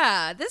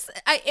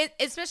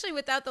 Especially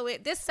without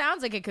this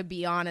sounds like it could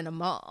be on in a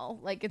mall.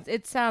 Like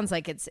it sounds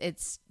like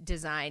it's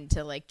designed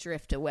to like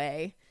drift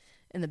away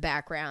in the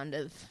background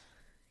of,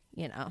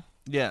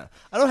 Yeah,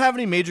 I don't have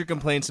any major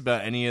complaints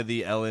about any of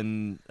the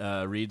Ellen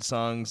Reid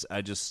songs.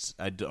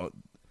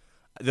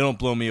 They don't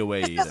blow me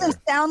away It either. doesn't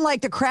sound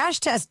like the Crash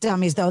Test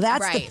Dummies, though.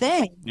 That's the Right.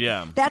 thing.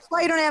 Yeah. That's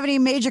why you don't have any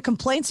major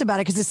complaints about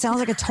it, because it sounds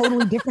like a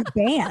totally different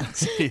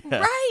band. Yeah.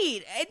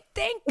 Right.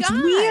 Thank It's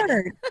God.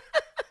 weird.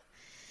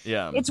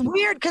 Yeah. It's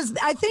weird because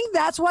I think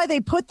that's why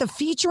they put the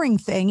featuring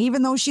thing,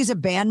 even though she's a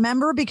band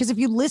member, because if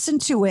you listen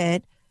to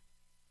it,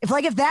 if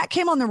that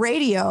came on the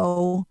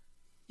radio,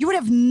 you would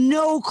have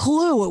no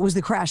clue it was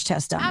the Crash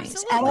Test Dummies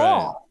Absolutely. at Right.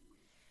 all.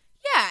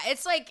 Yeah,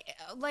 it's like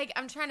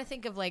I'm trying to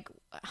think of like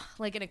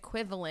an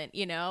equivalent,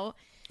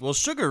 Well,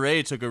 Sugar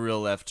Ray took a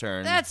real left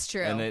turn. That's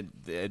true. And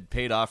it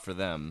paid off for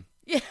them.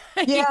 Yeah.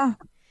 Yeah.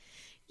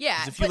 Yeah.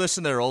 'Cause if you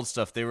listen to their old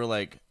stuff, they were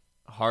like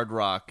hard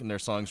rock, and their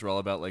songs were all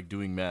about like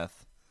doing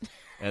meth.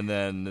 And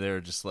then they're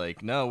just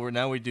like, no,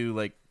 we do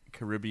like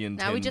Caribbean.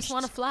 Now we just tinged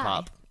wanna fly.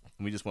 Pop.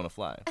 And we just want to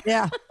fly.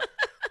 Yeah.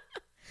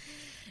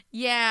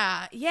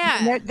 Yeah.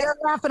 They're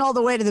laughing all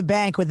the way to the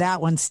bank with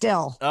that one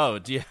still. Oh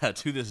yeah,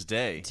 to this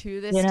day.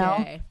 To this You know?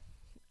 day.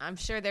 I'm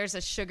sure there's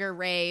a Sugar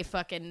Ray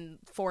fucking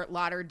Fort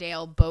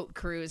Lauderdale boat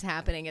cruise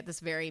happening at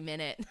this very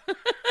minute.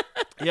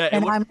 Yeah,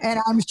 And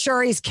I'm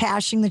sure he's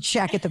cashing the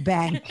check at the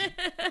bank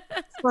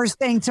first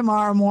thing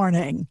tomorrow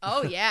morning.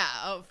 Oh yeah.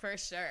 Oh, for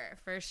sure.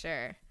 For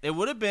sure. it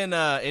would have been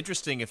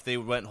interesting if they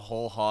went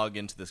whole hog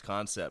into this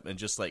concept and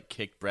just like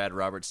kicked Brad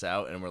Roberts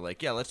out and were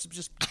like, yeah, let's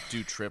just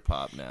do trip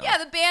hop now. Yeah,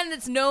 the band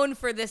that's known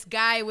for this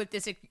guy with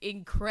this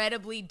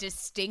incredibly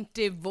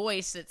distinctive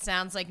voice that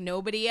sounds like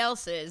nobody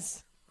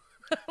else's.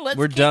 Let's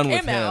We're kick done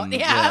him with out. him.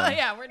 Yeah,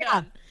 Yeah. we're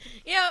done.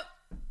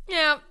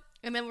 Yep.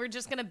 And then we're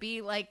just gonna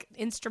be like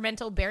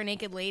instrumental bare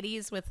naked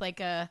ladies with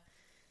like a,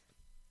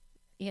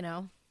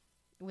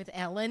 with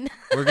Ellen.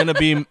 We're gonna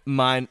be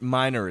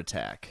minor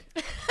attack.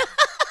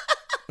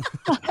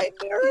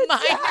 Minor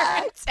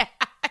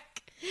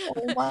attack.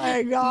 Oh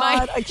my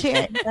God. I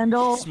can't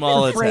handle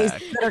Small the phrases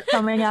attack. that are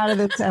coming out of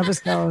this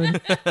episode.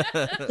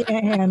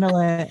 Can't handle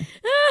it.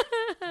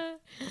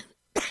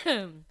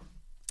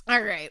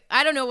 All right.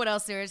 I don't know what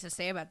else there is to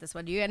say about this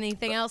one. Do you have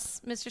anything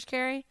else, Mr.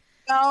 Carey?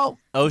 No.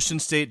 Ocean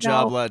State No.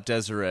 Job Lot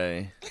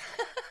Desiree.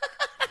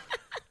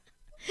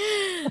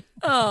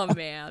 Oh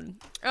man.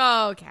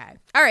 Okay.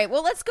 All right.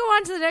 Well, let's go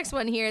on to the next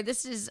one here.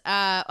 This is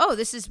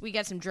we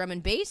got some drum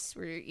and bass.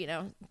 We're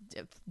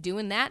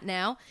doing that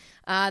now.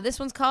 This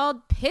one's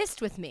called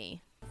 "Pissed with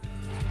Me."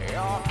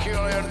 You're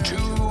killing too.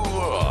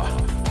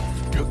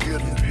 You're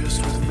getting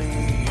pissed with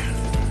me.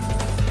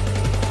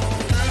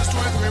 Pissed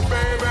with me,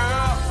 baby.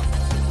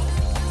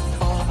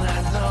 All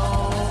night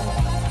long.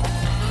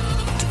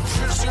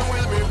 Pissing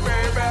with me,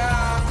 baby.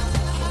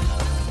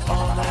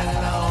 All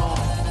night long.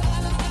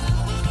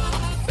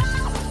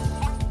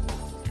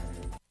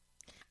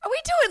 Are we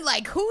doing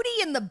like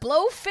Hootie and the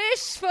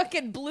Blowfish,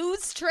 fucking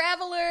Blues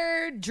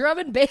Traveler, drum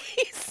and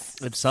bass?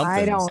 It's something.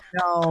 I don't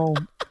know.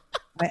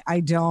 I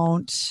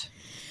don't.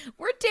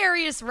 We're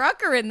Darius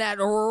Rucker in that.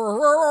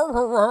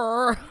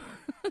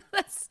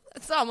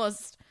 That's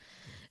almost.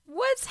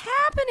 What's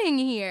happening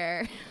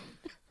here?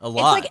 A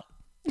lot. It's like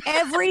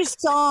every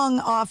song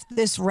off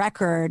this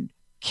record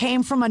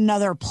came from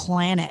another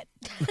planet.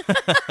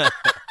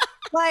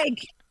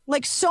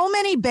 Like so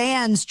many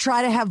bands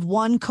try to have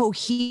one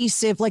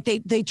cohesive, like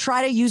they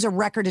try to use a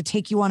record to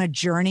take you on a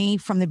journey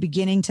from the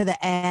beginning to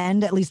the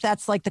end. At least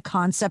that's like the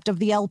concept of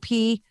the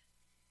LP.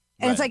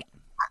 And It's Right. like,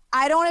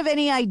 I don't have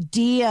any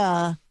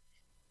idea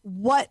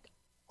what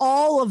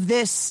all of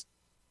this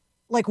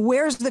like,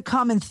 where's the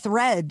common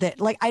thread that,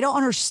 like, I don't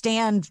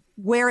understand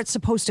where it's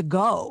supposed to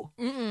go.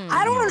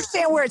 I don't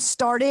understand where it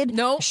started.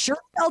 No. Sure,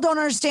 I don't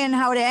understand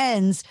how it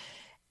ends.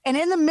 And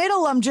in the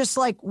middle, I'm just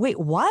like, wait,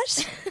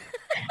 what?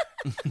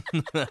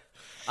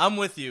 I'm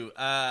with you.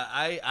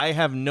 I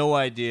have no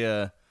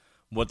idea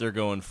what they're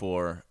going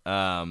for.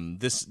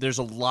 There's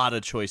a lot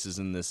of choices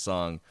in this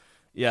song.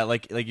 Yeah,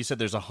 like you said,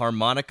 there's a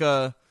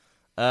harmonica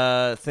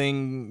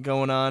thing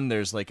going on.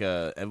 There's like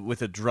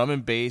with a drum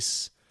and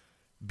bass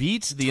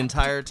beat the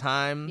entire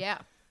time. Yeah.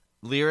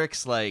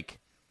 Lyrics like,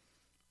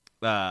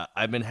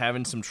 I've been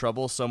having some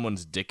trouble.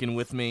 Someone's dicking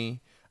with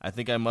me. I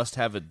think I must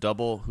have a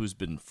double who's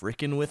been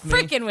frickin' with me.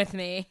 Frickin' with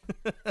me.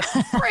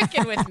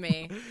 Frickin' with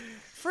me.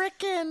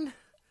 Frickin'.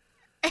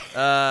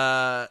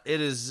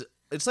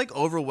 It's like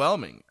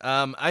overwhelming.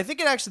 I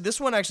think this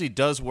one actually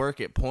does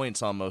work at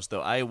points almost, though.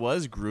 I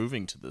was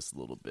grooving to this a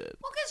little bit.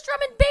 Well, because drum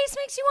and bass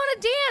makes you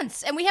want to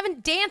dance, and we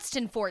haven't danced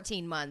in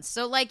 14 months.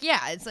 So, like,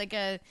 yeah, it's like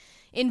a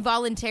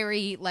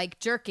involuntary, like,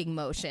 jerking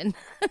motion.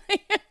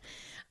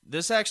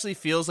 This actually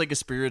feels like a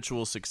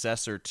spiritual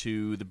successor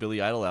to the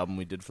Billy Idol album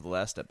we did for the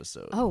last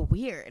episode. Oh,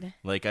 weird.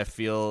 Like, I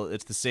feel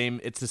it's the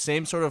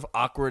same sort of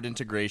awkward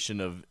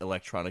integration of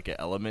electronica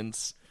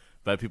elements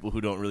by people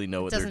who don't really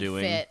know what they're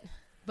doing. Doesn't fit,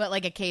 but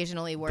like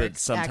occasionally works. But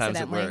sometimes it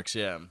accidentally. works,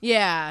 yeah.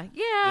 Yeah.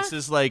 This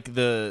is like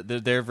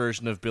their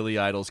version of Billy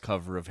Idol's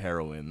cover of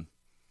Heroin.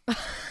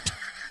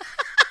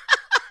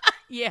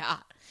 Yeah.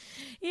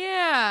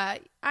 Yeah.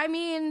 I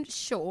mean,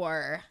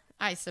 sure,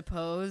 I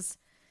suppose.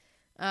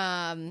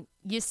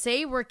 You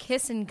say we're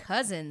kissing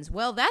cousins.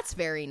 Well, that's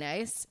very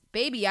nice.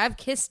 Baby, I've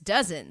kissed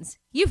dozens.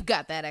 You've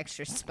got that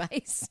extra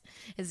spice.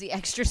 Is the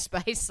extra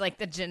spice like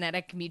the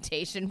genetic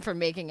mutation for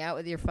making out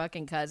with your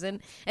fucking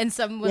cousin and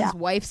someone's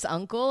wife's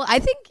uncle? I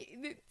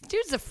think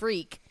dude's a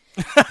freak.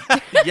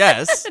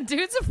 Yes.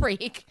 Dude's a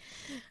freak.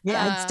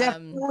 Yeah,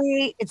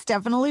 it's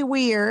definitely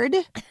weird.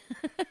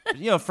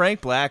 You know, Frank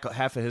Black,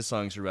 half of his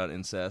songs are about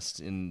incest,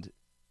 and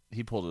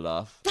he pulled it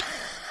off.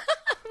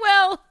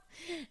 Well,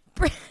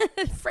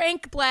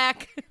 Frank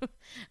Black,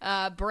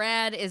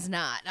 Brad is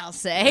not, I'll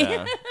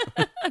say.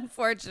 Yeah.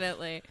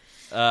 Unfortunately.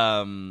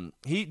 Do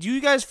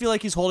you guys feel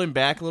like he's holding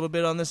back a little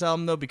bit on this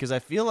album, though? Because I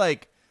feel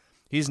like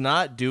he's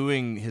not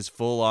doing his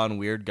full-on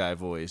weird guy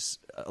voice.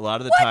 A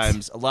lot of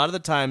the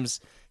times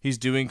he's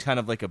doing kind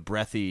of like a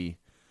breathy,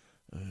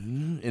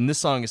 in this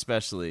song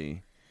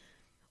especially.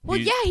 Well,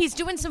 he's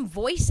doing some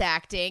voice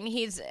acting.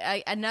 He's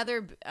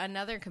another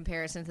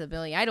comparison to the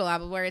Billy Idol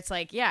album where it's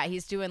like,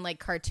 he's doing like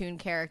cartoon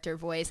character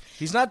voice.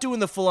 He's not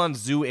doing the full-on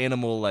zoo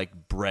animal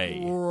like Bray.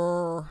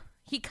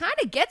 He kind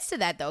of gets to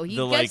that though. He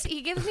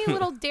gives me a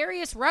little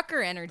Darius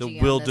Rucker energy.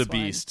 The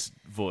wildebeest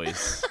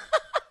voice.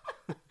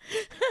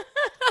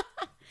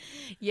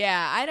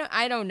 Yeah,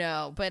 I don't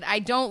know, but I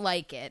don't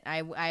like it.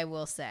 I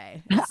will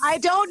say. I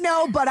don't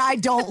know, but I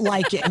don't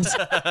like it. It's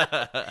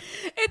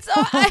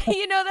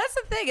that's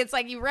the thing. It's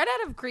like you run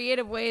out of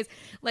creative ways.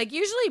 Like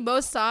usually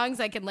most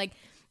songs I can like,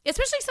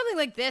 especially something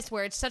like this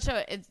where it's such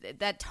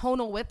that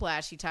tonal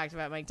whiplash you talked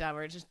about, Mike Dunn,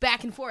 where it's just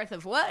back and forth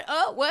of what?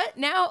 Oh, what?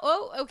 Now?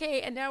 Oh,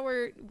 okay. And now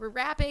we're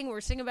rapping, we're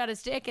singing about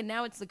his dick, and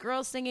now it's the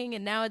girls singing,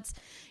 and now it's,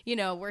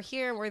 we're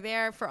here and we're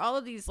there for all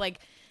of these like,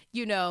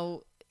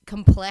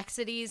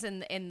 complexities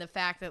and the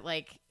fact that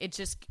like it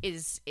just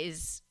is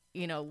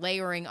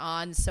layering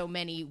on so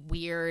many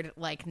weird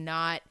like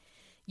not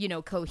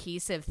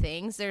cohesive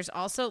things. There's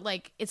also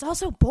like it's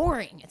also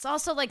boring. It's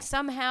also like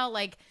somehow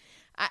like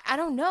I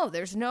don't know,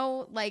 there's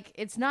no like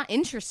it's not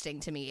interesting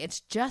to me.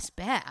 It's just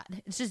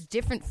bad. It's just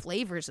different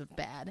flavors of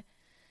bad.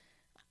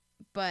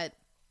 But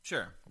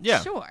sure.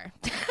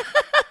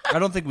 I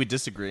don't think we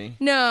disagree.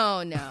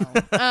 No.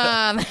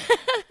 I'm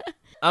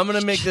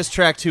gonna make this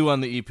track 2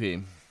 on the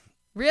EP.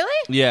 Really?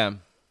 Yeah.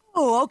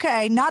 Oh,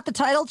 okay. Not the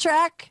title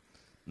track?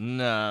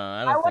 No,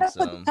 I don't think so.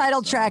 I want to put the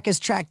title track as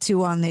track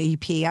 2 on the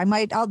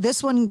EP.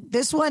 This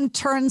one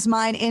turns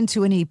mine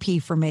into an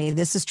EP for me.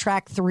 This is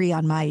track 3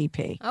 on my EP.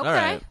 Okay. All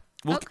right.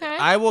 Okay.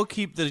 I will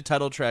keep the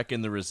title track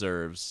in the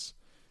reserves.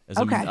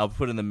 I'll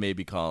put in the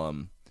maybe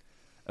column.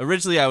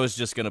 Originally, I was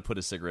just going to put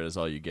A Cigarette Is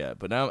All You Get.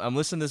 But now I'm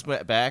listening to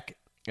this back,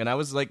 and I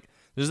was like,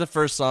 this is the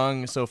first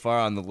song so far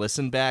on the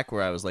listen back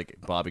where I was like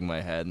bobbing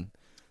my head.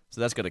 So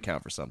that's going to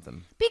count for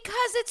something.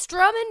 Because it's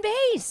drum and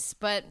bass,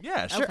 but...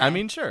 Yeah, sure. Okay. I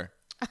mean, sure.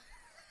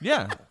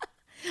 Yeah.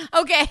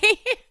 Okay.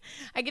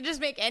 I could just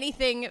make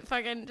anything,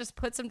 fucking just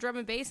put some drum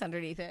and bass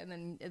underneath it, and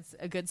then it's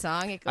a good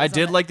song. I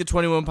did like the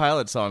 21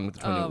 Pilots song with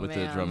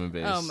the drum and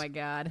bass. Oh, my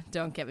God.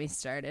 Don't get me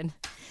started.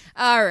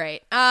 All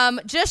right.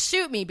 Just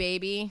shoot me,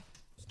 baby.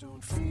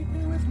 Don't feed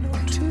me with no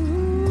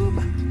tube.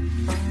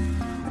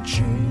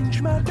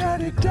 Change my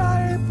daddy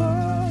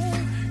diaper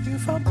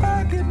if I'm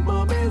back in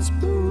mommy's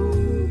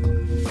boob.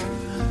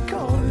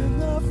 Call in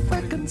the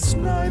frickin'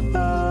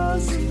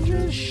 snipers and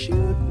just shoot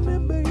me,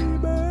 baby.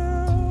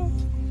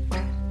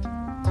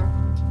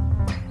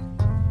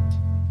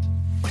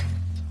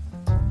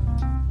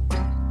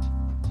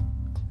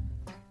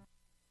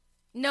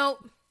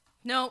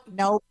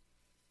 Nope.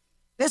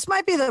 This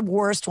might be the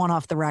worst one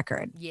off the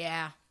record.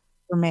 Yeah.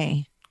 For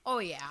me. Oh,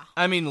 yeah.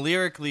 I mean,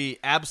 lyrically,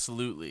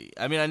 absolutely.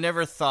 I mean, I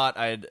never thought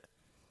I'd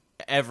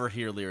ever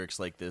hear lyrics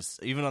like this,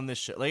 even on this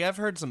show. Like, I've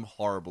heard some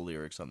horrible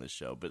lyrics on this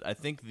show, but I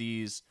think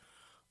these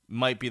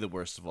might be the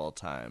worst of all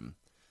time.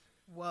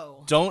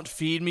 Whoa. Don't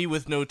feed me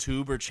with no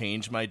tube or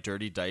change my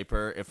dirty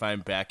diaper. If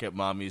I'm back at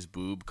mommy's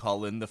boob,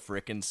 call in the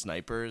frickin'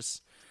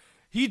 snipers.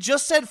 He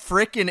just said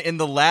frickin' in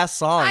the last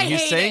song.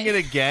 He's saying it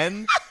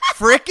again.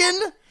 Frickin'?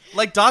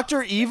 Like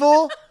Dr.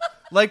 Evil?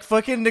 Like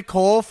fucking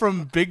Nicole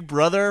from Big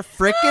Brother?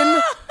 Frickin'?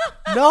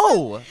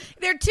 No.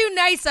 They're too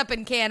nice up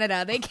in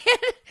Canada. They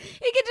can't.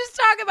 He can just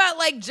talk about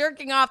like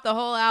jerking off the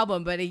whole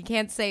album, but he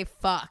can't say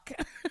fuck.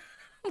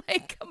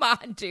 Like, come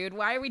on, dude.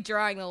 Why are we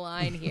drawing the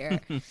line here?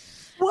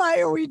 Why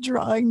are we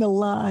drawing the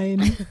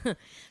line?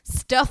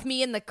 Stuff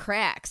me in the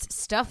cracks.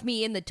 Stuff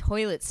me in the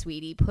toilet,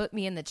 sweetie. Put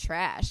me in the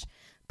trash.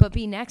 But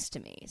be next to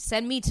me.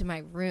 Send me to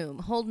my room.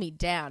 Hold me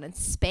down and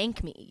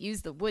spank me.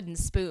 Use the wooden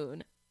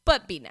spoon.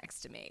 But be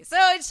next to me. So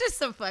it's just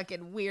some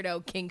fucking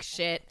weirdo kink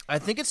shit. I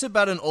think it's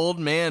about an old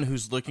man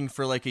who's looking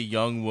for like a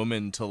young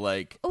woman to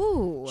like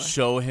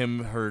show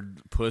him her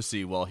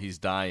pussy while he's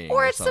dying.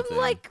 Or it's something. some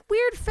like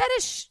weird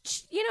fetish,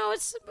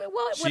 it's,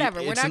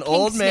 whatever. We're It's not an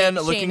old man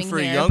kink looking for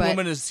a here, young but...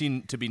 woman is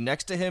seen to be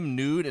next to him,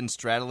 nude and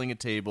straddling a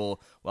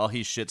table while he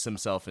shits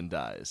himself and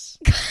dies.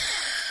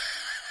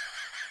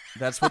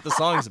 That's what the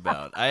song's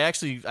about. I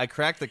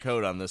cracked the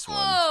code on this one.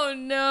 Oh,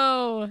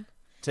 no.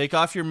 Take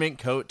off your mink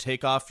coat,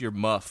 take off your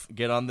muff,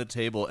 get on the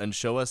table, and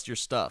show us your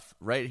stuff.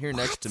 Right here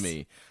next to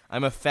me.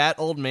 I'm a fat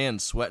old man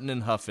sweating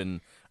and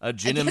huffing, a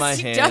gin in my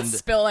hand, does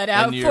spill it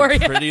out and for your you.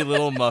 pretty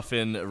little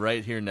muffin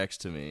right here next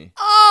to me.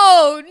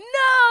 Oh,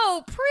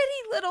 no.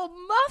 Pretty little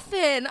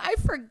muffin. I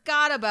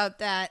forgot about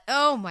that.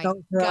 Oh, my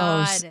So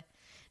gross. God.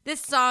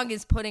 This song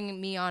is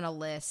putting me on a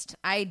list.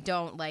 I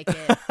don't like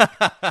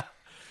it.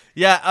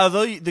 Yeah,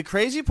 although the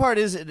crazy part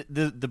is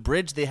the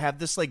bridge, they have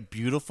this like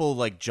beautiful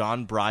like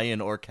John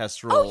Bryan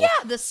orchestral Oh, yeah.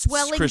 The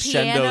swelling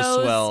crescendo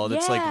pianos. swell. And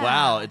it's like, Yeah.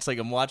 wow, it's like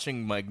I'm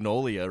watching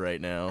Magnolia right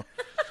now.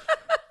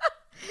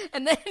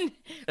 And then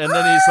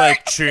he's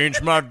like, change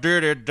my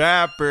dirty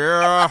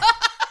diaper.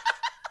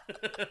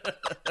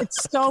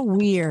 It's so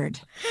weird.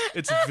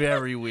 It's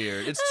very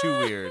weird. It's too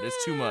weird.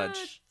 It's too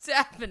much.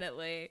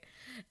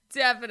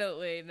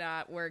 Definitely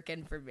not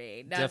working for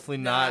me. Definitely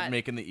not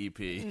making the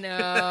EP.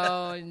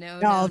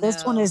 No,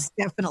 This one is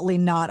definitely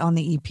not on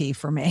the EP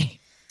for me.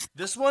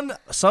 This one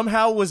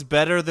somehow was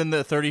better than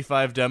the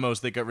 35 demos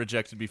that got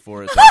rejected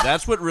before it. Though.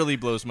 That's what really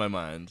blows my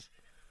mind.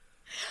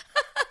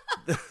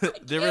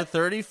 There were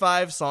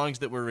 35 songs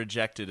that were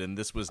rejected, and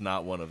this was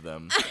not one of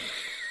them.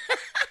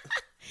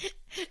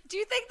 Do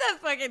you think that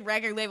fucking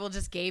record label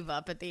just gave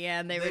up at the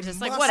end? They were just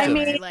like, must whatever.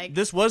 have. Like,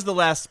 This was the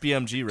last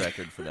BMG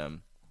record for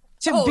them.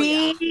 To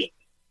be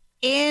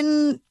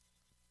in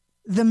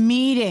the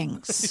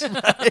meetings.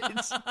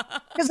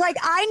 Because like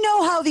I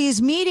know how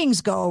these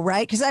meetings go,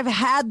 right? Because I've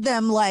had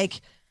them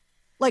like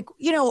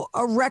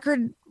a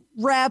record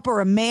rep or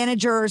a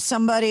manager or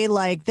somebody,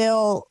 like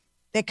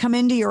they come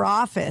into your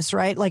office,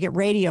 right? Like at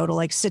radio to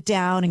like sit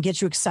down and get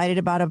you excited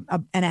about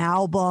an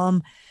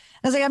album.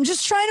 I was like, I'm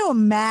just trying to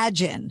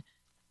imagine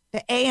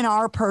the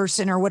A&R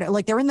person or whatever,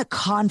 like they're in the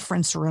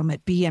conference room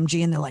at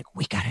BMG and they're like,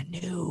 we got a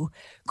new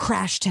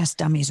Crash Test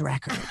Dummies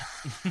record.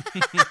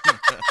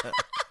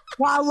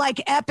 While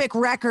like Epic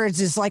Records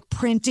is like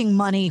printing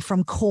money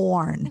from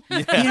Korn.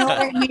 You know what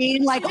I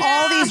mean? Like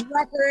all these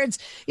records,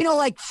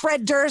 like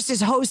Fred Durst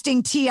is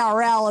hosting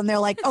TRL and they're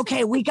like,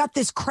 okay, we got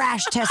this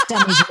Crash Test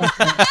Dummies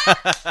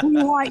record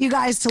we want you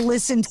guys to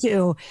listen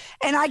to.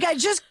 And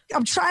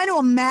I'm trying to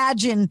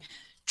imagine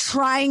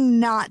trying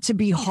not to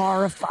be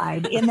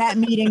horrified in that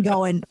meeting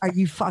going, are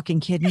you fucking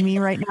kidding me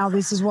right now?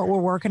 This is what we're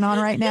working on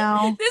right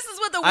now. this is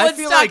what the I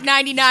feel Woodstock like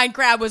 99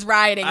 crowd was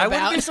rioting I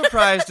about. wouldn't be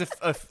surprised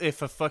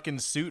if a fucking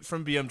suit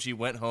from BMG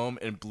went home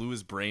and blew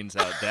his brains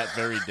out that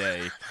very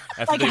day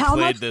after Like they how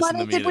played much this in the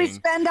money meeting. did we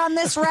spend on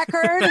this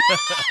record?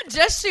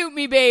 Just shoot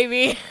me,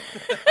 baby.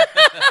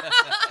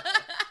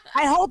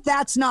 I hope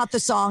that's not the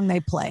song they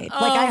played.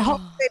 Like I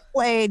hope they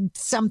played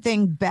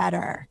something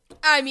better.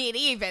 I mean,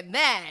 even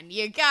then,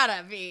 you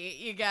gotta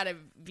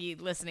be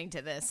listening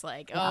to this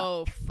like,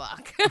 oh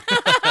fuck.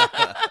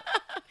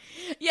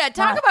 Yeah,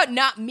 talk about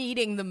not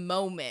meeting the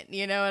moment.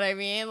 You know what I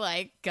mean?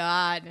 Like,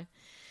 God.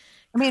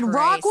 I mean,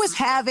 Christ.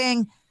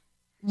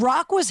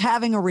 rock was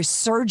having a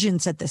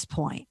resurgence at this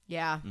point.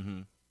 Yeah.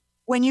 Mm-hmm.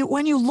 When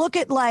you look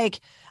at like,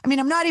 I mean,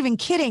 I'm not even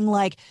kidding.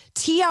 Like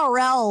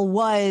TRL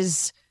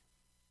was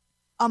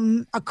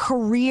a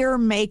career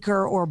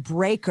maker or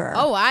breaker.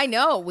 Oh, I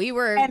know. We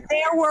were. And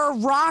there were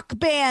rock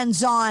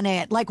bands on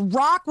it. Like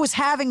rock was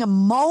having a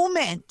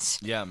moment.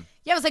 Yeah.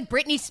 Yeah, it was like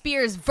Britney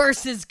Spears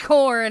versus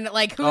Korn.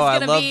 Like, who's I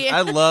gonna be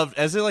loved,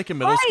 as like a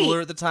middle Right. schooler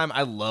at the time,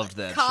 I loved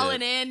that calling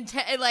shit.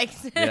 in? Like,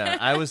 Yeah,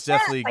 I was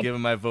definitely like, giving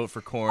my vote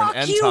for Korn Fuck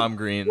and you, Tom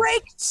Green.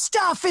 Break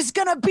stuff is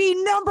gonna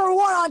be number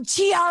 1 on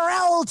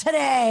TRL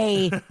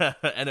today.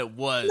 And it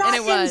was. and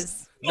it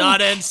was.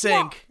 Not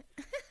NSYNC.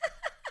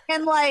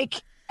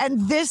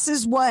 And this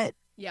is what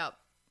Yep.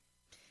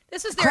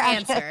 This was their Crash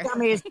answer. Test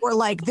Dummies were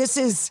like. This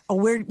is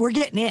we're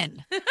getting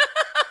in.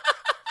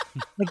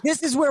 Like,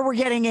 this is where we're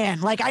getting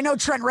in. Like, I know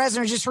Trent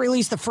Reznor just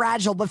released The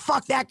Fragile, but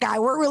fuck that guy.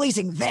 We're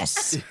releasing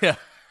this. Yeah.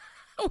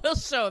 We'll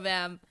show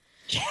them.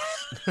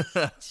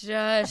 Just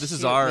This is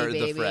shoot our me, The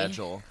baby.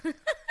 Fragile.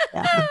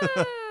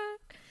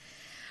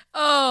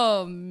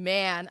 Oh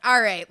man.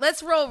 All right,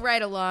 let's roll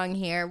right along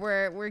here.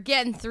 We're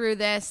getting through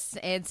this.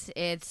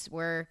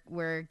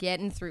 We're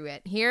getting through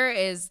it. Here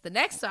is the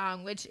next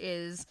song, which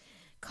is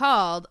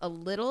called A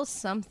Little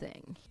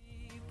Something.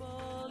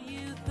 People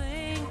you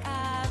think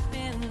I've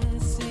been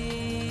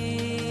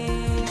seeing.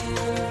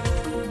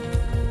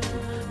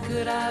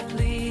 Could I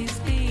please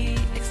be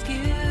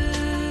excused?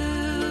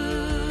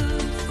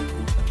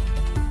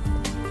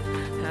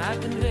 I've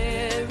been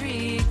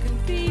very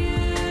confused.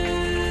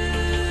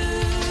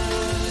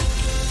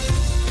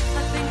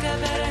 I think I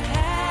better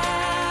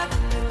have a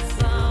little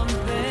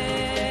something.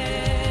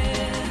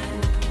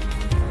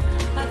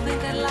 I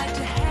think I'd like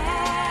to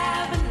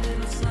have a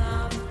little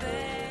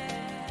something.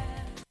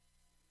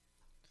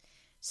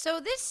 So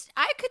this,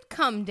 I could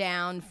come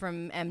down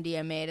from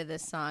MDMA to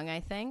this song, I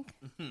think.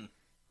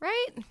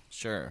 Right?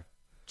 Sure.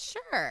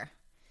 Sure.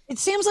 It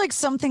seems like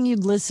something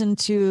you'd listen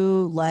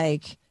to,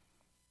 like,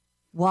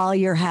 while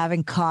you're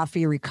having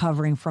coffee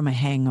recovering from a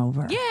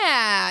hangover.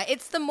 Yeah,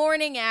 it's the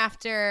morning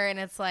after, and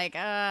it's like,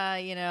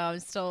 I'm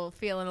still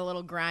feeling a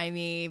little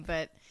grimy,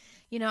 but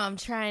I'm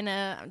trying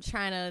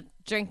to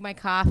drink my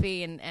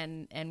coffee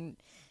and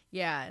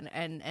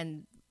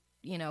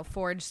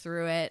forge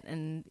through it,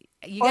 and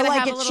you Or gotta like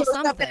have a it little shows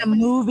up in a something.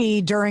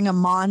 movie during a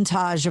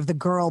montage of the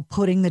girl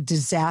putting the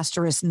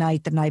disastrous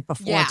night the night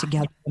before Yeah.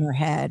 together in her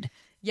head.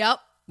 Yep.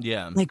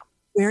 Yeah. Like,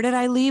 where did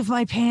I leave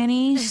my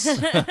panties?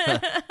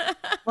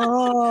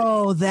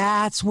 Oh,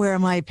 that's where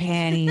my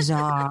panties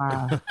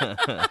are.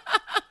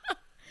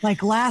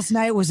 Like, last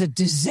night was a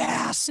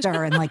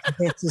disaster, and like,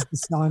 this is the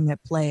song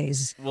that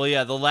plays. Well,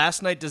 yeah, the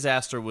Last Night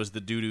Disaster was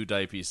the Doo Doo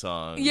Dipey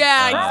song.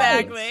 Yeah,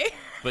 exactly.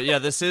 But yeah,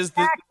 this is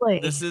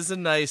a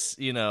nice,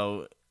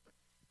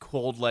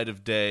 cold light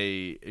of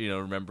day,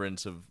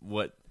 remembrance of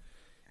what,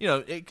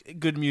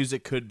 good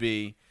music could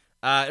be.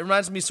 It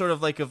reminds me sort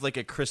of like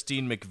a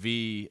Christine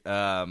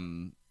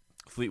McVie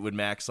Fleetwood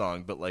Mac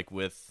song, but like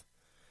with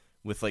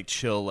like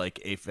chill, like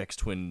Aphex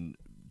Twin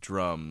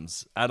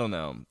drums. I don't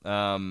know.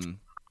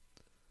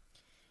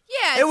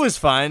 Yeah, It was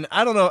fine.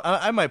 I don't know.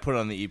 I might put it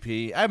on the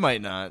EP. I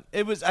might not.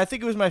 I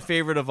think it was my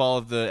favorite of all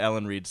of the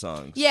Ellen Reed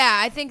songs. Yeah,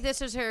 I think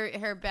this was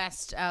her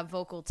best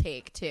vocal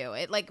take too.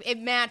 It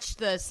matched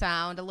the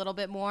sound a little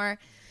bit more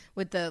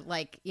with the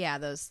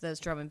those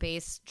drum and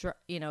bass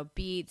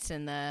beats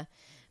and the.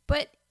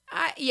 But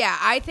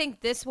I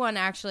think this one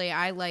actually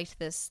I liked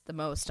this the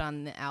most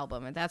on the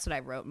album, and that's what I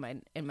wrote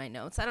in my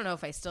notes. I don't know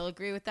if I still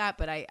agree with that,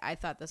 but I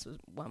thought this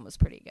one was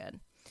pretty good.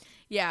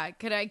 Yeah,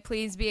 could I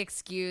please be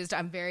excused?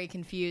 I'm very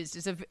confused.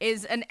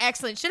 Is an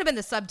excellent, should have been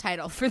the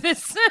subtitle for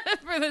this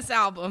for this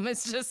album.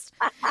 It's just,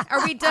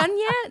 are we done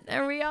yet?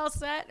 Are we all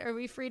set? Are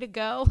we free to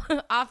go,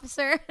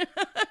 officer?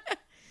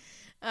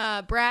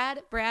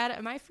 Brad,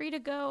 am I free to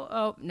go?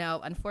 Oh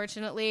no,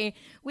 unfortunately,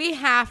 we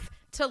have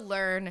to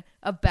learn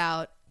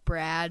about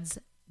Brad's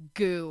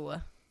goo.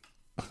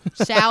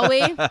 Shall we?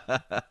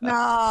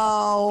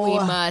 No. We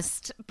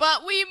must.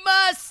 But we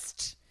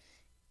must.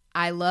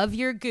 I love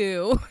your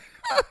goo.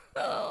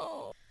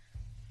 I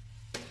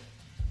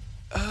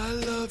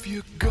love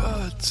your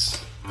guts.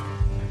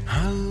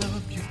 I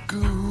love your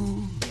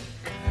goo.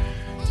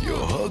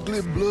 Your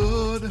ugly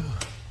blood.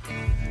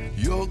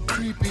 Your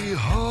creepy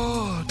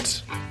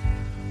heart.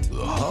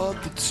 The heart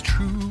that's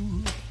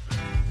true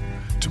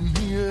to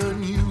me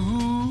and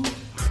you.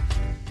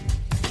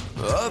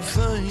 I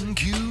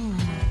thank you.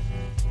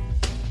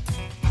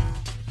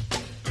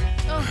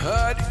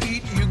 I'd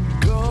eat your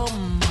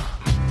gum.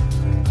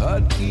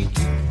 I'd eat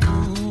your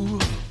goo.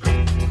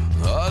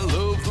 I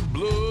love the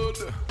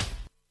blood.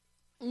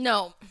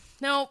 No.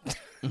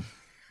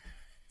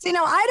 See,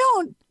 no, I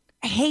don't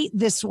hate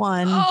this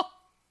one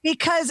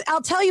because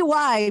I'll tell you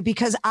why.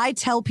 Because I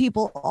tell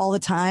people all the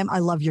time, I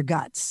love your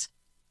guts.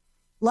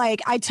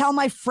 Like, I tell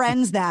my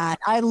friends that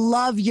I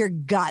love your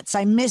guts.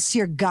 I miss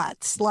your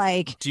guts.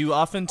 Like, Do you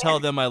often tell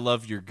them I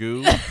love your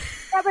goo? yeah,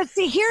 but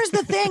see, here's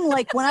the thing.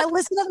 Like, when I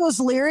listen to those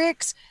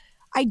lyrics,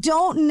 I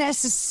don't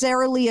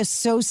necessarily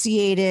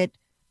associate it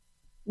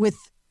with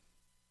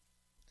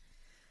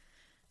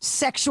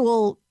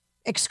sexual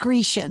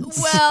excretions.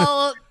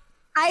 Well,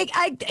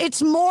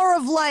 it's more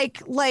of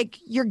like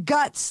your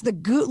guts, the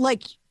goo,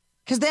 like,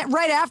 because that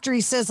right after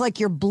he says like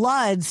your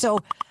blood. So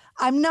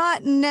I'm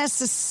not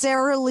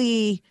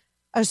necessarily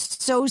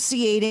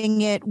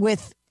associating it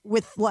with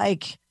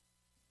like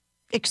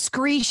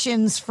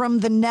excretions from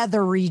the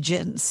nether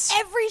regions.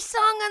 every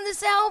song on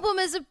this album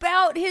is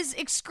about his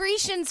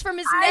excretions from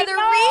his nether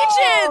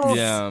I know. regions.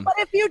 Yeah. But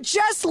if you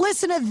just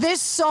listen to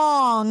this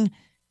song,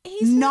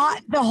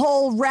 not the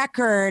whole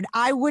record,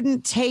 I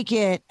wouldn't take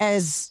it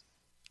as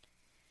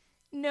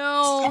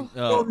No.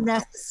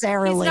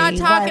 necessarily. He's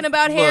not talking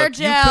about hair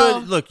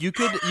gel. You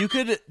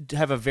could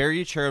have a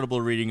very charitable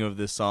reading of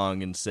this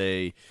song and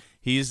say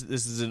this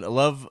is a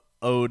love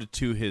ode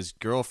to his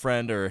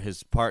girlfriend or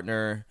his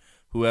partner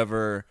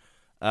whoever.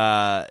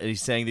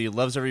 He's saying that he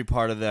loves every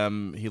part of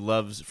them. He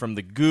loves from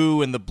the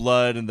goo and the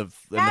blood and the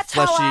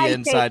fleshy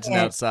insides and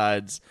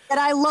outsides. And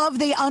I love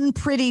the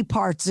unpretty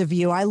parts of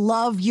you. I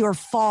love your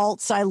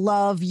faults. I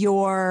love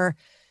your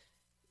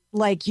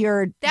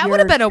That would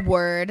have been a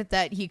word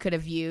that he could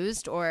have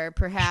used, or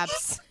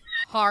perhaps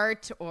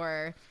heart,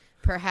 or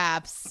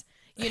perhaps,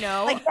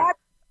 like that.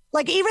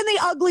 Like even the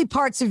ugly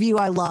parts of you,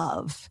 I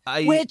love,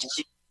 which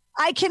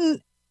I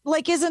can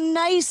is a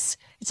nice.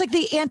 It's like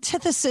the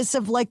antithesis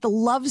of like the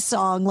love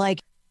song.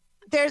 Like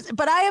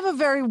but I have a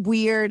very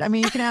weird. I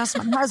mean, you can ask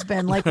my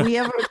husband. Like we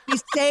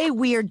say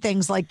weird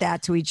things like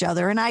that to each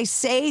other, and I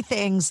say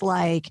things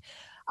like,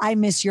 "I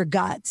miss your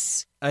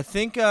guts." I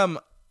think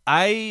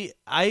I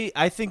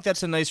think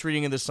that's a nice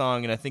reading of the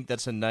song, and I think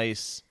that's a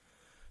nice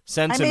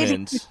sentiment. I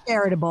made it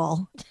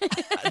charitable.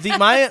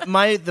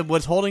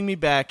 What's holding me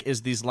back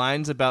is these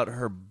lines about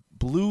her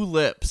blue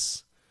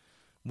lips,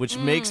 which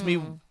makes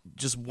me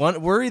just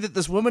worry that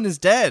this woman is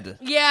dead.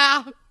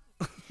 Yeah.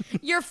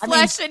 Your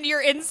flesh and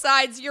your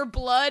insides, your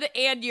blood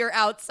and your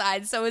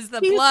outside. So is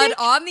the blood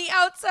on the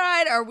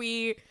outside?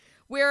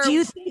 Do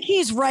you think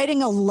he's writing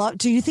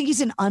do you think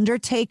he's an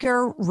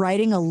undertaker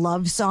writing a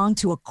love song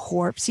to a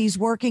corpse he's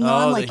working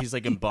on? Like he's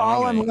like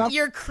embalming.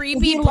 Your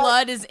creepy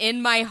blood is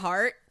in my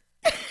heart.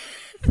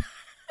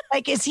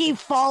 Like, is he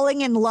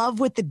falling in love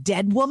with the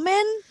dead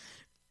woman?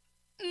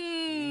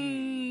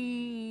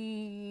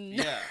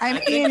 Yeah, I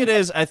think it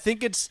is. I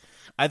think it's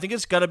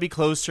got to be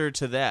closer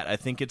to that. I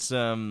think it's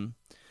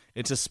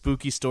a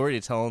spooky story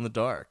to tell in the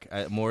dark,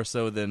 more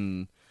so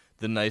than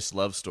the nice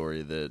love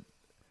story that.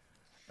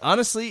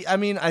 Honestly, I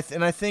mean, I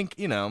think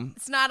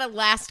it's not a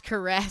last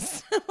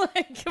caress.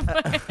 I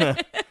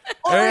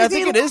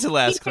think it is a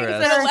last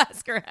caress. Is it a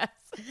last caress?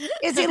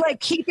 Is he like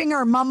keeping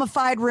her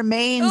mummified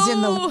remains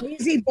in the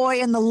lazy boy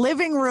in the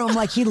living room,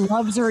 like he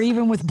loves her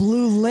even with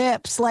blue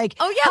lips? Like,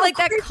 oh yeah, like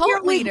that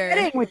cult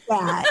leader. With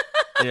that,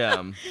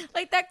 yeah,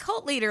 like that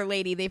cult leader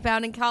lady they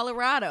found in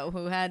Colorado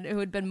who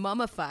had been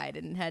mummified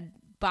and had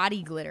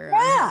body glitter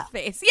on her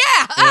face.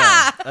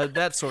 Yeah,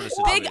 that sort of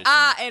situation. Big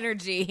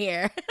energy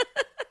here.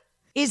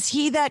 Is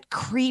he that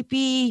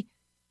creepy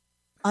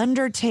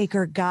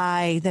undertaker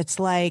guy that's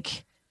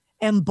like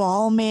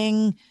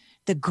embalming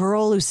the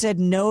girl who said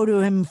no to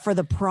him for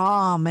the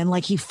prom, and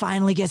like he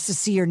finally gets to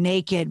see her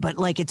naked, but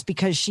like it's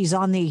because she's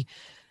on the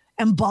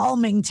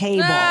embalming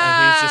table.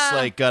 And he's just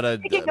like got a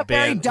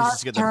band. He's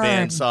just got the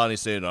bandsaw, and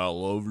he's saying, "I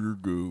love your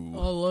goo.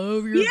 I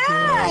love your goo.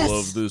 I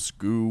love this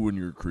goo and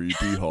your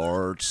creepy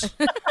hearts."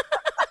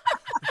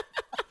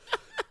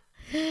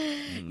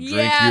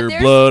 Drink your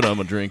blood. I'm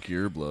gonna drink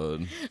your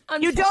blood.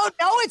 You don't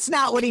know it's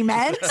not what he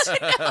meant.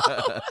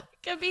 It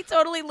could be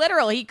totally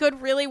literal. He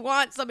could really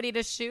want somebody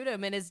to shoot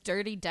him in his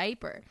dirty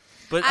diaper.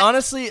 But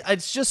honestly,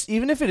 it's just,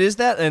 even if it is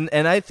that,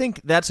 and I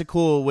think that's a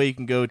cool way you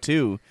can go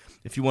too.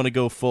 If you want to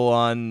go full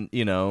on,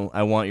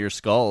 I want your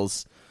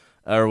skulls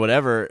or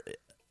whatever.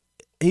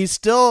 He's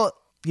not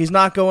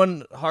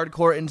going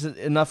hardcore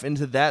enough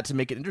into that to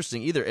make it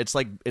interesting either. It's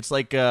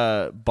like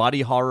a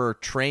body horror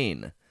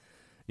Train.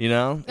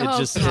 God.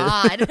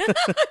 God.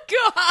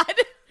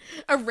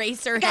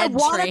 Eraserhead I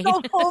want to Train.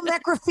 go full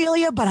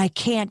necrophilia, but I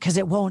can't because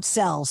it won't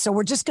sell. So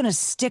we're just going to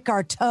stick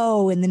our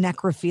toe in the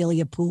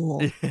necrophilia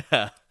pool.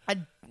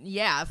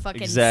 Yeah.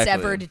 Fucking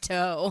severed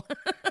toe.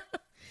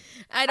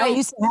 I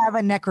used to have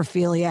a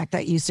necrophiliac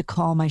that used to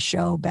call my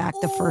show back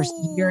the first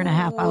year and a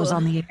half I was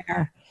on the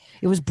air.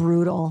 It was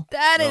brutal.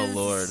 That is.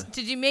 Lord.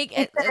 Did you make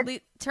it?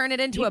 Turn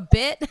it into a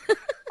bit?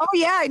 Oh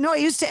yeah, no. I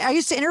used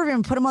to interview him,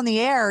 and put him on the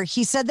air.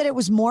 He said that it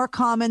was more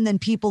common than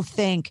people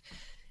think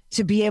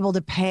to be able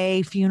to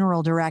pay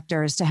funeral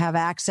directors to have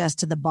access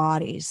to the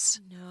bodies.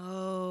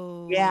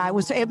 No. Yeah, it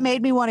was. It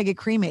made me want to get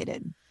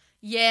cremated.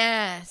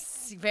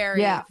 Yes,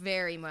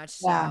 very much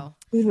so. Yeah.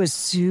 It was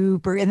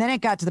super. And then it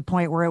got to the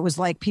point where it was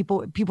like people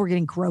were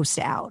getting grossed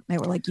out. They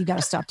were like, "You got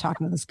to stop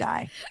talking to this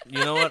guy."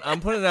 You know what? I'm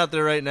putting it out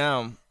there right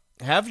now.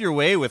 Have your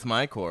way with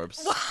my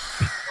corpse.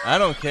 I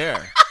don't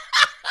care.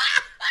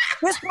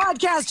 This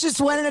podcast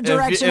just went in a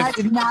direction I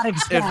did not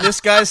expect. If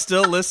this guy's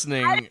still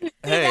listening,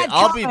 hey,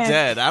 I'll be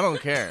dead. I don't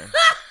care.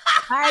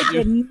 I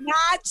did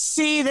not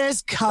see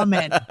this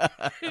coming.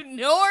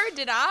 Nor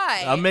did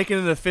I. I'm making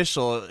it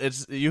official.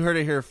 You heard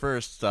it here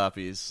first,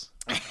 Stoppies.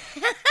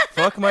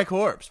 Fuck my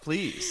corpse,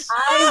 please.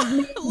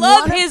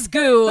 Love his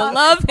goo.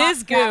 Love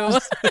his goo.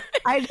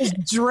 I just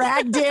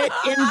dragged it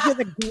into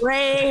the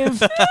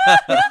grave.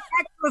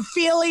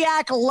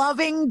 Necrophiliac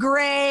loving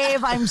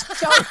grave. I'm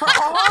so, for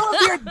all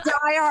of your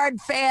diehard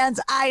fans,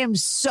 I am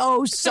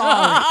so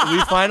sorry.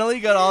 We finally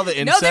got all the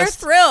incest. No, they're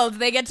thrilled.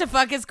 They get to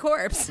fuck his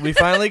corpse. We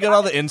finally got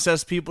all the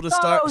incest people to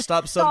stop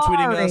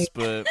subtweeting us,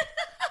 but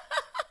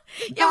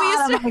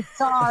I'm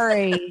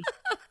sorry.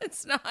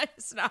 It's not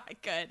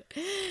good.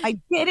 I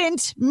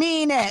didn't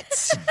mean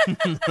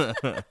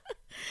it.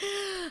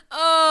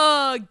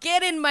 Oh,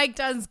 get in Mike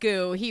Dunn's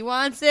goo. He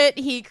wants it.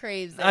 He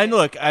craves it.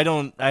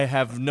 I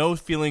have no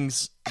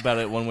feelings about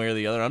it one way or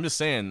the other. I'm just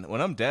saying,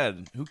 when I'm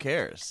dead, who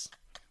cares?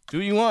 Do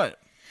what you want.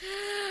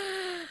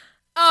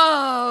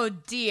 Oh,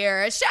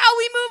 dear. Shall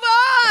we move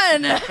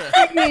on?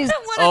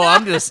 Oh,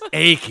 I'm just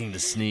aching to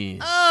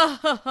sneeze.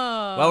 Oh.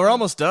 Well, we're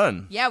almost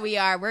done. Yeah, we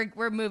are.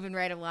 We're moving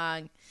right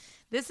along.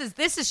 This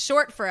is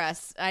short for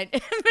us,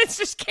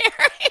 Mr.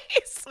 Scary.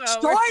 So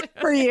Short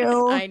for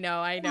you. I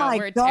know. My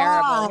We're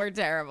God.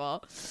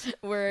 terrible.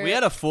 We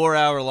had a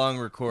 4-hour-long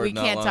record. We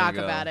not can't long talk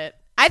ago. about it.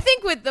 I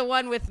think with the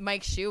one with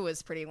Mike Shue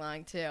was pretty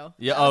long too.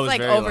 Yeah, That it was was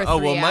like very over long.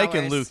 3 hours. Mike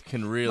and Luke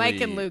can really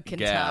Mike and Luke can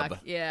gab. talk.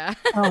 Yeah.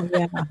 Oh,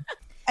 yeah.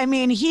 I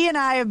mean, he and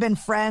I have been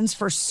friends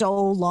for so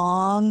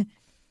long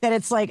that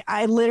it's like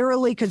I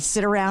literally could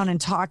sit around and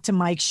talk to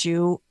Mike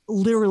Shue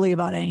literally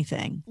about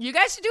anything. You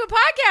guys should do a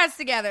podcast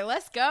together.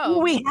 Let's go.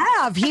 We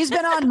have. He's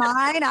been on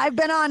mine. I've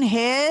been on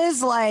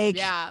his. Like,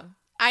 Yeah.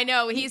 I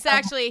know. He's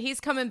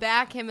coming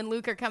back. Him and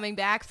Luke are coming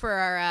back for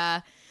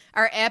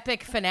our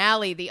epic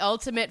finale, the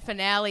ultimate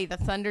finale, the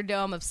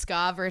Thunderdome of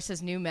ska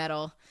versus new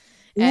metal.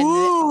 And,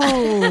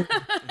 ooh.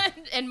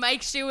 and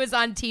Mike Shue is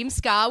on Team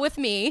Ska with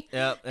me.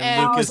 Yep, and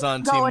And- Luke is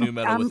on Team New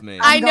Metal with me.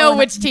 I know going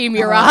which to- team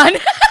you're on.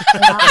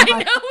 I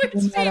I know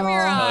which team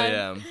you're Oh on.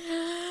 yeah.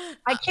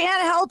 I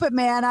can't help it,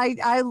 man. I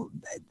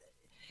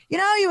you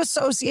know how you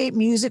associate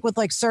music with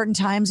like certain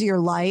times of your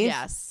life?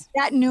 Yes.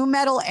 That new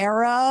metal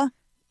era,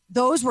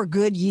 those were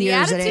good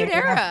years. at Attitude AF.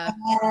 Era.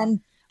 And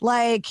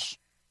like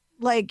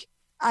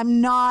I'm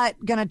not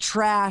gonna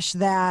trash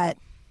that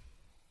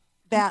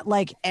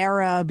like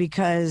era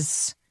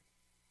because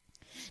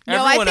No,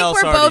 I Everyone think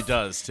else we're already both-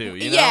 does too.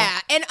 You know? Yeah,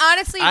 and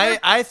honestly,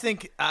 I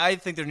think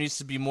there needs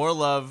to be more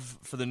love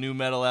for the new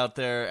metal out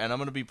there, and I'm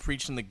going to be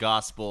preaching the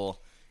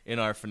gospel in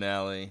our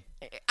finale.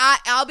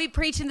 I'll be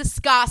preaching this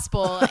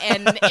gospel,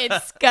 and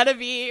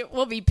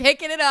we'll be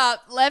picking it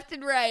up left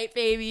and right,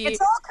 baby. it's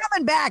all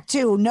coming back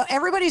too. No,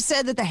 everybody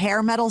said that the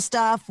hair metal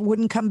stuff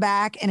wouldn't come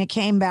back, and it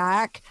came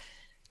back.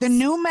 The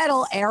new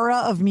metal era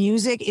of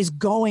music is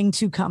going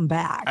to come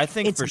back. I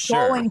think it's for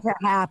sure. going to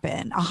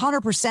happen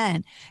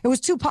 100%. It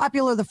was too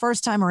popular the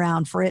first time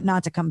around for it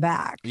not to come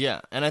back. Yeah,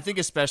 and I think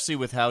especially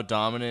with how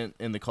dominant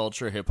in the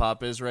culture hip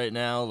hop is right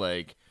now,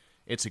 like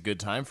it's a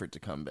good time for it to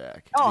come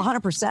back. Oh,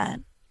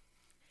 100%.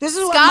 This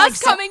is what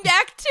Ska's coming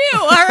back too.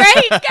 All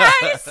right,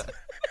 guys.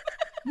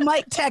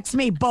 Mike texts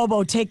me,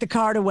 Bobo, take the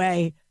card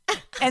away.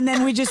 And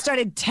then we just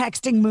started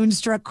texting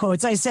Moonstruck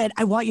quotes. I said,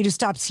 I want you to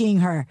stop seeing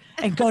her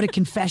and go to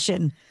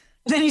confession.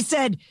 And then he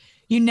said,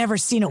 you never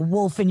seen a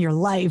wolf in your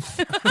life.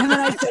 And then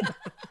I said,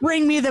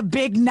 bring me the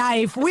big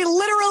knife. We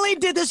literally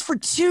did this for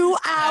 2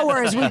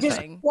 hours. We just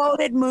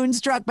quoted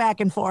Moonstruck back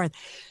and forth.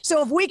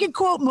 So if we could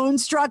quote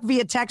Moonstruck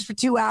via text for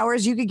 2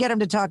 hours, you could get him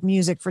to talk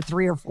music for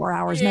 3 or 4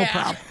 hours. No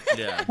problem.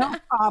 Yeah, No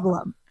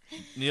problem.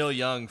 Neil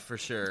Young for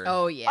sure.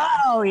 Oh yeah.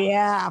 Oh,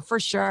 yeah, for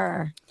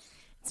sure.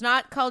 It's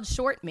not called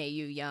Short May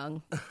You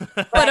Young.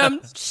 But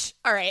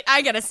all right,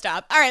 I gotta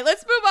stop. All right,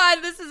 let's move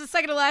on. This is the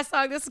second to last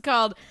song. This is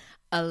called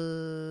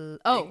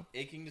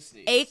Aching to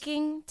Sneeze.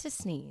 Aching to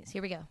Sneeze.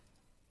 Here we go.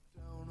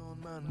 Down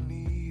on my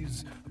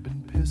knees, I've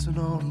been pissing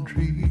on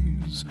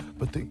trees,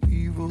 but the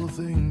evil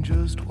thing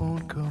just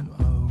won't come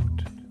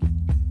out.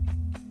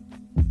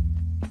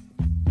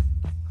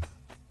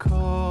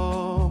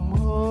 Come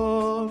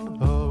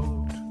on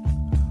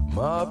out,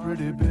 my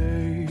pretty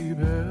baby.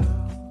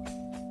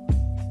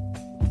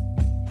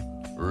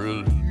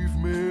 Relieve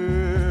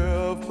me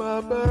of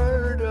my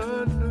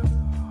burden,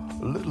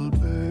 little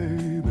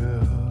baby.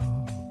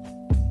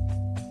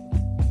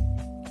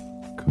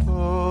 Come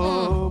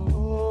on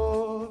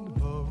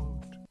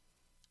out.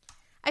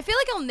 I feel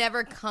like I'll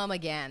never come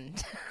again.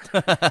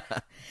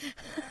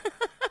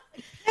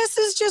 This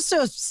is just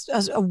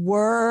a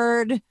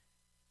word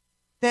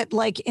that,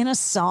 like, in a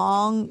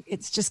song,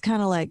 it's just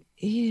kind of like,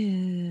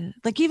 ew.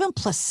 Like even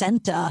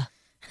placenta.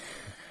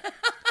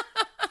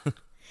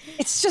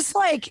 It's just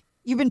like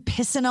you've been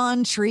pissing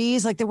on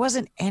trees. Like there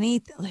wasn't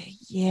anything. Like,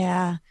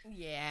 yeah.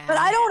 Yeah. But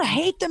I don't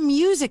hate the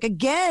music.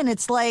 Again,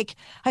 it's like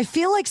I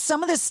feel like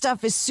some of this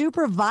stuff is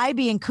super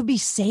vibey and could be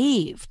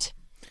saved.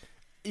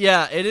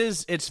 Yeah, it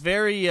is. It's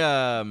very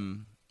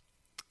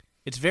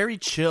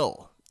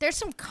chill. There's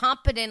some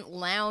competent,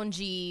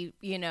 loungy,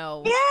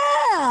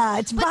 Yeah,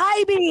 it's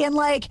vibey and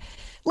like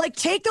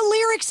take the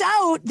lyrics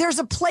out. There's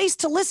a place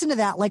to listen to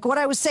that. Like what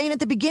I was saying at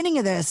the beginning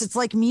of this, it's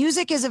like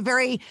music is a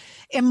very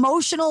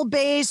emotional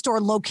based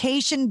or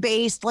location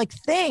based like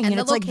thing. and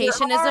the it's like there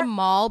location is a are-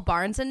 mall,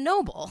 Barnes and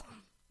Noble.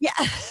 Yeah.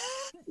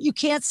 You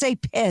can't say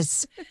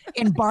piss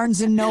in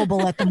Barnes and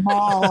Noble at the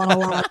mall on a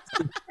lot.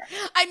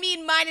 I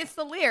mean, minus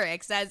the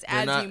lyrics, as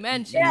not- you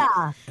mentioned.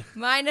 Yeah.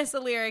 Minus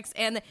the lyrics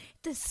and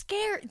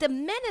the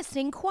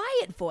menacing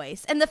quiet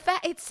voice, and the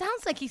fact it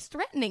sounds like he's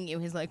threatening you.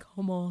 He's like,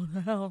 "Come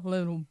on out,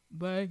 little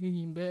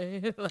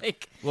baby."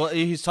 Like, Well,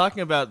 he's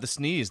talking about the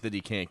sneeze that he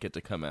can't get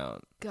to come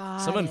out.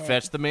 God, Someone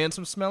fetch the man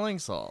some smelling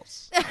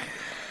salts.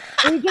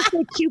 We just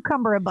say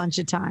cucumber a bunch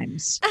of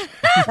times.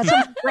 That's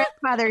what my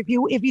grandfather.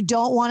 If you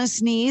don't want to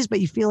sneeze,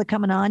 but you feel it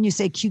coming on, you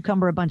say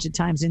cucumber a bunch of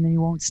times and then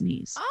you won't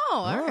sneeze. Oh,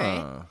 all right.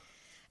 Ah.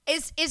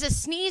 Is a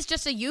sneeze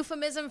just a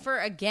euphemism for,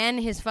 again,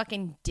 his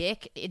fucking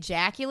dick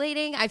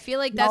ejaculating? I feel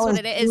like that's what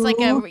it is. It's like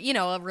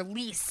a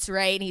release,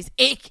 right? And he's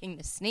aching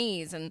to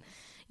sneeze and,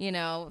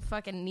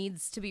 fucking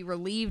needs to be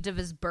relieved of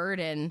his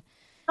burden.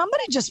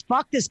 Somebody just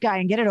fuck this guy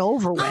and get it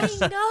over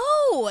with. I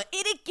know.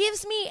 It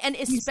gives me, and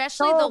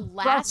especially so the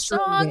last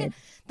frustrated.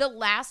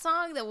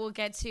 song that we'll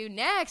get to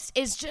next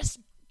is just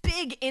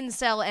big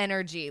incel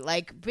energy.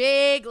 Like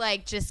big,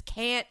 like just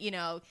can't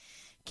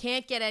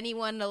get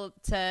anyone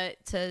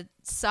to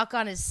suck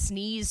on his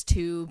sneeze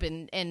tube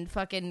and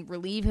fucking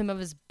relieve him of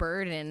his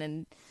burden.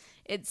 And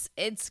it's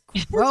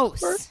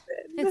gross.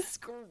 It's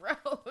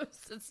gross.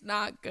 It's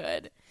not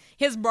good.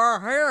 His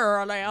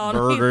burden. I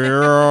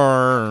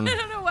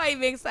don't know why he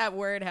makes that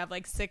word have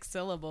like 6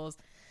 syllables.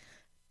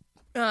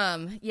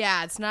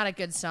 Yeah, it's not a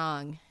good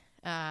song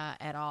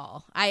at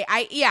all.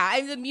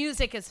 The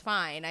music is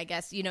fine. I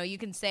guess, you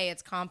can say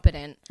it's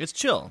competent. It's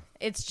chill.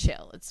 It's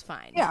chill. It's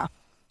fine. Yeah.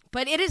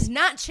 But it is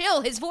not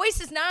chill. His voice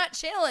is not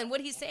chill, and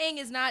what he's saying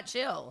is not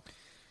chill.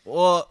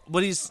 Well,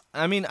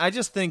 I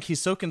just think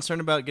he's so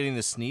concerned about getting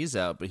the sneeze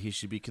out, but he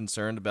should be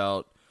concerned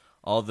about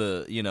all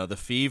the, the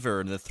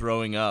fever and the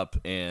throwing up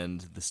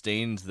and the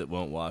stains that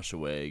won't wash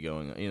away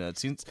going on.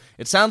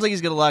 It sounds like he's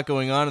got a lot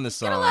going on in this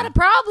song. He's got a lot of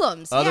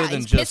problems. Other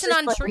than he's just pissing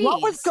on trees.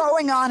 What was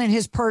going on in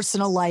his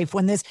personal life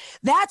when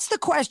that's the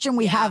question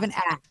we haven't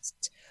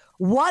asked.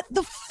 What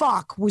the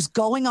fuck was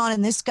going on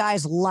in this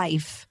guy's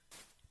life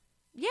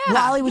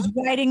while he was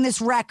writing this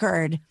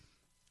record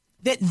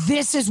that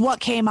this is what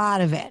came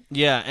out of it?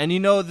 Yeah, and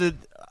that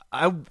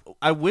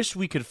I wish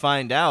we could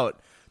find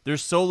out.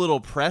 There's so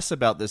little press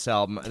about this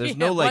album. There's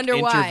no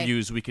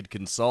interviews we could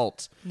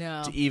consult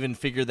to even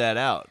figure that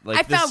out.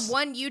 I found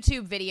one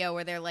YouTube video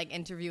where they're like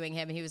interviewing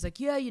him, and he was like,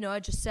 "Yeah, I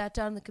just sat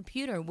down on the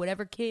computer, and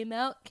whatever came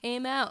out,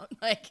 came out."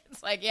 Like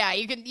it's like, yeah,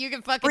 you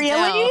can fucking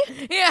really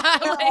tell. Yeah.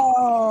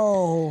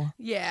 Oh.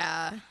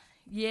 Yeah.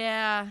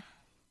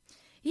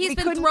 He's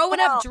been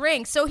throwing up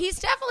drinks, so he's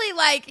definitely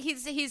like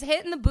he's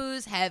hitting the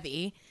booze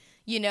heavy.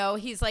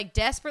 He's like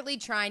desperately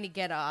trying to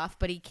get off,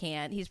 but he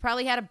can't. He's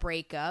probably had a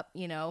breakup.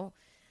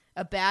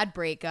 A bad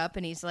breakup,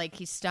 and he's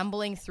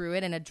stumbling through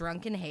it in a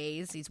drunken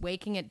haze. He's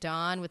waking at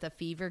dawn with a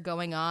fever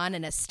going on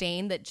and a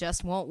stain that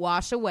just won't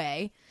wash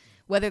away,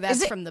 whether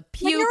that's from the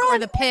puke or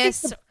the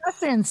piss.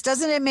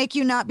 Doesn't it make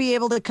you not be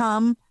able to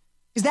come?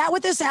 Is that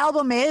what this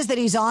album is, that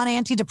he's on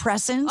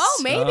antidepressants?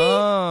 Oh,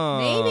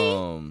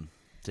 maybe.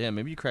 Damn,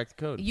 maybe you cracked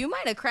the code. You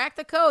might have cracked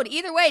the code.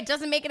 Either way, it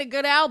doesn't make it a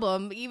good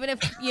album, even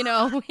if, we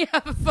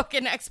have a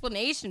fucking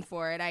explanation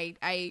for it.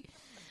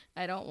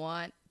 I don't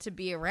want to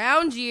be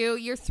around you.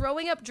 You're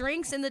throwing up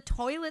drinks in the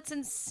toilets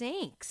and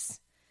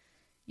sinks.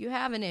 You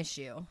have an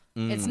issue.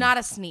 It's not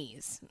a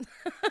sneeze.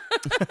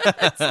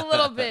 It's a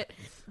little bit.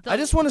 I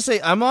just want to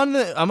say I'm on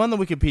the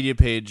Wikipedia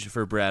page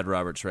for Brad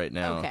Roberts right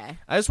now. Okay.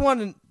 I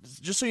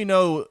just so you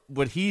know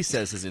what he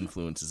says his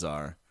influences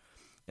are,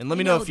 and let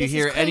me know if you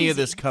hear any of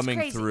this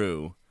coming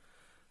through.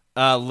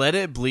 Let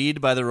It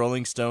Bleed by the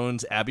Rolling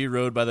Stones, Abbey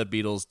Road by the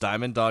Beatles,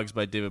 Diamond Dogs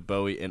by David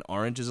Bowie, and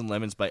Oranges and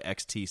Lemons by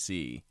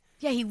XTC.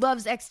 Yeah, he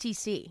loves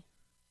XTC.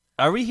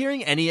 Are we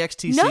hearing any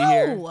XTC No.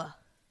 here?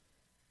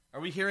 Are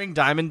we hearing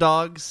Diamond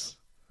Dogs?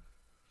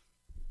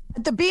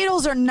 The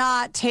Beatles are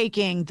not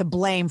taking the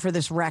blame for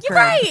this record. You're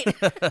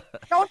right.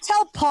 Don't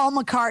tell Paul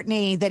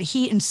McCartney that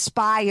he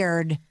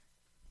inspired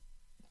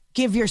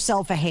Give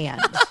Yourself a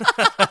Hand.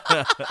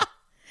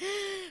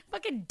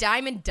 Fucking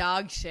Diamond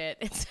Dog shit.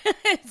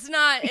 It's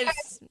not.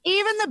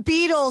 Even the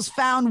Beatles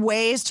found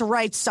ways to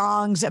write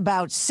songs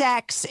about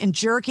sex and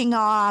jerking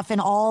off and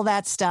all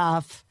that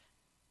stuff.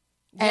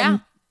 Yeah.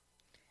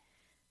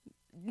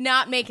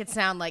 Not make it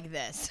sound like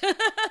this.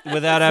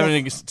 Without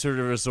having to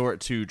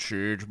resort to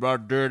change my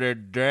dirty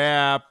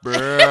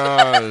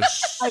dappers.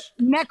 Like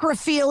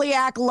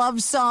necrophiliac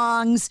love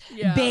songs,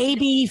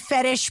 baby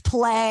fetish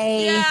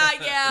play.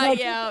 Yeah.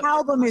 The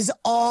album is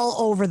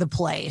all over the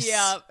place.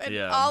 Yeah, and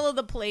all of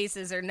the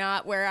places are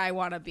not where I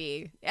want to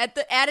be. At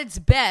its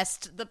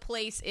best, the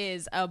place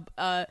is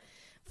a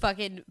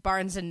fucking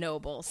Barnes and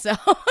Noble. So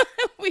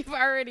we've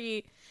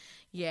already,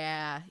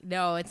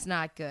 no, it's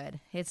not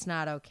good. It's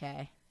not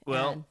okay.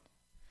 Well,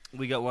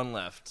 we got one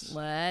left.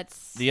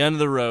 The end of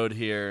the road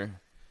here.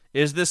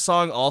 Is this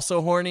song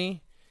also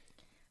horny?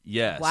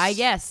 Yes. Why,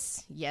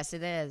 yes. Yes,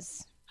 it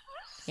is.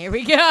 Here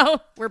we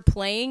go. We're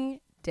playing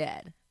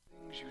Dead.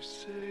 Things you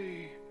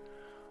say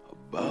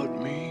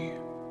about me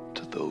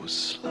to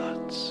those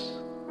sluts.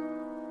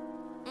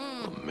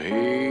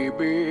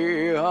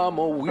 Maybe I'm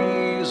a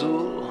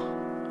weasel.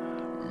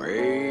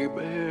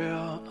 Maybe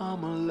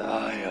I'm a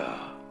liar.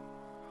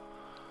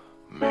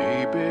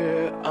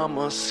 Maybe I'm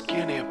a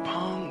skinny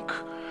punk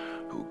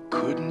who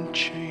couldn't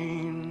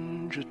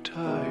change a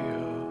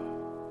tire.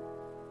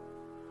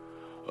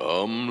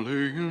 I'm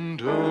laying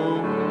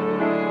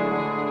down,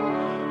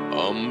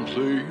 I'm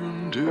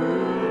playing dead.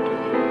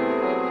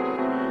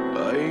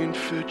 I ain't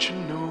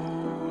fetching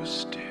no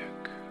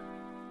stick.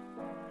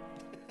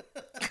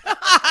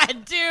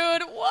 God,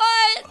 dude,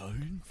 what? I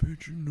ain't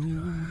fetching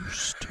no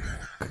stick.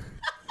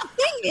 The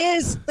thing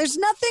there's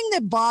nothing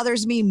that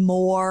bothers me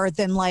more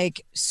than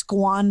like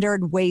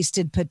squandered,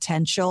 wasted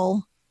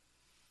potential.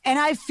 And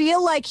I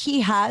feel like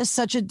he has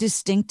such a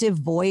distinctive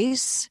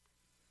voice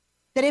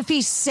that if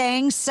he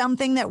sang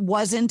something that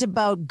wasn't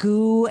about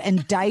goo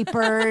and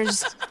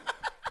diapers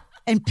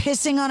and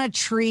pissing on a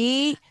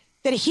tree,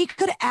 that he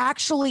could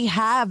actually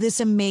have this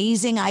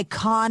amazing,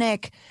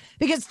 iconic,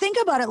 because think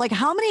about it, like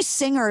how many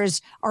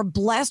singers are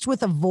blessed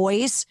with a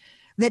voice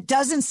that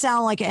doesn't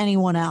sound like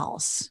anyone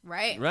else?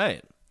 Right.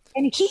 Right.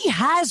 And he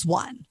has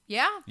one.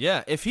 Yeah.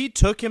 Yeah. If he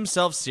took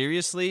himself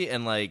seriously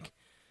and like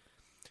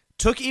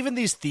took even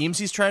these themes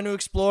he's trying to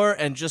explore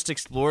and just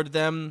explored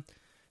them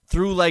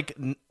through like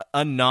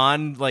a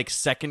non like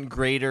second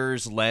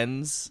grader's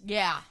lens.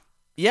 Yeah.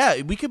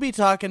 Yeah, we could be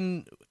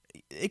talking.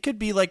 It could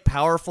be like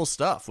powerful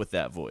stuff with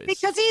that voice.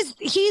 Because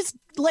he's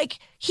like,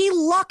 he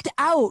lucked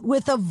out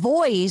with a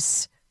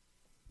voice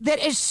that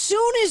as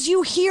soon as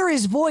you hear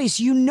his voice,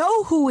 you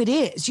know who it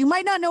is. You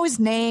might not know his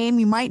name.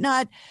 You might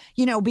not,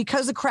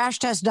 because the Crash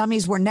Test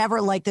Dummies were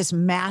never like this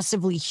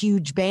massively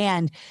huge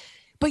band,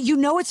 but you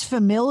know it's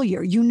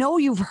familiar. You know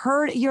you've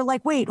heard it. You're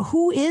like, wait,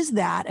 who is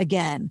that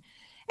again?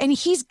 And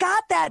he's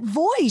got that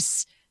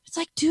voice. It's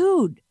like,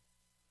 dude,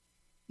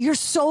 you're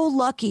so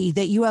lucky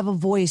that you have a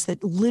voice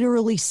that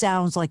literally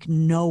sounds like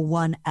no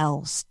one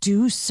else.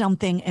 Do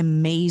something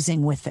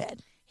amazing with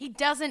it. He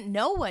doesn't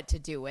know what to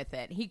do with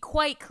it. He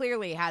quite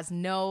clearly has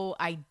no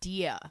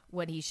idea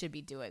what he should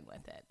be doing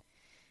with it.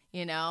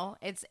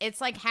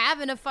 It's like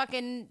having a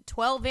fucking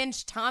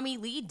 12-inch Tommy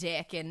Lee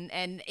dick and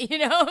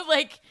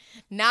like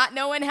not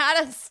knowing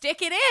how to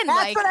stick it in.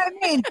 That's what I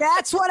mean.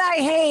 That's what I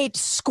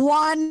hate.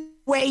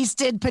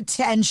 Wasted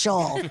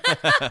potential.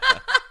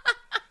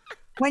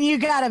 When you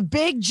got a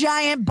big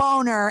giant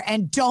boner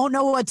and don't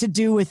know what to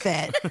do with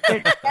it.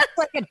 That's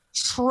like a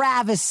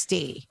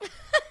travesty.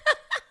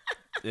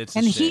 It's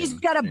and he's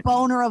got a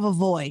boner of a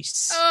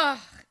voice.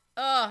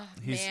 Man.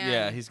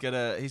 He's got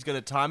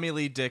a Tommy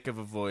Lee dick of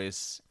a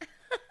voice,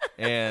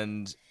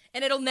 and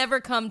it'll never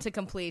come to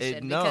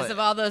completion because of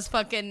all those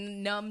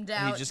fucking numbed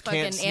out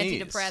fucking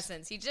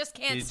antidepressants. He just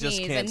can't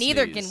sneeze, and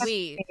neither can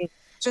we.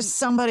 Just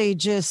somebody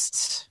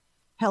just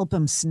help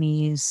him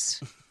sneeze.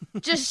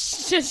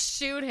 just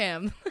shoot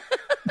him.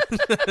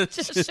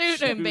 Just shoot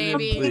him,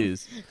 baby.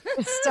 Please.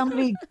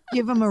 Somebody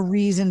give him a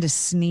reason to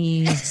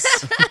sneeze.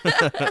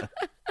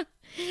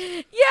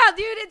 Yeah,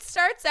 dude, it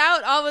starts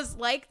out almost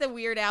like the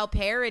Weird Al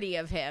parody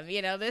of him,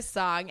 this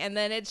song, and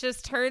then it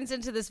just turns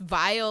into this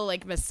vile,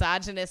 like,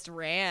 misogynist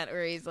rant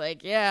where he's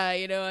like, yeah,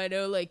 I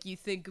know, like, you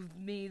think of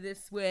me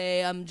this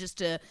way, I'm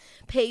just a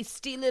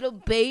pasty little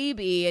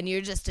baby, and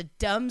you're just a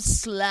dumb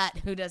slut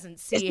who doesn't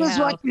see This is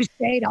what you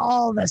say to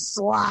all the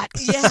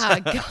sluts. Yeah,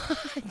 God,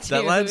 dude.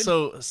 That line's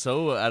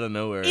so out of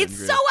nowhere. It's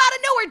so out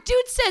of nowhere.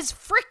 Dude says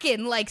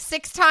frickin' like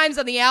 6 times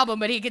on the album,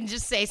 but he can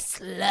just say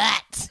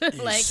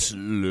slut. Like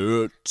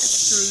slut.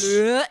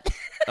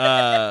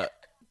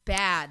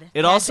 Bad. It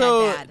bad,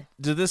 also bad.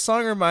 Did this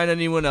song remind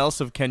anyone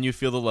else of "Can You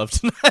Feel the Love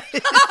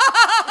Tonight"?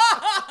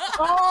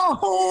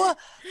 Oh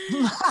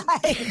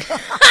my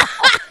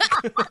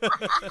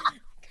God.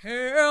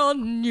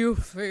 Can you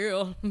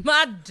feel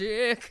my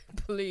dick,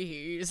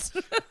 please?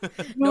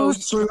 No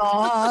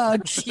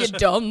slut. You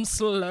dumb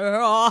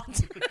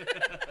slut.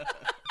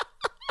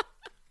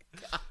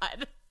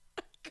 God.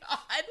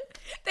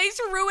 Thanks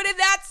for ruining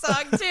that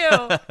song,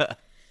 too.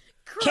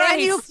 Can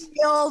you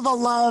feel the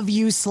love,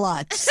 you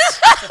sluts?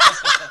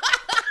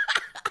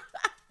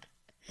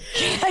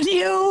 Can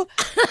you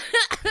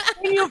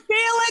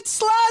feel it,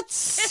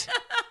 sluts?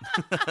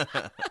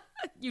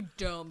 You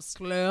dumb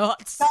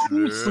sluts.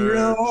 Dumb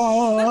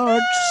sluts.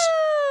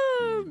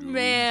 Oh,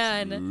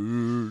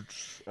 man.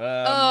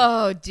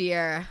 Oh,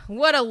 dear.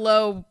 What a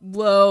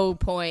low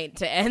point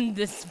to end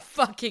this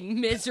fucking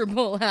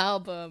miserable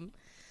album.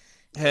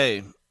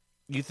 Hey,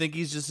 you think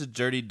he's just a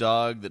dirty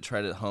dog that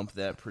tried to hump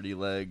that pretty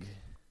leg?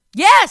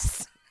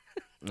 Yes!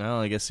 No,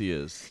 I guess he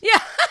is. Yeah.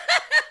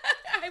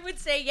 I would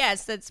say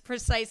yes. That's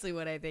precisely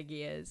what I think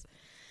he is.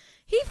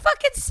 He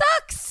fucking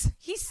sucks.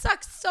 He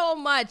sucks so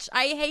much.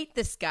 I hate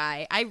this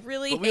guy. I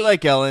really But we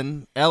like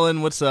Ellen.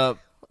 Ellen, what's up?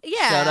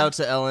 Yeah. Shout out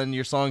to Ellen.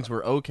 Your songs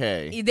were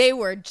okay. They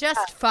were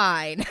just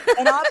fine.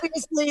 And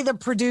obviously the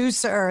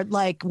producer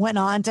went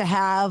on to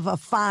have a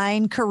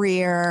fine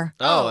career.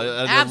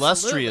 An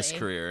illustrious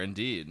career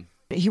indeed.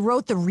 He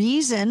wrote The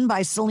Reason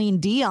by Celine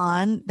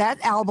Dion. That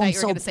album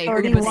sold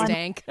 31.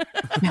 Stank.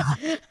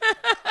 That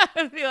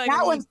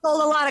one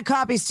sold a lot of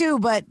copies too,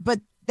 but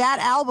that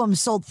album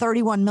sold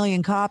 31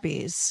 million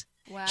copies.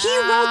 Wow. He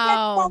wrote that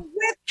song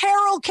with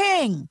Carole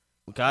King.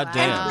 God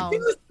damn. And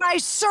produced by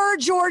Sir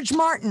George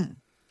Martin.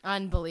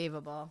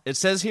 Unbelievable. It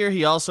says here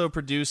he also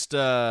produced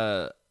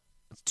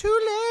It's Too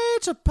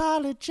Late to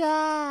Apologize.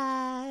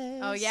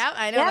 Oh, yeah,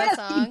 I know that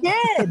song. He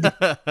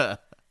did.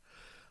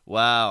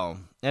 Wow.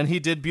 And he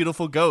did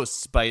Beautiful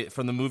Ghosts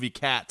from the movie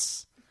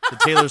Cats, the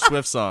Taylor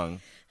Swift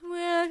song.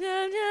 Welcome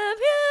to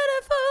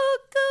Beautiful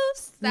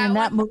Ghosts.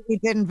 That movie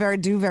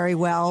didn't do very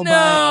well. No,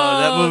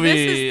 that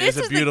movie this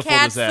is a is beautiful the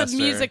Cats, disaster.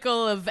 the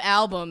musical of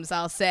albums,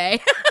 I'll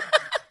say.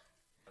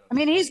 I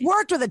mean, he's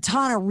worked with a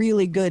ton of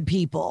really good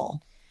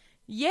people.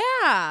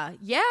 Yeah.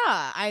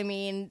 I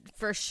mean,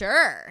 for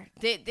sure.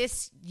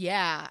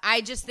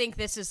 I just think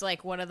this is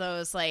like one of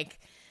those, like,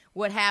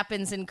 what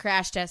happens in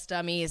Crash Test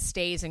Dummies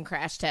stays in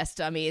Crash Test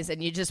Dummies,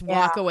 and you just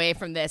walk away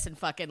from this and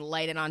fucking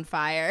light it on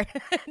fire.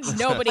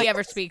 Nobody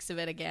ever speaks of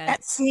it again.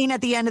 That scene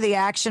at the end of the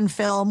action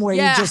film where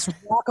you just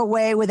walk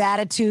away with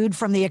attitude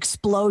from the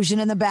explosion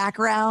in the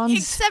background.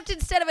 Except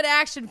instead of an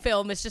action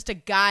film, it's just a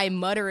guy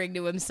muttering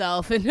to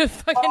himself in a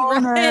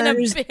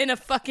fucking in a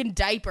fucking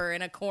diaper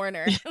in a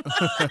corner.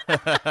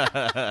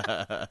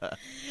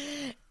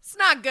 It's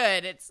not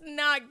good. It's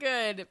not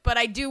good. But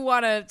I do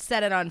want to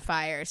set it on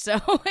fire. So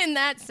in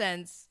that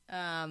sense,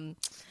 I'm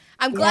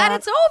glad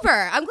it's over.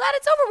 I'm glad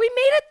it's over. We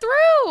made it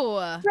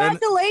through.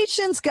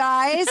 Congratulations,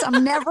 guys.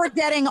 I'm never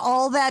getting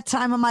all that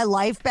time of my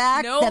life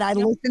back that I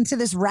listened to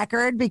this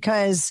record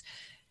because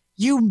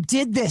you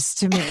did this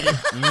to me.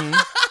 Mm-hmm.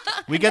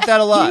 We get that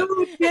a lot.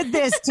 You did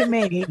this to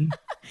me.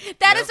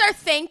 That is our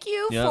thank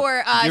you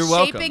for shaping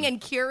welcome.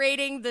 and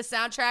curating the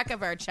soundtrack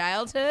of our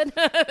childhood.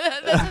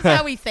 This is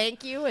how we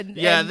thank you. And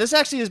this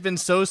actually has been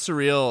so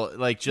surreal,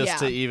 like just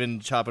to even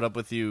chop it up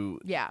with you.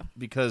 Yeah.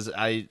 Because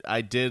I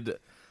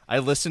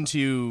listened to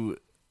you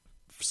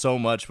so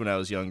much when I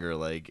was younger.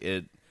 Like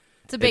it's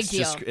a big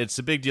deal. It's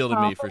a big deal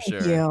to me for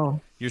sure.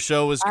 You. Your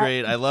show was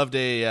great. I loved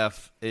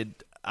AAF.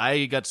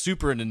 I got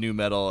super into nu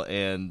metal,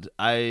 and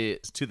I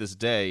to this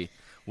day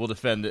will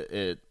defend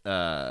it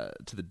to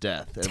the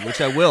death, and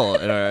which I will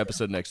in our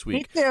episode next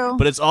week. Me too.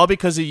 But it's all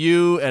because of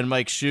you and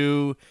Mike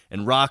Shue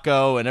and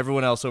Rocco and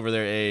everyone else over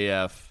there at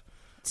AAF.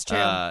 It's true.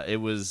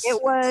 It was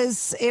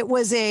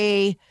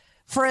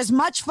for as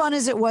much fun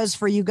as it was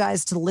for you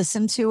guys to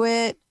listen to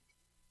it,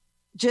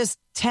 just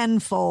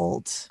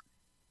tenfold.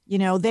 You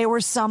know, they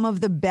were some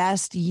of the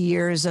best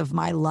years of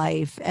my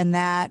life, and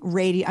that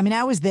radio. I mean,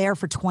 I was there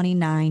for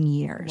 29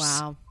 years.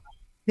 Wow.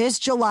 This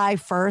July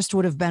 1st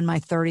would have been my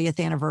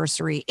 30th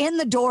anniversary in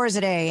the doors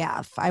at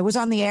AAF. I was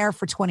on the air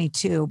for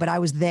 22, but I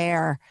was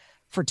there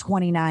for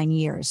 29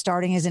 years,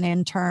 starting as an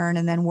intern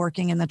and then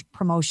working in the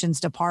promotions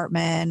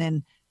department.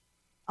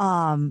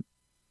 And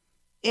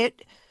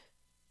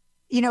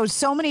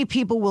so many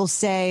people will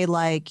say,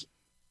 like,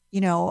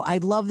 you know, I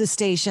love the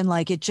station.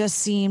 Like, it just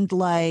seemed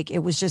like it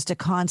was just a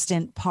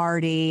constant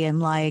party,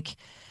 and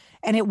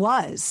it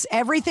was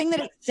everything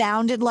that it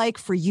sounded like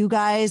for you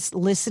guys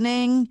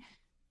listening.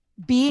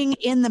 Being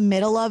in the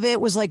middle of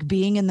it was like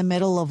being in the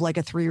middle of like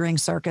a 3-ring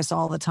circus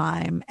all the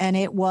time. And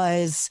it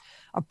was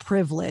a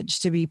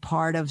privilege to be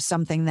part of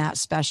something that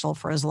special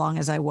for as long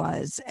as I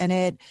was. And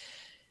it,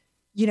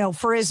 you know,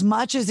 for as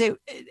much as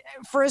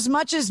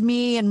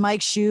me and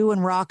Mike Shue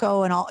and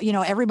Rocco and all, you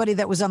know, everybody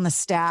that was on the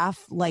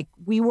staff, like,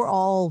 we were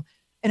all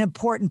an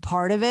important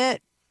part of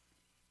it.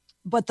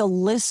 But the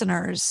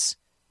listeners,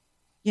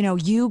 you know,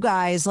 you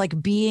guys,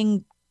 like,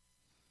 being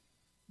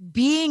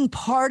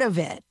part of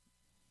it,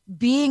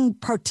 being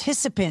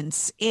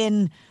participants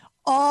in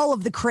all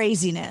of the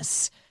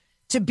craziness,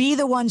 to be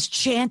the ones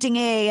chanting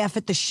AAF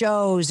at the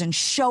shows and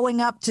showing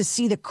up to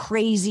see the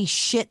crazy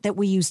shit that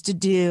we used to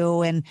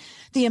do and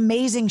the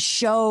amazing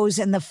shows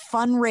and the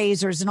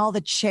fundraisers and all the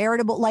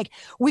charitable, like,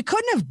 we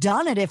couldn't have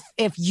done it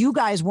if you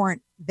guys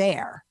weren't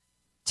there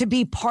to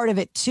be part of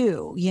it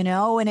too, you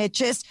know? And it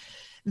just,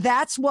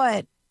 that's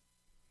what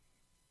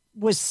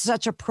was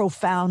such a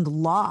profound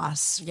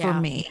loss for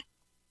me.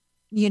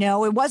 You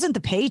know, it wasn't the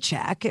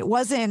paycheck. It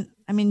wasn't,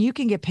 I mean, you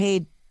can get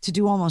paid to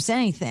do almost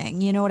anything.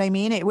 You know what I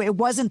mean? It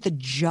wasn't the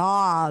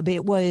job.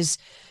 It was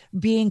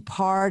being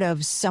part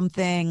of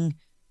something,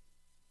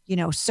 you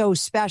know, so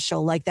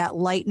special, like that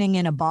lightning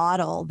in a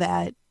bottle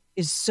that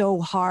is so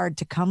hard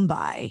to come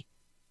by.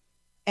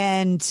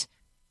 And,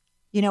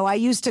 you know, I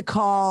used to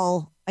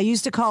call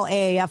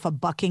AAF a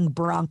bucking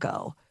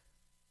bronco.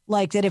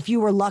 Like, that if you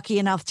were lucky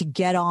enough to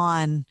get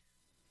on,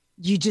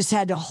 you just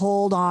had to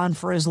hold on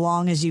for as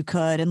long as you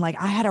could. And like,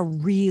 I had a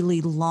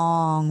really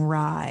long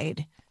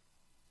ride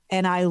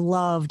and I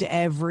loved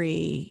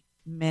every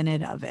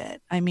minute of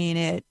it. I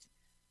mean,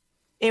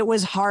 it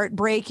was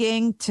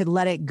heartbreaking to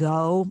let it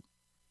go,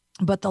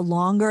 but the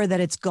longer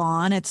that it's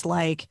gone, it's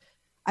like,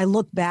 I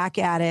look back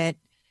at it,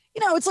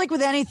 you know, it's like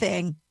with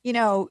anything, you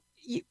know,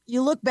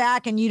 you look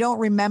back and you don't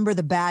remember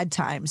the bad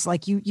times.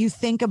 Like, you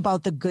think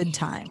about the good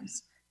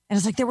times. And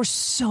it's like, there were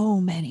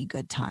so many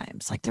good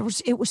times. Like, it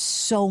was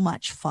so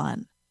much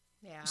fun.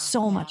 Yeah.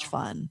 So much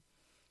fun.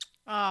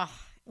 Oh,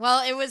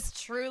 well, it was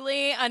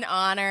truly an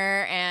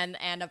honor and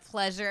a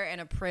pleasure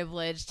and a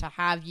privilege to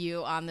have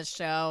you on the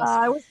show.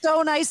 It was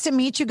so nice to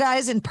meet you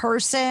guys in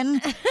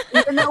person,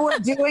 even though we're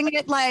doing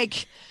it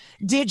like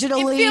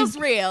digitally. It feels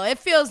real. It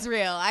feels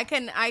real.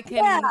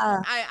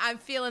 I'm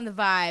feeling the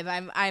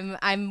vibe.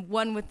 I'm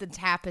one with the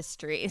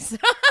tapestries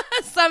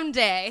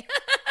someday.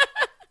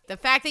 The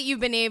fact that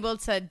you've been able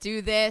to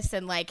do this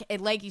and like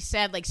you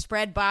said, like,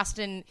 spread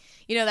Boston,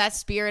 you know, that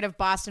spirit of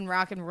Boston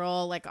rock and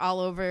roll, like,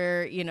 all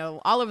over, you know,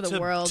 all over the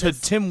world. To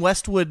Tim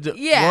Westwood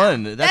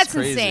won. That's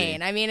crazy.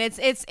 Insane. I mean,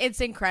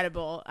 it's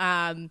incredible.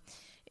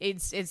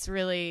 it's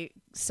really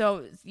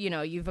so,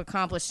 you've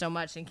accomplished so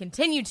much and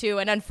continue to.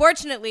 And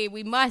unfortunately,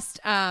 we must,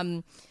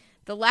 the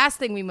last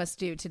thing we must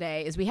do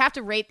today is we have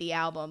to rate the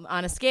album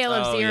on a scale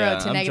of 0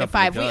 to I'm -5.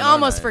 jumping We the gun,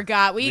 almost aren't I?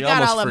 forgot. We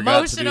got almost all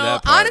forgot to do emotional.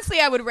 that part. Honestly,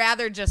 I would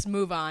rather just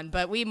move on,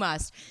 but we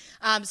must.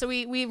 So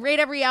we rate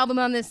every album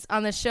on this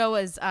show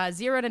as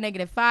 0 to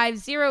 -5.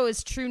 0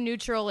 is true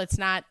neutral. It's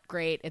not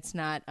great. It's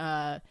not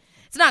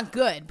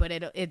good, but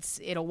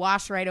it'll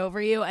wash right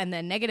over you. And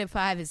then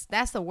 -5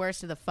 that's the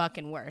worst of the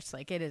fucking worst.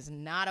 Like, it is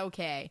not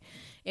okay.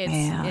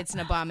 It's an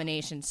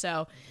abomination.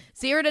 So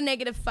 0 to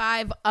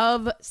 -5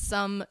 of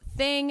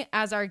something.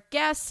 As our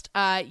guest,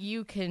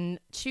 you can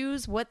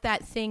choose what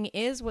that thing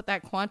is, what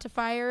that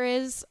quantifier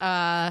is.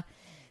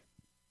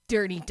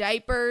 Dirty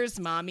diapers,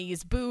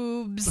 mommy's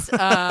boobs,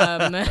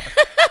 on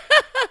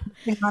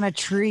a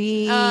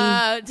tree.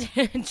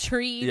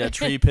 tree. Yeah,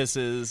 tree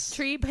pisses.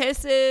 Tree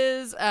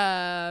pisses.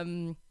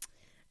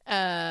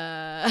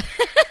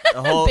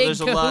 Big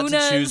There's a lot to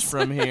kahunas. choose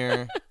from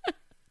here.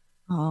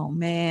 Oh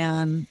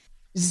man.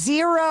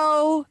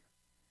 0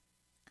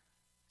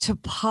 to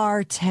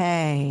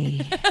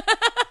partay.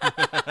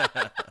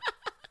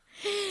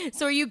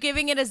 So are you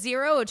giving it a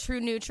 0, a true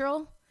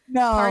neutral?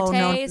 No,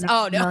 Partays?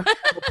 no. Oh, no.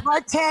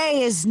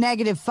 Partay is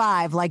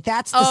 -5. Like,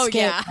 that's the Oh,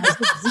 scale. yeah.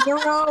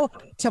 0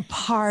 to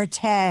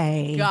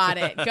partay. Got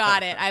it.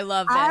 I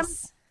love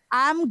this.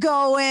 I'm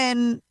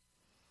going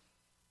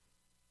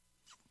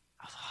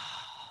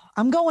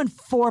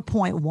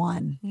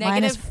 4.1.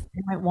 Negative?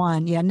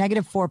 -0.1. Yeah,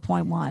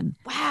 -4.1.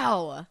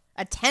 Wow.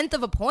 A 1/10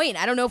 of a point.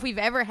 I don't know if we've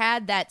ever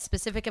had that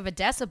specific of a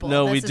decibel.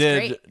 No, This we is did.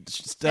 great.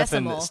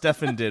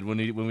 Stefan did when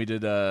we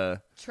did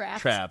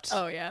Trapped.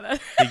 Oh, yeah.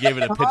 He gave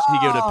it a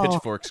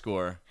pitchfork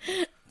score.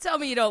 Tell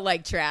me you don't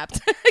like Trapped.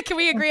 Can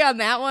we agree on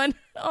that one?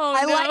 Oh,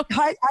 I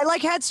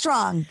like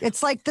Headstrong.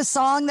 It's like the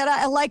song that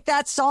I like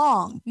that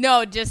song.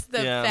 No, just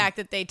the Yeah. fact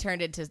that they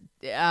turned it to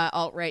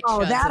alt-right Oh,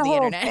 shows that on the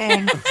whole internet.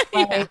 thing.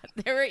 Yeah, Like,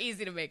 they were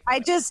easy to make. I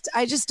just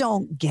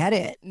don't get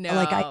it. No,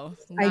 like I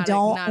not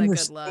don't a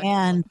good look.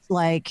 understand.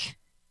 Like,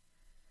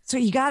 so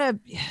you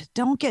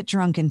don't get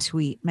drunk and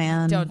tweet,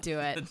 man. Don't do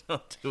it.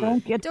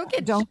 Don't get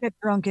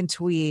drunk and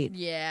tweet.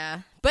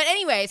 Yeah. But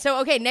anyway, so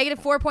okay,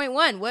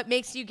 -4.1. What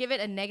makes you give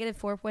it a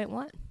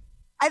 -4.1?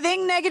 I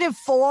think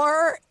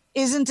 -4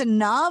 isn't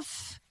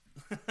enough,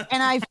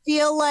 and I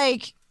feel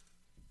like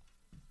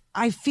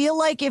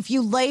if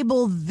you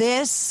label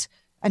this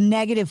a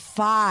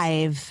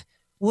 -5,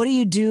 what do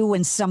you do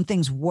when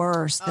something's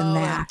worse than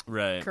that?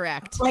 Right.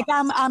 Correct. Like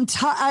I'm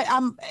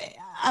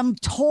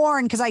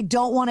torn because I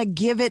don't want to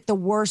give it the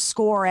worst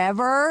score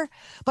ever,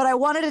 but I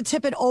wanted to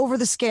tip it over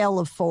the scale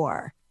of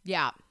 4.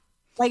 Yeah.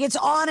 Like, it's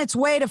on its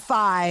way to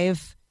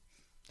 5,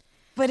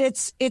 but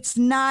it's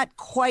not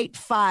quite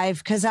 5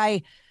 because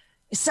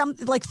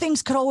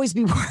things could always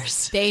be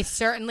worse. They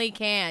certainly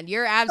can.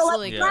 You're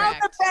absolutely so, like,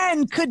 correct. Round the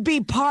Bend could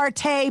be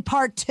Partay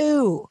Part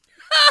 2.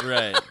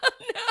 Right.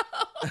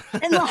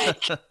 And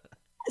like,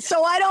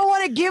 so I don't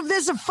want to give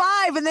this a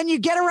 5, and then you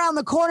get around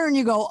the corner and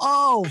you go,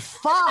 oh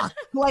fuck!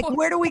 Like,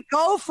 where do we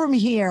go from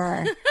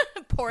here?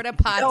 Porta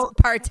pot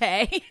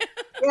partay.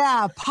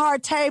 Yeah,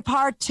 Partay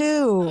Part 2.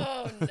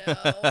 Oh no,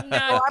 not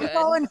So I'm good.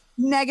 going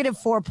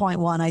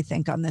 -4.1. I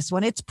think on this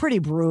one, it's pretty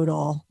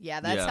brutal.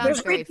 Yeah, that Yeah. sounds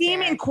There's very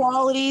redeeming fair.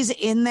 qualities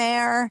in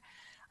there.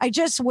 I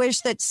just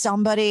wish that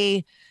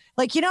somebody,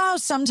 like, you know how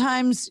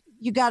sometimes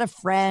you got a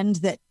friend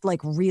that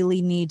like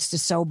really needs to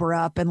sober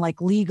up, and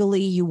like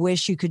legally you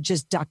wish you could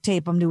just duct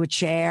tape them to a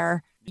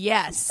chair.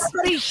 Yes.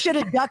 Somebody should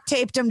have duct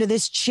taped him to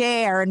this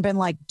chair and been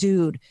like,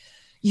 dude,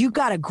 you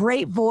got a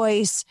great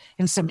voice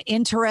and some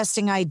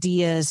interesting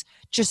ideas.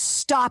 Just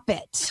stop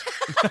it.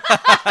 That's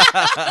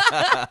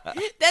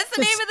the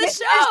name of the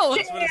show.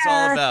 That's what it's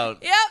all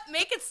about. Yep,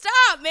 make it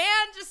stop, man.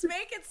 Just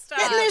make it stop.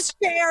 Get in this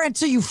chair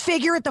until you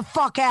figure it the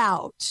fuck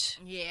out.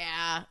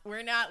 Yeah,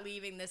 we're not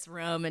leaving this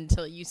room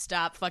until you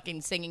stop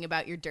fucking singing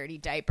about your dirty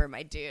diaper,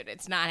 my dude.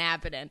 It's not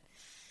happening.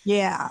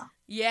 Yeah.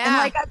 Yeah. And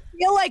like, I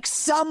feel like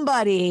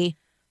somebody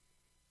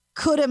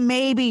could have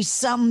maybe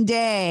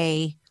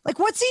someday, like,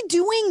 what's he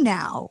doing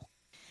now?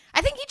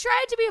 I think he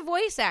tried to be a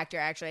voice actor,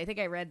 actually. I think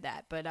I read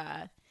that, but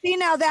See,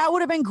 now that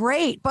would have been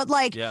great. But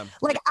like, Yeah.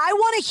 like I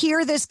want to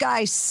hear this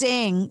guy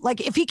sing. Like,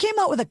 if he came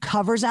out with a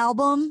covers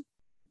album,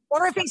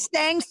 or if he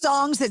sang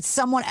songs that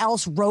someone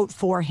else wrote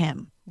for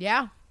him.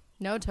 yeah.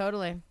 No,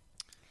 totally.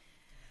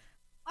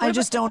 I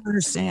just don't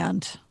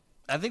understand.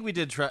 I think we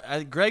did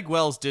try. Greg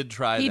Wells did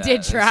try. He that, did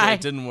and so try.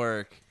 it didn't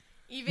work.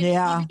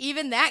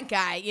 Even that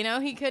guy,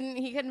 he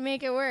couldn't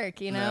make it work,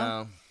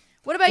 No.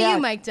 What about Yeah.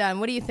 you, Mike Dunn?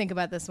 What do you think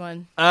about this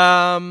one?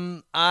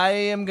 I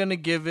am gonna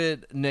give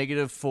it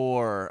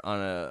 -4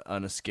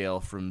 on a scale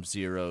from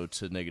 0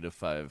 to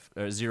 -5,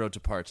 or 0 to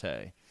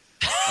partay.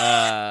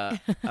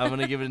 I'm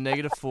gonna give it a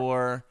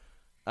 -4.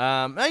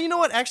 You know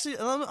what? Actually,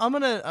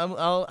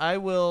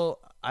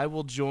 I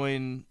will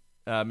join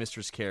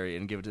Mistress Carrie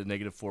and give it a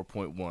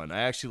 -4.1.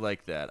 I actually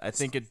like that. I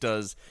think it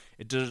does.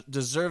 It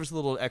deserves a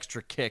little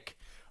extra kick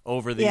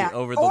over the Yeah.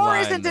 over the or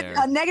line is it there.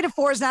 that a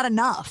 -4 is not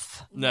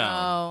enough?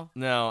 No.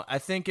 I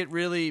think it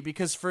really,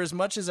 because for as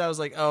much as I was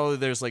like, oh,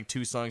 there's like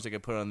 2 songs I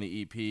could put on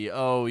the EP.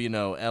 Oh,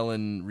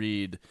 Ellen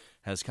Reed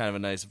has kind of a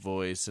nice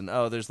voice, and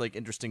oh, there's like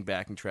interesting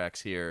backing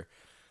tracks here.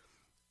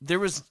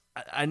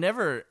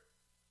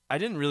 I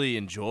didn't really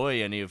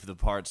enjoy any of the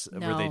parts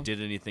where they did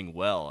anything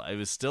well. I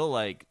was still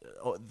like,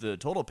 the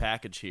total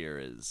package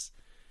here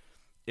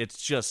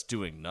it's just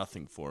doing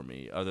nothing for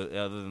me other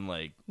than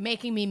like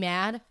making me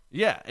mad.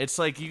 Yeah, it's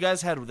like you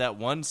guys had that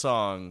one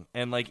song,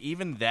 and like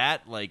even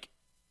that, like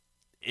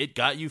it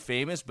got you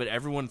famous, but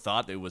everyone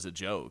thought it was a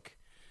joke.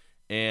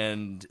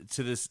 And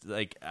to this,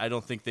 like, I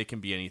don't think they can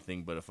be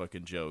anything but a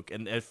fucking joke.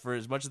 And for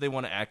as much as they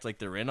want to act like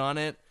they're in on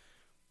it,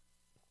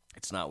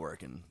 it's not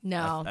working.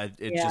 No.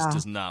 It just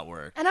does not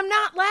work. And I'm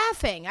not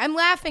laughing. I'm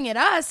laughing at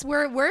us.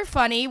 We're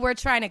funny. We're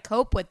trying to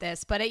cope with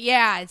this. But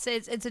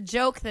it's a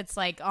joke that's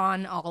like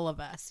on all of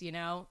us,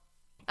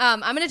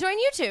 I'm going to join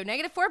you two.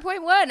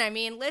 -4.1. I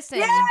mean, listen.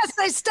 Yes,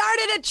 I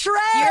started a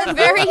trend. You're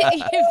very,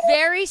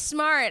 very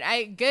smart.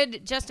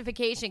 Good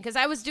justification, because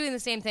I was doing the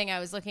same thing. I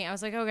was like,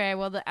 okay,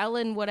 well, the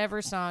Ellen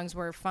whatever songs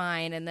were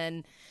fine, and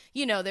then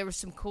there was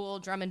some cool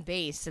drum and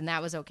bass, and that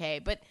was okay.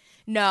 But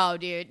no,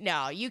 dude,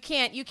 no, you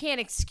can't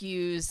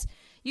excuse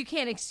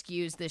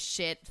this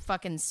shit.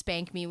 Fucking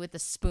spank me with a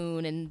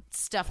spoon and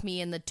stuff me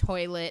in the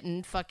toilet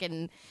and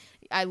fucking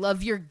I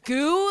love your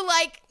goo.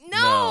 Like,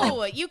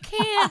 no. You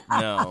can't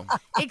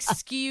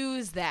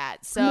excuse that.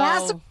 So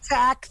Massive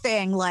Attack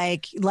thing,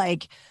 like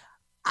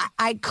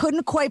I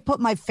couldn't quite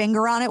put my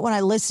finger on it when I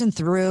listened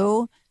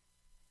through.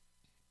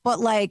 But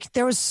like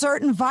there was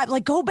certain vibe.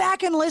 Like go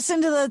back and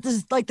listen to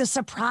the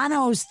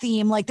Sopranos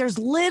theme. Like there's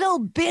little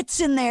bits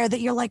in there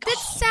that you're like, that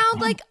sound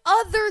like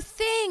other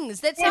things.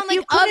 That sound like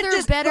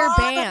other better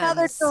bands.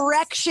 Another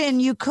direction.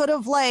 You could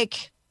have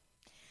like.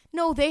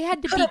 No, they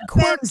had to be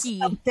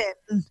quirky.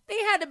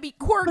 They had to be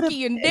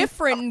quirky and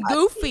different and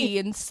goofy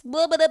and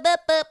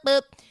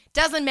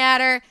doesn't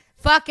matter.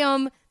 Fuck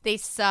them. They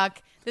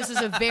suck. This is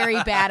a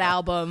very bad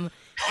album.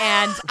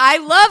 And I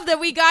love that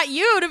we got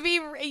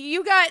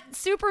you got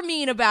super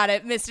mean about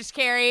it, Mr.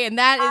 Scary. And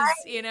that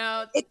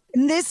is,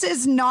 this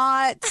is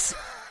not,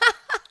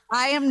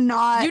 I am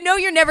not.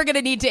 You're never going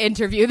to need to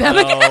interview them.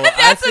 No,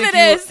 That's what it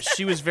is.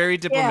 She was very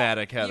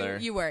diplomatic, Heather.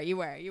 You were.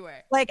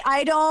 Like,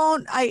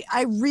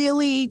 I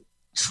really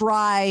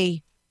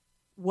try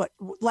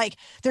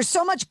there's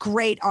so much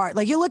great art.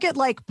 Like you look at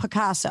like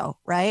Picasso,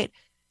 right?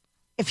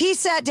 If he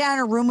sat down in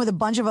a room with a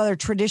bunch of other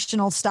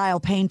traditional style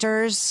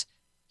painters,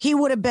 he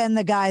would have been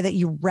the guy that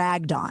you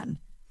ragged on.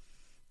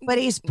 But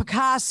he's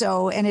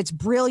Picasso, and it's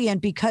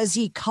brilliant because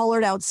he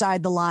colored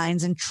outside the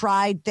lines and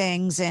tried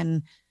things.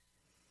 And,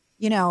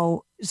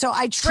 so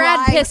I tried.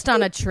 Brad pissed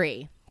on a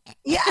tree.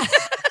 Yeah.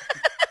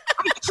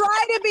 I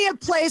try to be a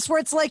place where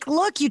it's like,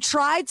 look, you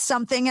tried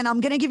something, and I'm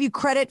going to give you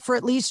credit for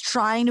at least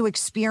trying to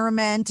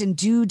experiment and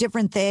do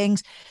different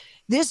things.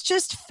 This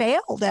just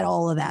failed at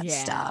all of that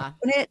stuff.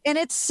 And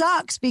it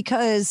sucks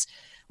because,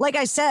 like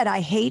I said,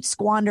 I hate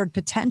squandered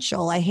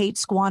potential. I hate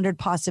squandered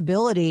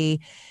possibility.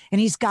 And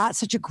he's got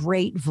such a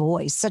great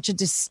voice, such a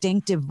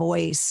distinctive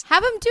voice.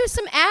 Have him do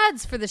some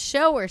ads for the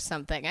show or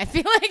something. I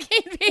feel like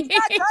he'd be.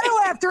 Not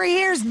gonna after he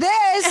hears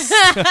this.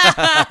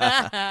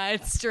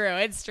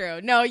 It's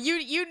true. No,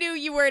 you knew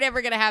you weren't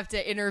ever going to have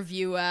to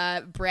interview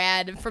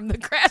Brad from the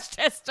Crash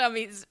Test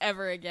Dummies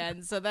ever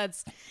again. So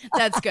that's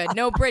good.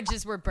 No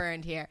bridges were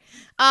burned here.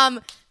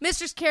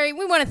 Mr. Carey,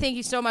 we want to thank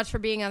you so much for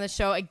being on the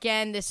show.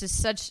 Again, this is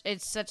such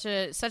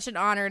an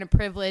honor and a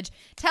privilege.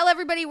 Tell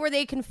everybody where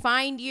they can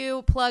find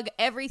you, plug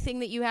everything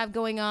that you have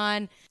going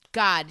on.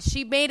 God,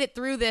 she made it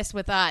through this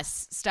with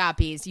us,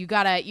 Stoppies. You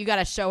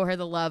gotta show her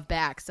the love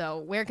back. So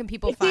where can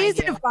people find you? It's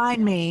easy to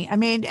find me. I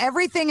mean,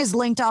 everything is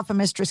linked off of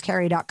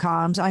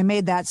mistresscarey.com. So I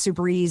made that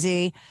super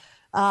easy.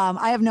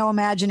 I have no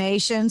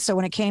imagination. So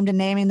when it came to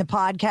naming the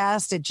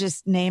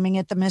podcast, naming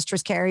it the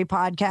Mistress Carey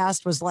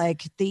podcast was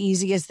like the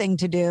easiest thing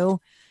to do.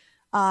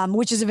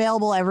 Which is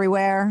available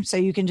everywhere. So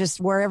you can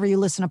wherever you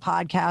listen to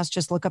podcasts,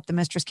 just look up the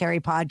Mistress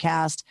Carey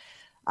podcast.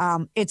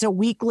 It's a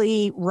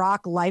weekly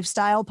rock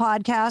lifestyle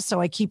podcast.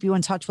 So I keep you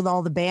in touch with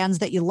all the bands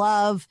that you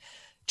love,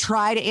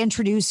 try to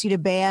introduce you to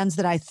bands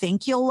that I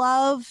think you'll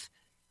love,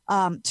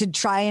 to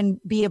try and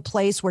be a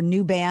place where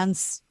new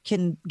bands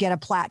can get a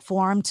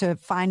platform to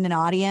find an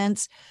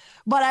audience.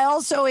 But I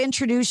also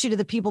introduce you to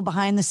the people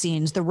behind the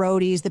scenes, the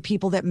roadies, the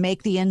people that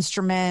make the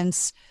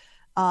instruments,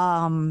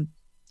 the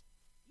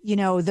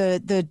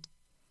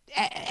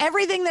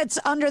everything that's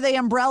under the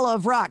umbrella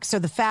of rock. So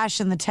the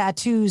fashion, the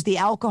tattoos, the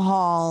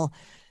alcohol,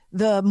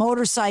 the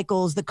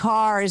motorcycles, the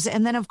cars,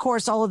 and then of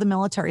course all of the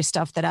military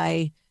stuff that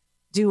I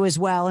do as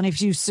well. And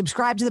if you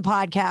subscribe to the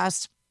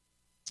podcast,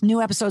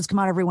 new episodes come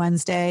out every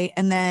Wednesday,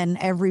 and then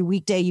every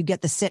weekday you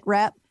get the Sit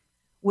Rep,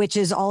 which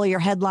is all of your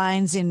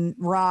headlines in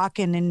rock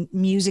and in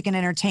music and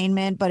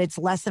entertainment, but it's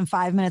less than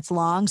 5 minutes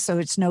long. So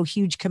it's no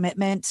huge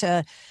commitment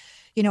to,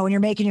 when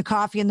you're making your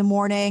coffee in the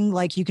morning,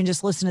 like you can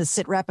just listen to the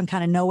Sit Rep and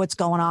kind of know what's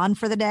going on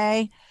for the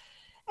day.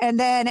 And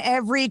then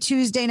every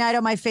Tuesday night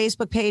on my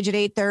Facebook page at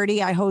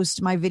 8:30, I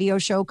host my video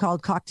show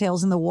called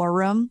Cocktails in the War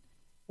Room,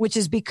 which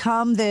has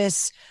become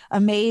this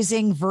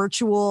amazing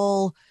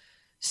virtual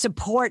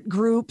support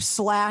group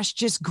 /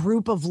 just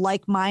group of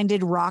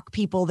like-minded rock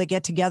people that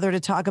get together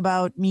to talk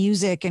about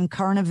music and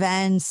current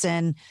events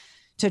and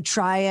to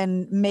try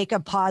and make a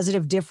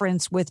positive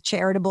difference with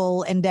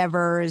charitable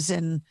endeavors.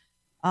 And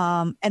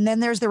then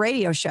there's the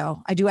radio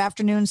show. I do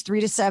afternoons 3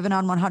 to 7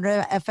 on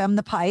 100 FM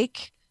The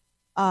Pike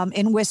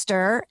in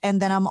Worcester.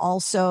 And then I'm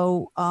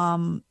also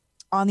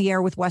on the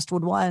air with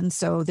Westwood One.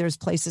 So there's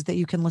places that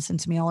you can listen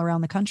to me all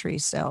around the country.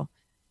 So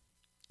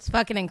it's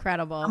fucking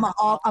incredible.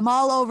 I'm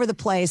all over the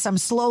place. I'm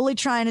slowly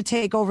trying to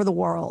take over the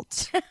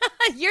world.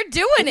 You're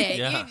doing it.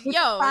 Yeah.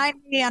 Yo. Find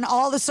me on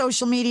all the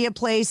social media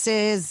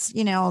places,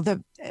 you know,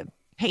 the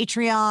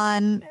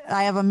Patreon.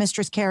 I have a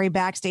Mistress Carrie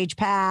backstage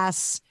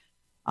pass.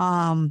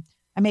 I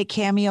make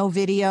cameo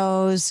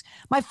videos.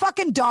 My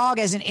fucking dog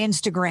has an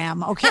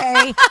Instagram,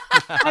 okay?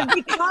 I've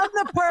become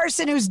the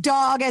person whose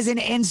dog has an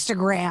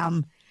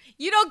Instagram.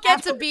 You don't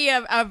get to be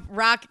a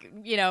rock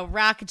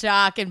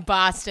jock in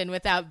Boston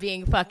without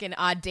being fucking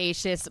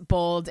audacious,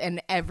 bold,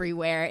 and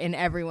everywhere in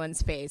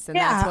everyone's face. And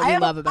that's what we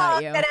love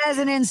about you. That has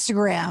an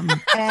Instagram.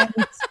 And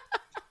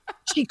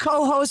she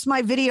co-hosts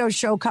my video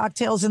show,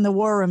 Cocktails in the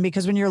War Room,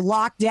 because when you're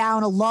locked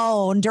down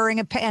alone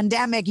during a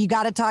pandemic, you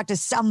got to talk to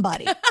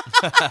somebody.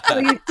 So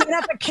you set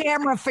up a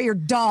camera for your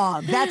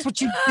dog. That's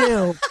what you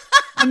do.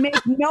 I make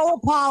no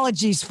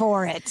apologies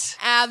for it.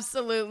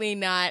 Absolutely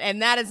not.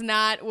 And that is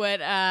not what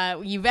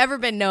you've ever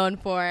been known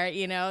for.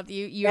 You know,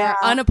 you're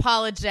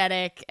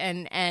unapologetic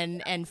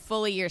and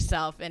fully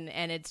yourself. And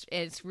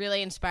it's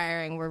really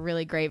inspiring. We're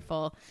really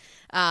grateful.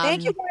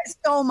 Thank you guys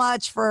so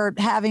much for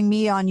having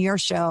me on your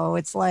show.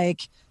 It's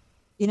like,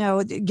 you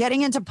know,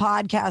 getting into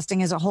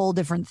podcasting is a whole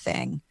different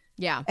thing.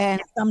 Yeah.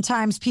 And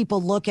sometimes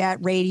people look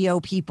at radio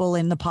people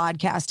in the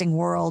podcasting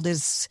world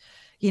as,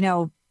 you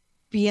know,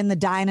 being the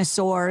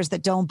dinosaurs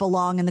that don't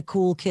belong in the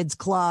cool kids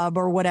club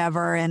or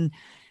whatever.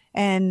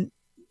 And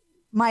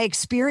my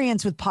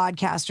experience with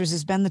podcasters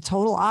has been the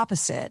total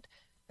opposite.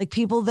 Like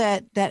people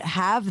that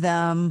have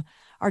them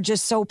are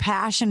just so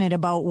passionate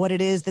about what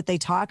it is that they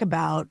talk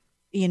about,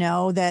 you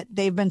know, that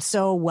they've been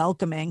so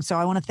welcoming. So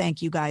I want to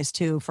thank you guys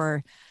too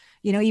for,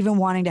 you know, even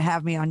wanting to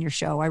have me on your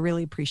show. I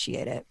really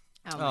appreciate it.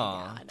 Oh my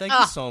God. Thank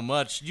you so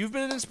much. You've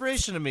been an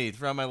inspiration to me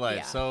throughout my life.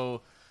 Yeah.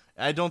 So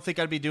I don't think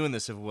I'd be doing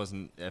this if it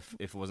wasn't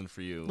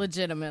for you.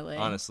 Legitimately.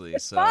 Honestly.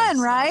 It's fun,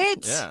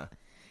 right?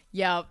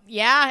 Yeah.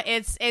 Yeah,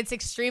 it's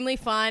extremely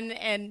fun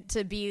and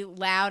to be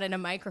loud in a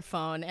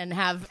microphone and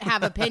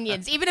have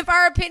opinions, even if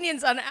our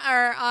opinions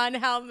are on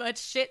how much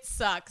shit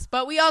sucks.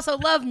 But we also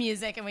love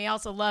music and we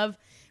also love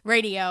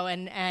radio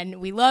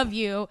and we love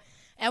you.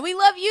 And we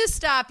love you,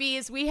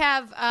 Stoppies. We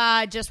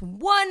have just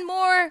one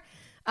more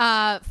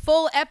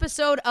full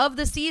episode of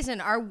the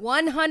season. Our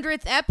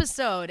 100th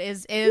episode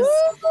is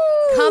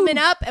coming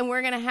up, and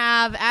we're going to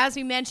have, as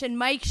we mentioned,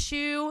 Mike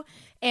Shue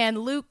and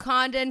Luke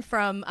Condon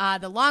from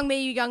the Long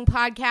May You Young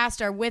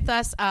podcast are with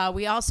us.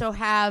 We also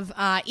have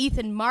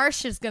Ethan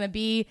Marsh is going to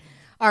be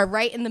our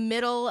right in the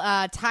middle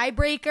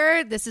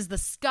tiebreaker. This is the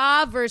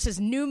ska versus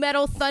nu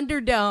metal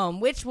Thunderdome.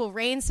 Which will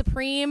reign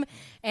supreme?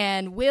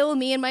 And will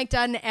me and Mike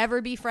Dunn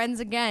ever be friends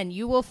again?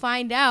 You will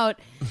find out.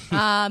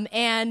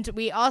 And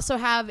we also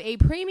have a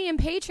premium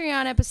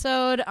Patreon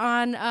episode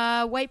on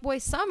White Boy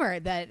Summer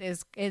that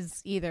is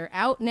either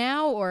out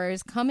now or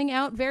is coming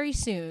out very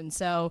soon.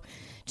 So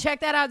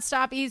check that out,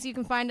 Stoppies. You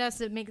can find us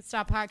at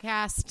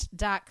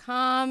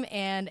makeitstoppodcast.com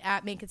and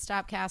at Make It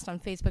Stopcast on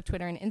Facebook,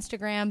 Twitter, and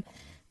Instagram.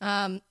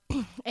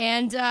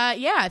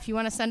 If you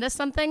want to send us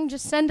something,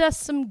 just send us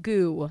some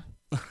goo.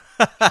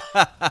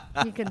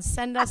 You can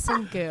send us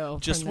some goo.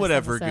 Just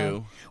whatever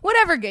goo.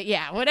 Whatever goo.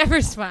 Yeah,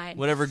 whatever's fine.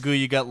 Whatever goo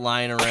you got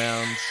lying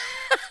around.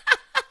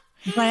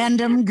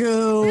 Random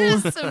goo.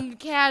 Just some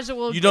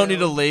casual You don't goo.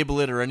 need to label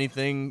it or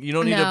anything. You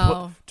don't need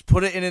to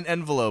put it in an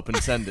envelope and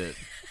send it.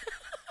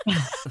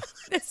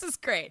 This is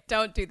great.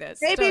 Don't do this.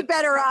 Maybe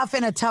better off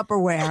in a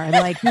Tupperware.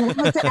 Like you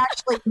want to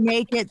actually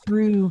make it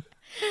through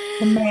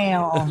the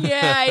mail.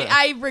 Yeah,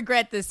 I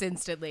regret this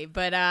instantly,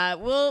 but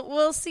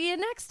we'll see you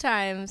next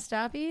time,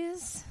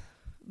 Stoppies.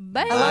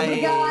 Bye. I love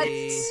you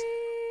guys.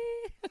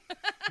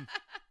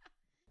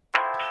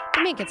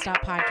 The Make It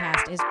Stop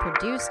podcast is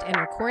produced and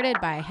recorded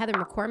by Heather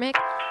McCormick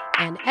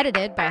and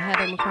edited by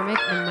Heather McCormick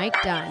and Mike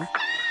Dunn.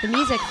 The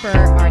music for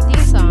our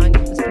theme song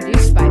was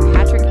produced by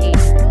Patrick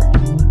Ager.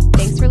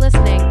 Thanks for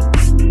listening.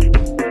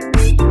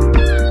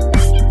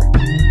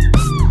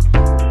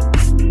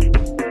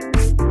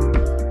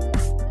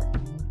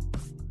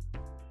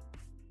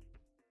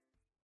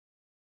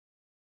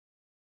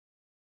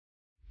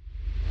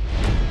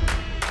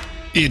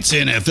 It's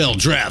NFL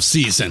draft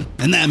season,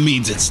 and that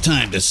means it's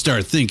time to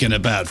start thinking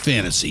about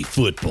fantasy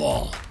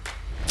football.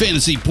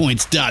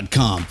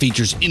 FantasyPoints.com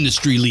features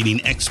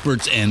industry-leading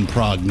experts and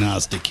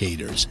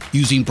prognosticators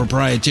using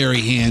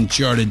proprietary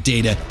hand-charted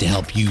data to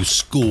help you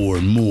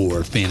score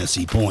more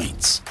fantasy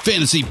points.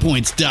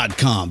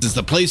 FantasyPoints.com is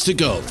the place to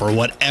go for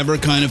whatever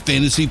kind of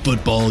fantasy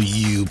football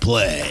you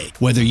play.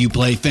 Whether you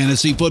play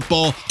fantasy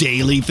football,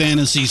 daily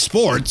fantasy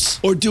sports,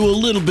 or do a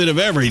little bit of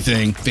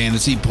everything,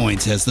 Fantasy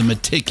Points has the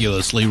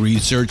meticulously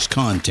researched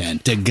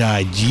content to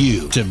guide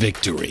you to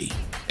victory.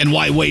 And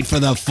why wait for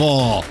the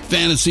fall?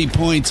 Fantasy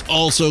Points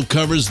also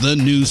covers the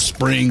new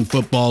spring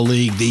football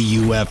league, the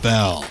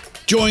UFL.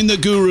 Join the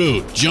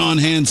guru, John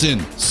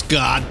Hansen,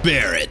 Scott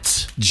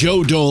Barrett,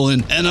 Joe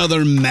Dolan, and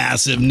other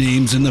massive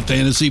names in the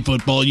fantasy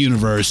football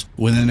universe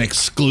with an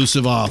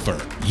exclusive offer.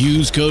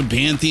 Use code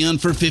Pantheon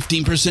for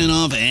 15%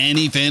 off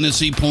any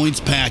Fantasy Points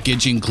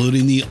package,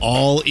 including the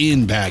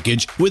all-in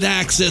package, with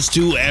access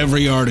to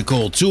every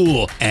article,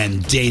 tool,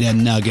 and data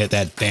nugget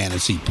that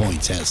Fantasy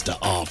Points has to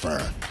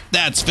offer.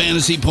 That's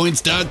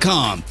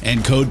FantasyPoints.com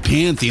and code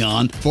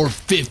Pantheon for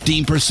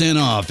 15%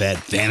 off at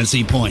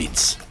Fantasy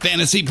Points.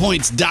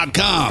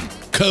 FantasyPoints.com,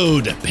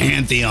 code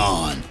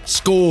Pantheon.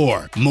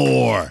 Score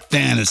more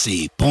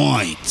fantasy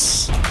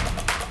points.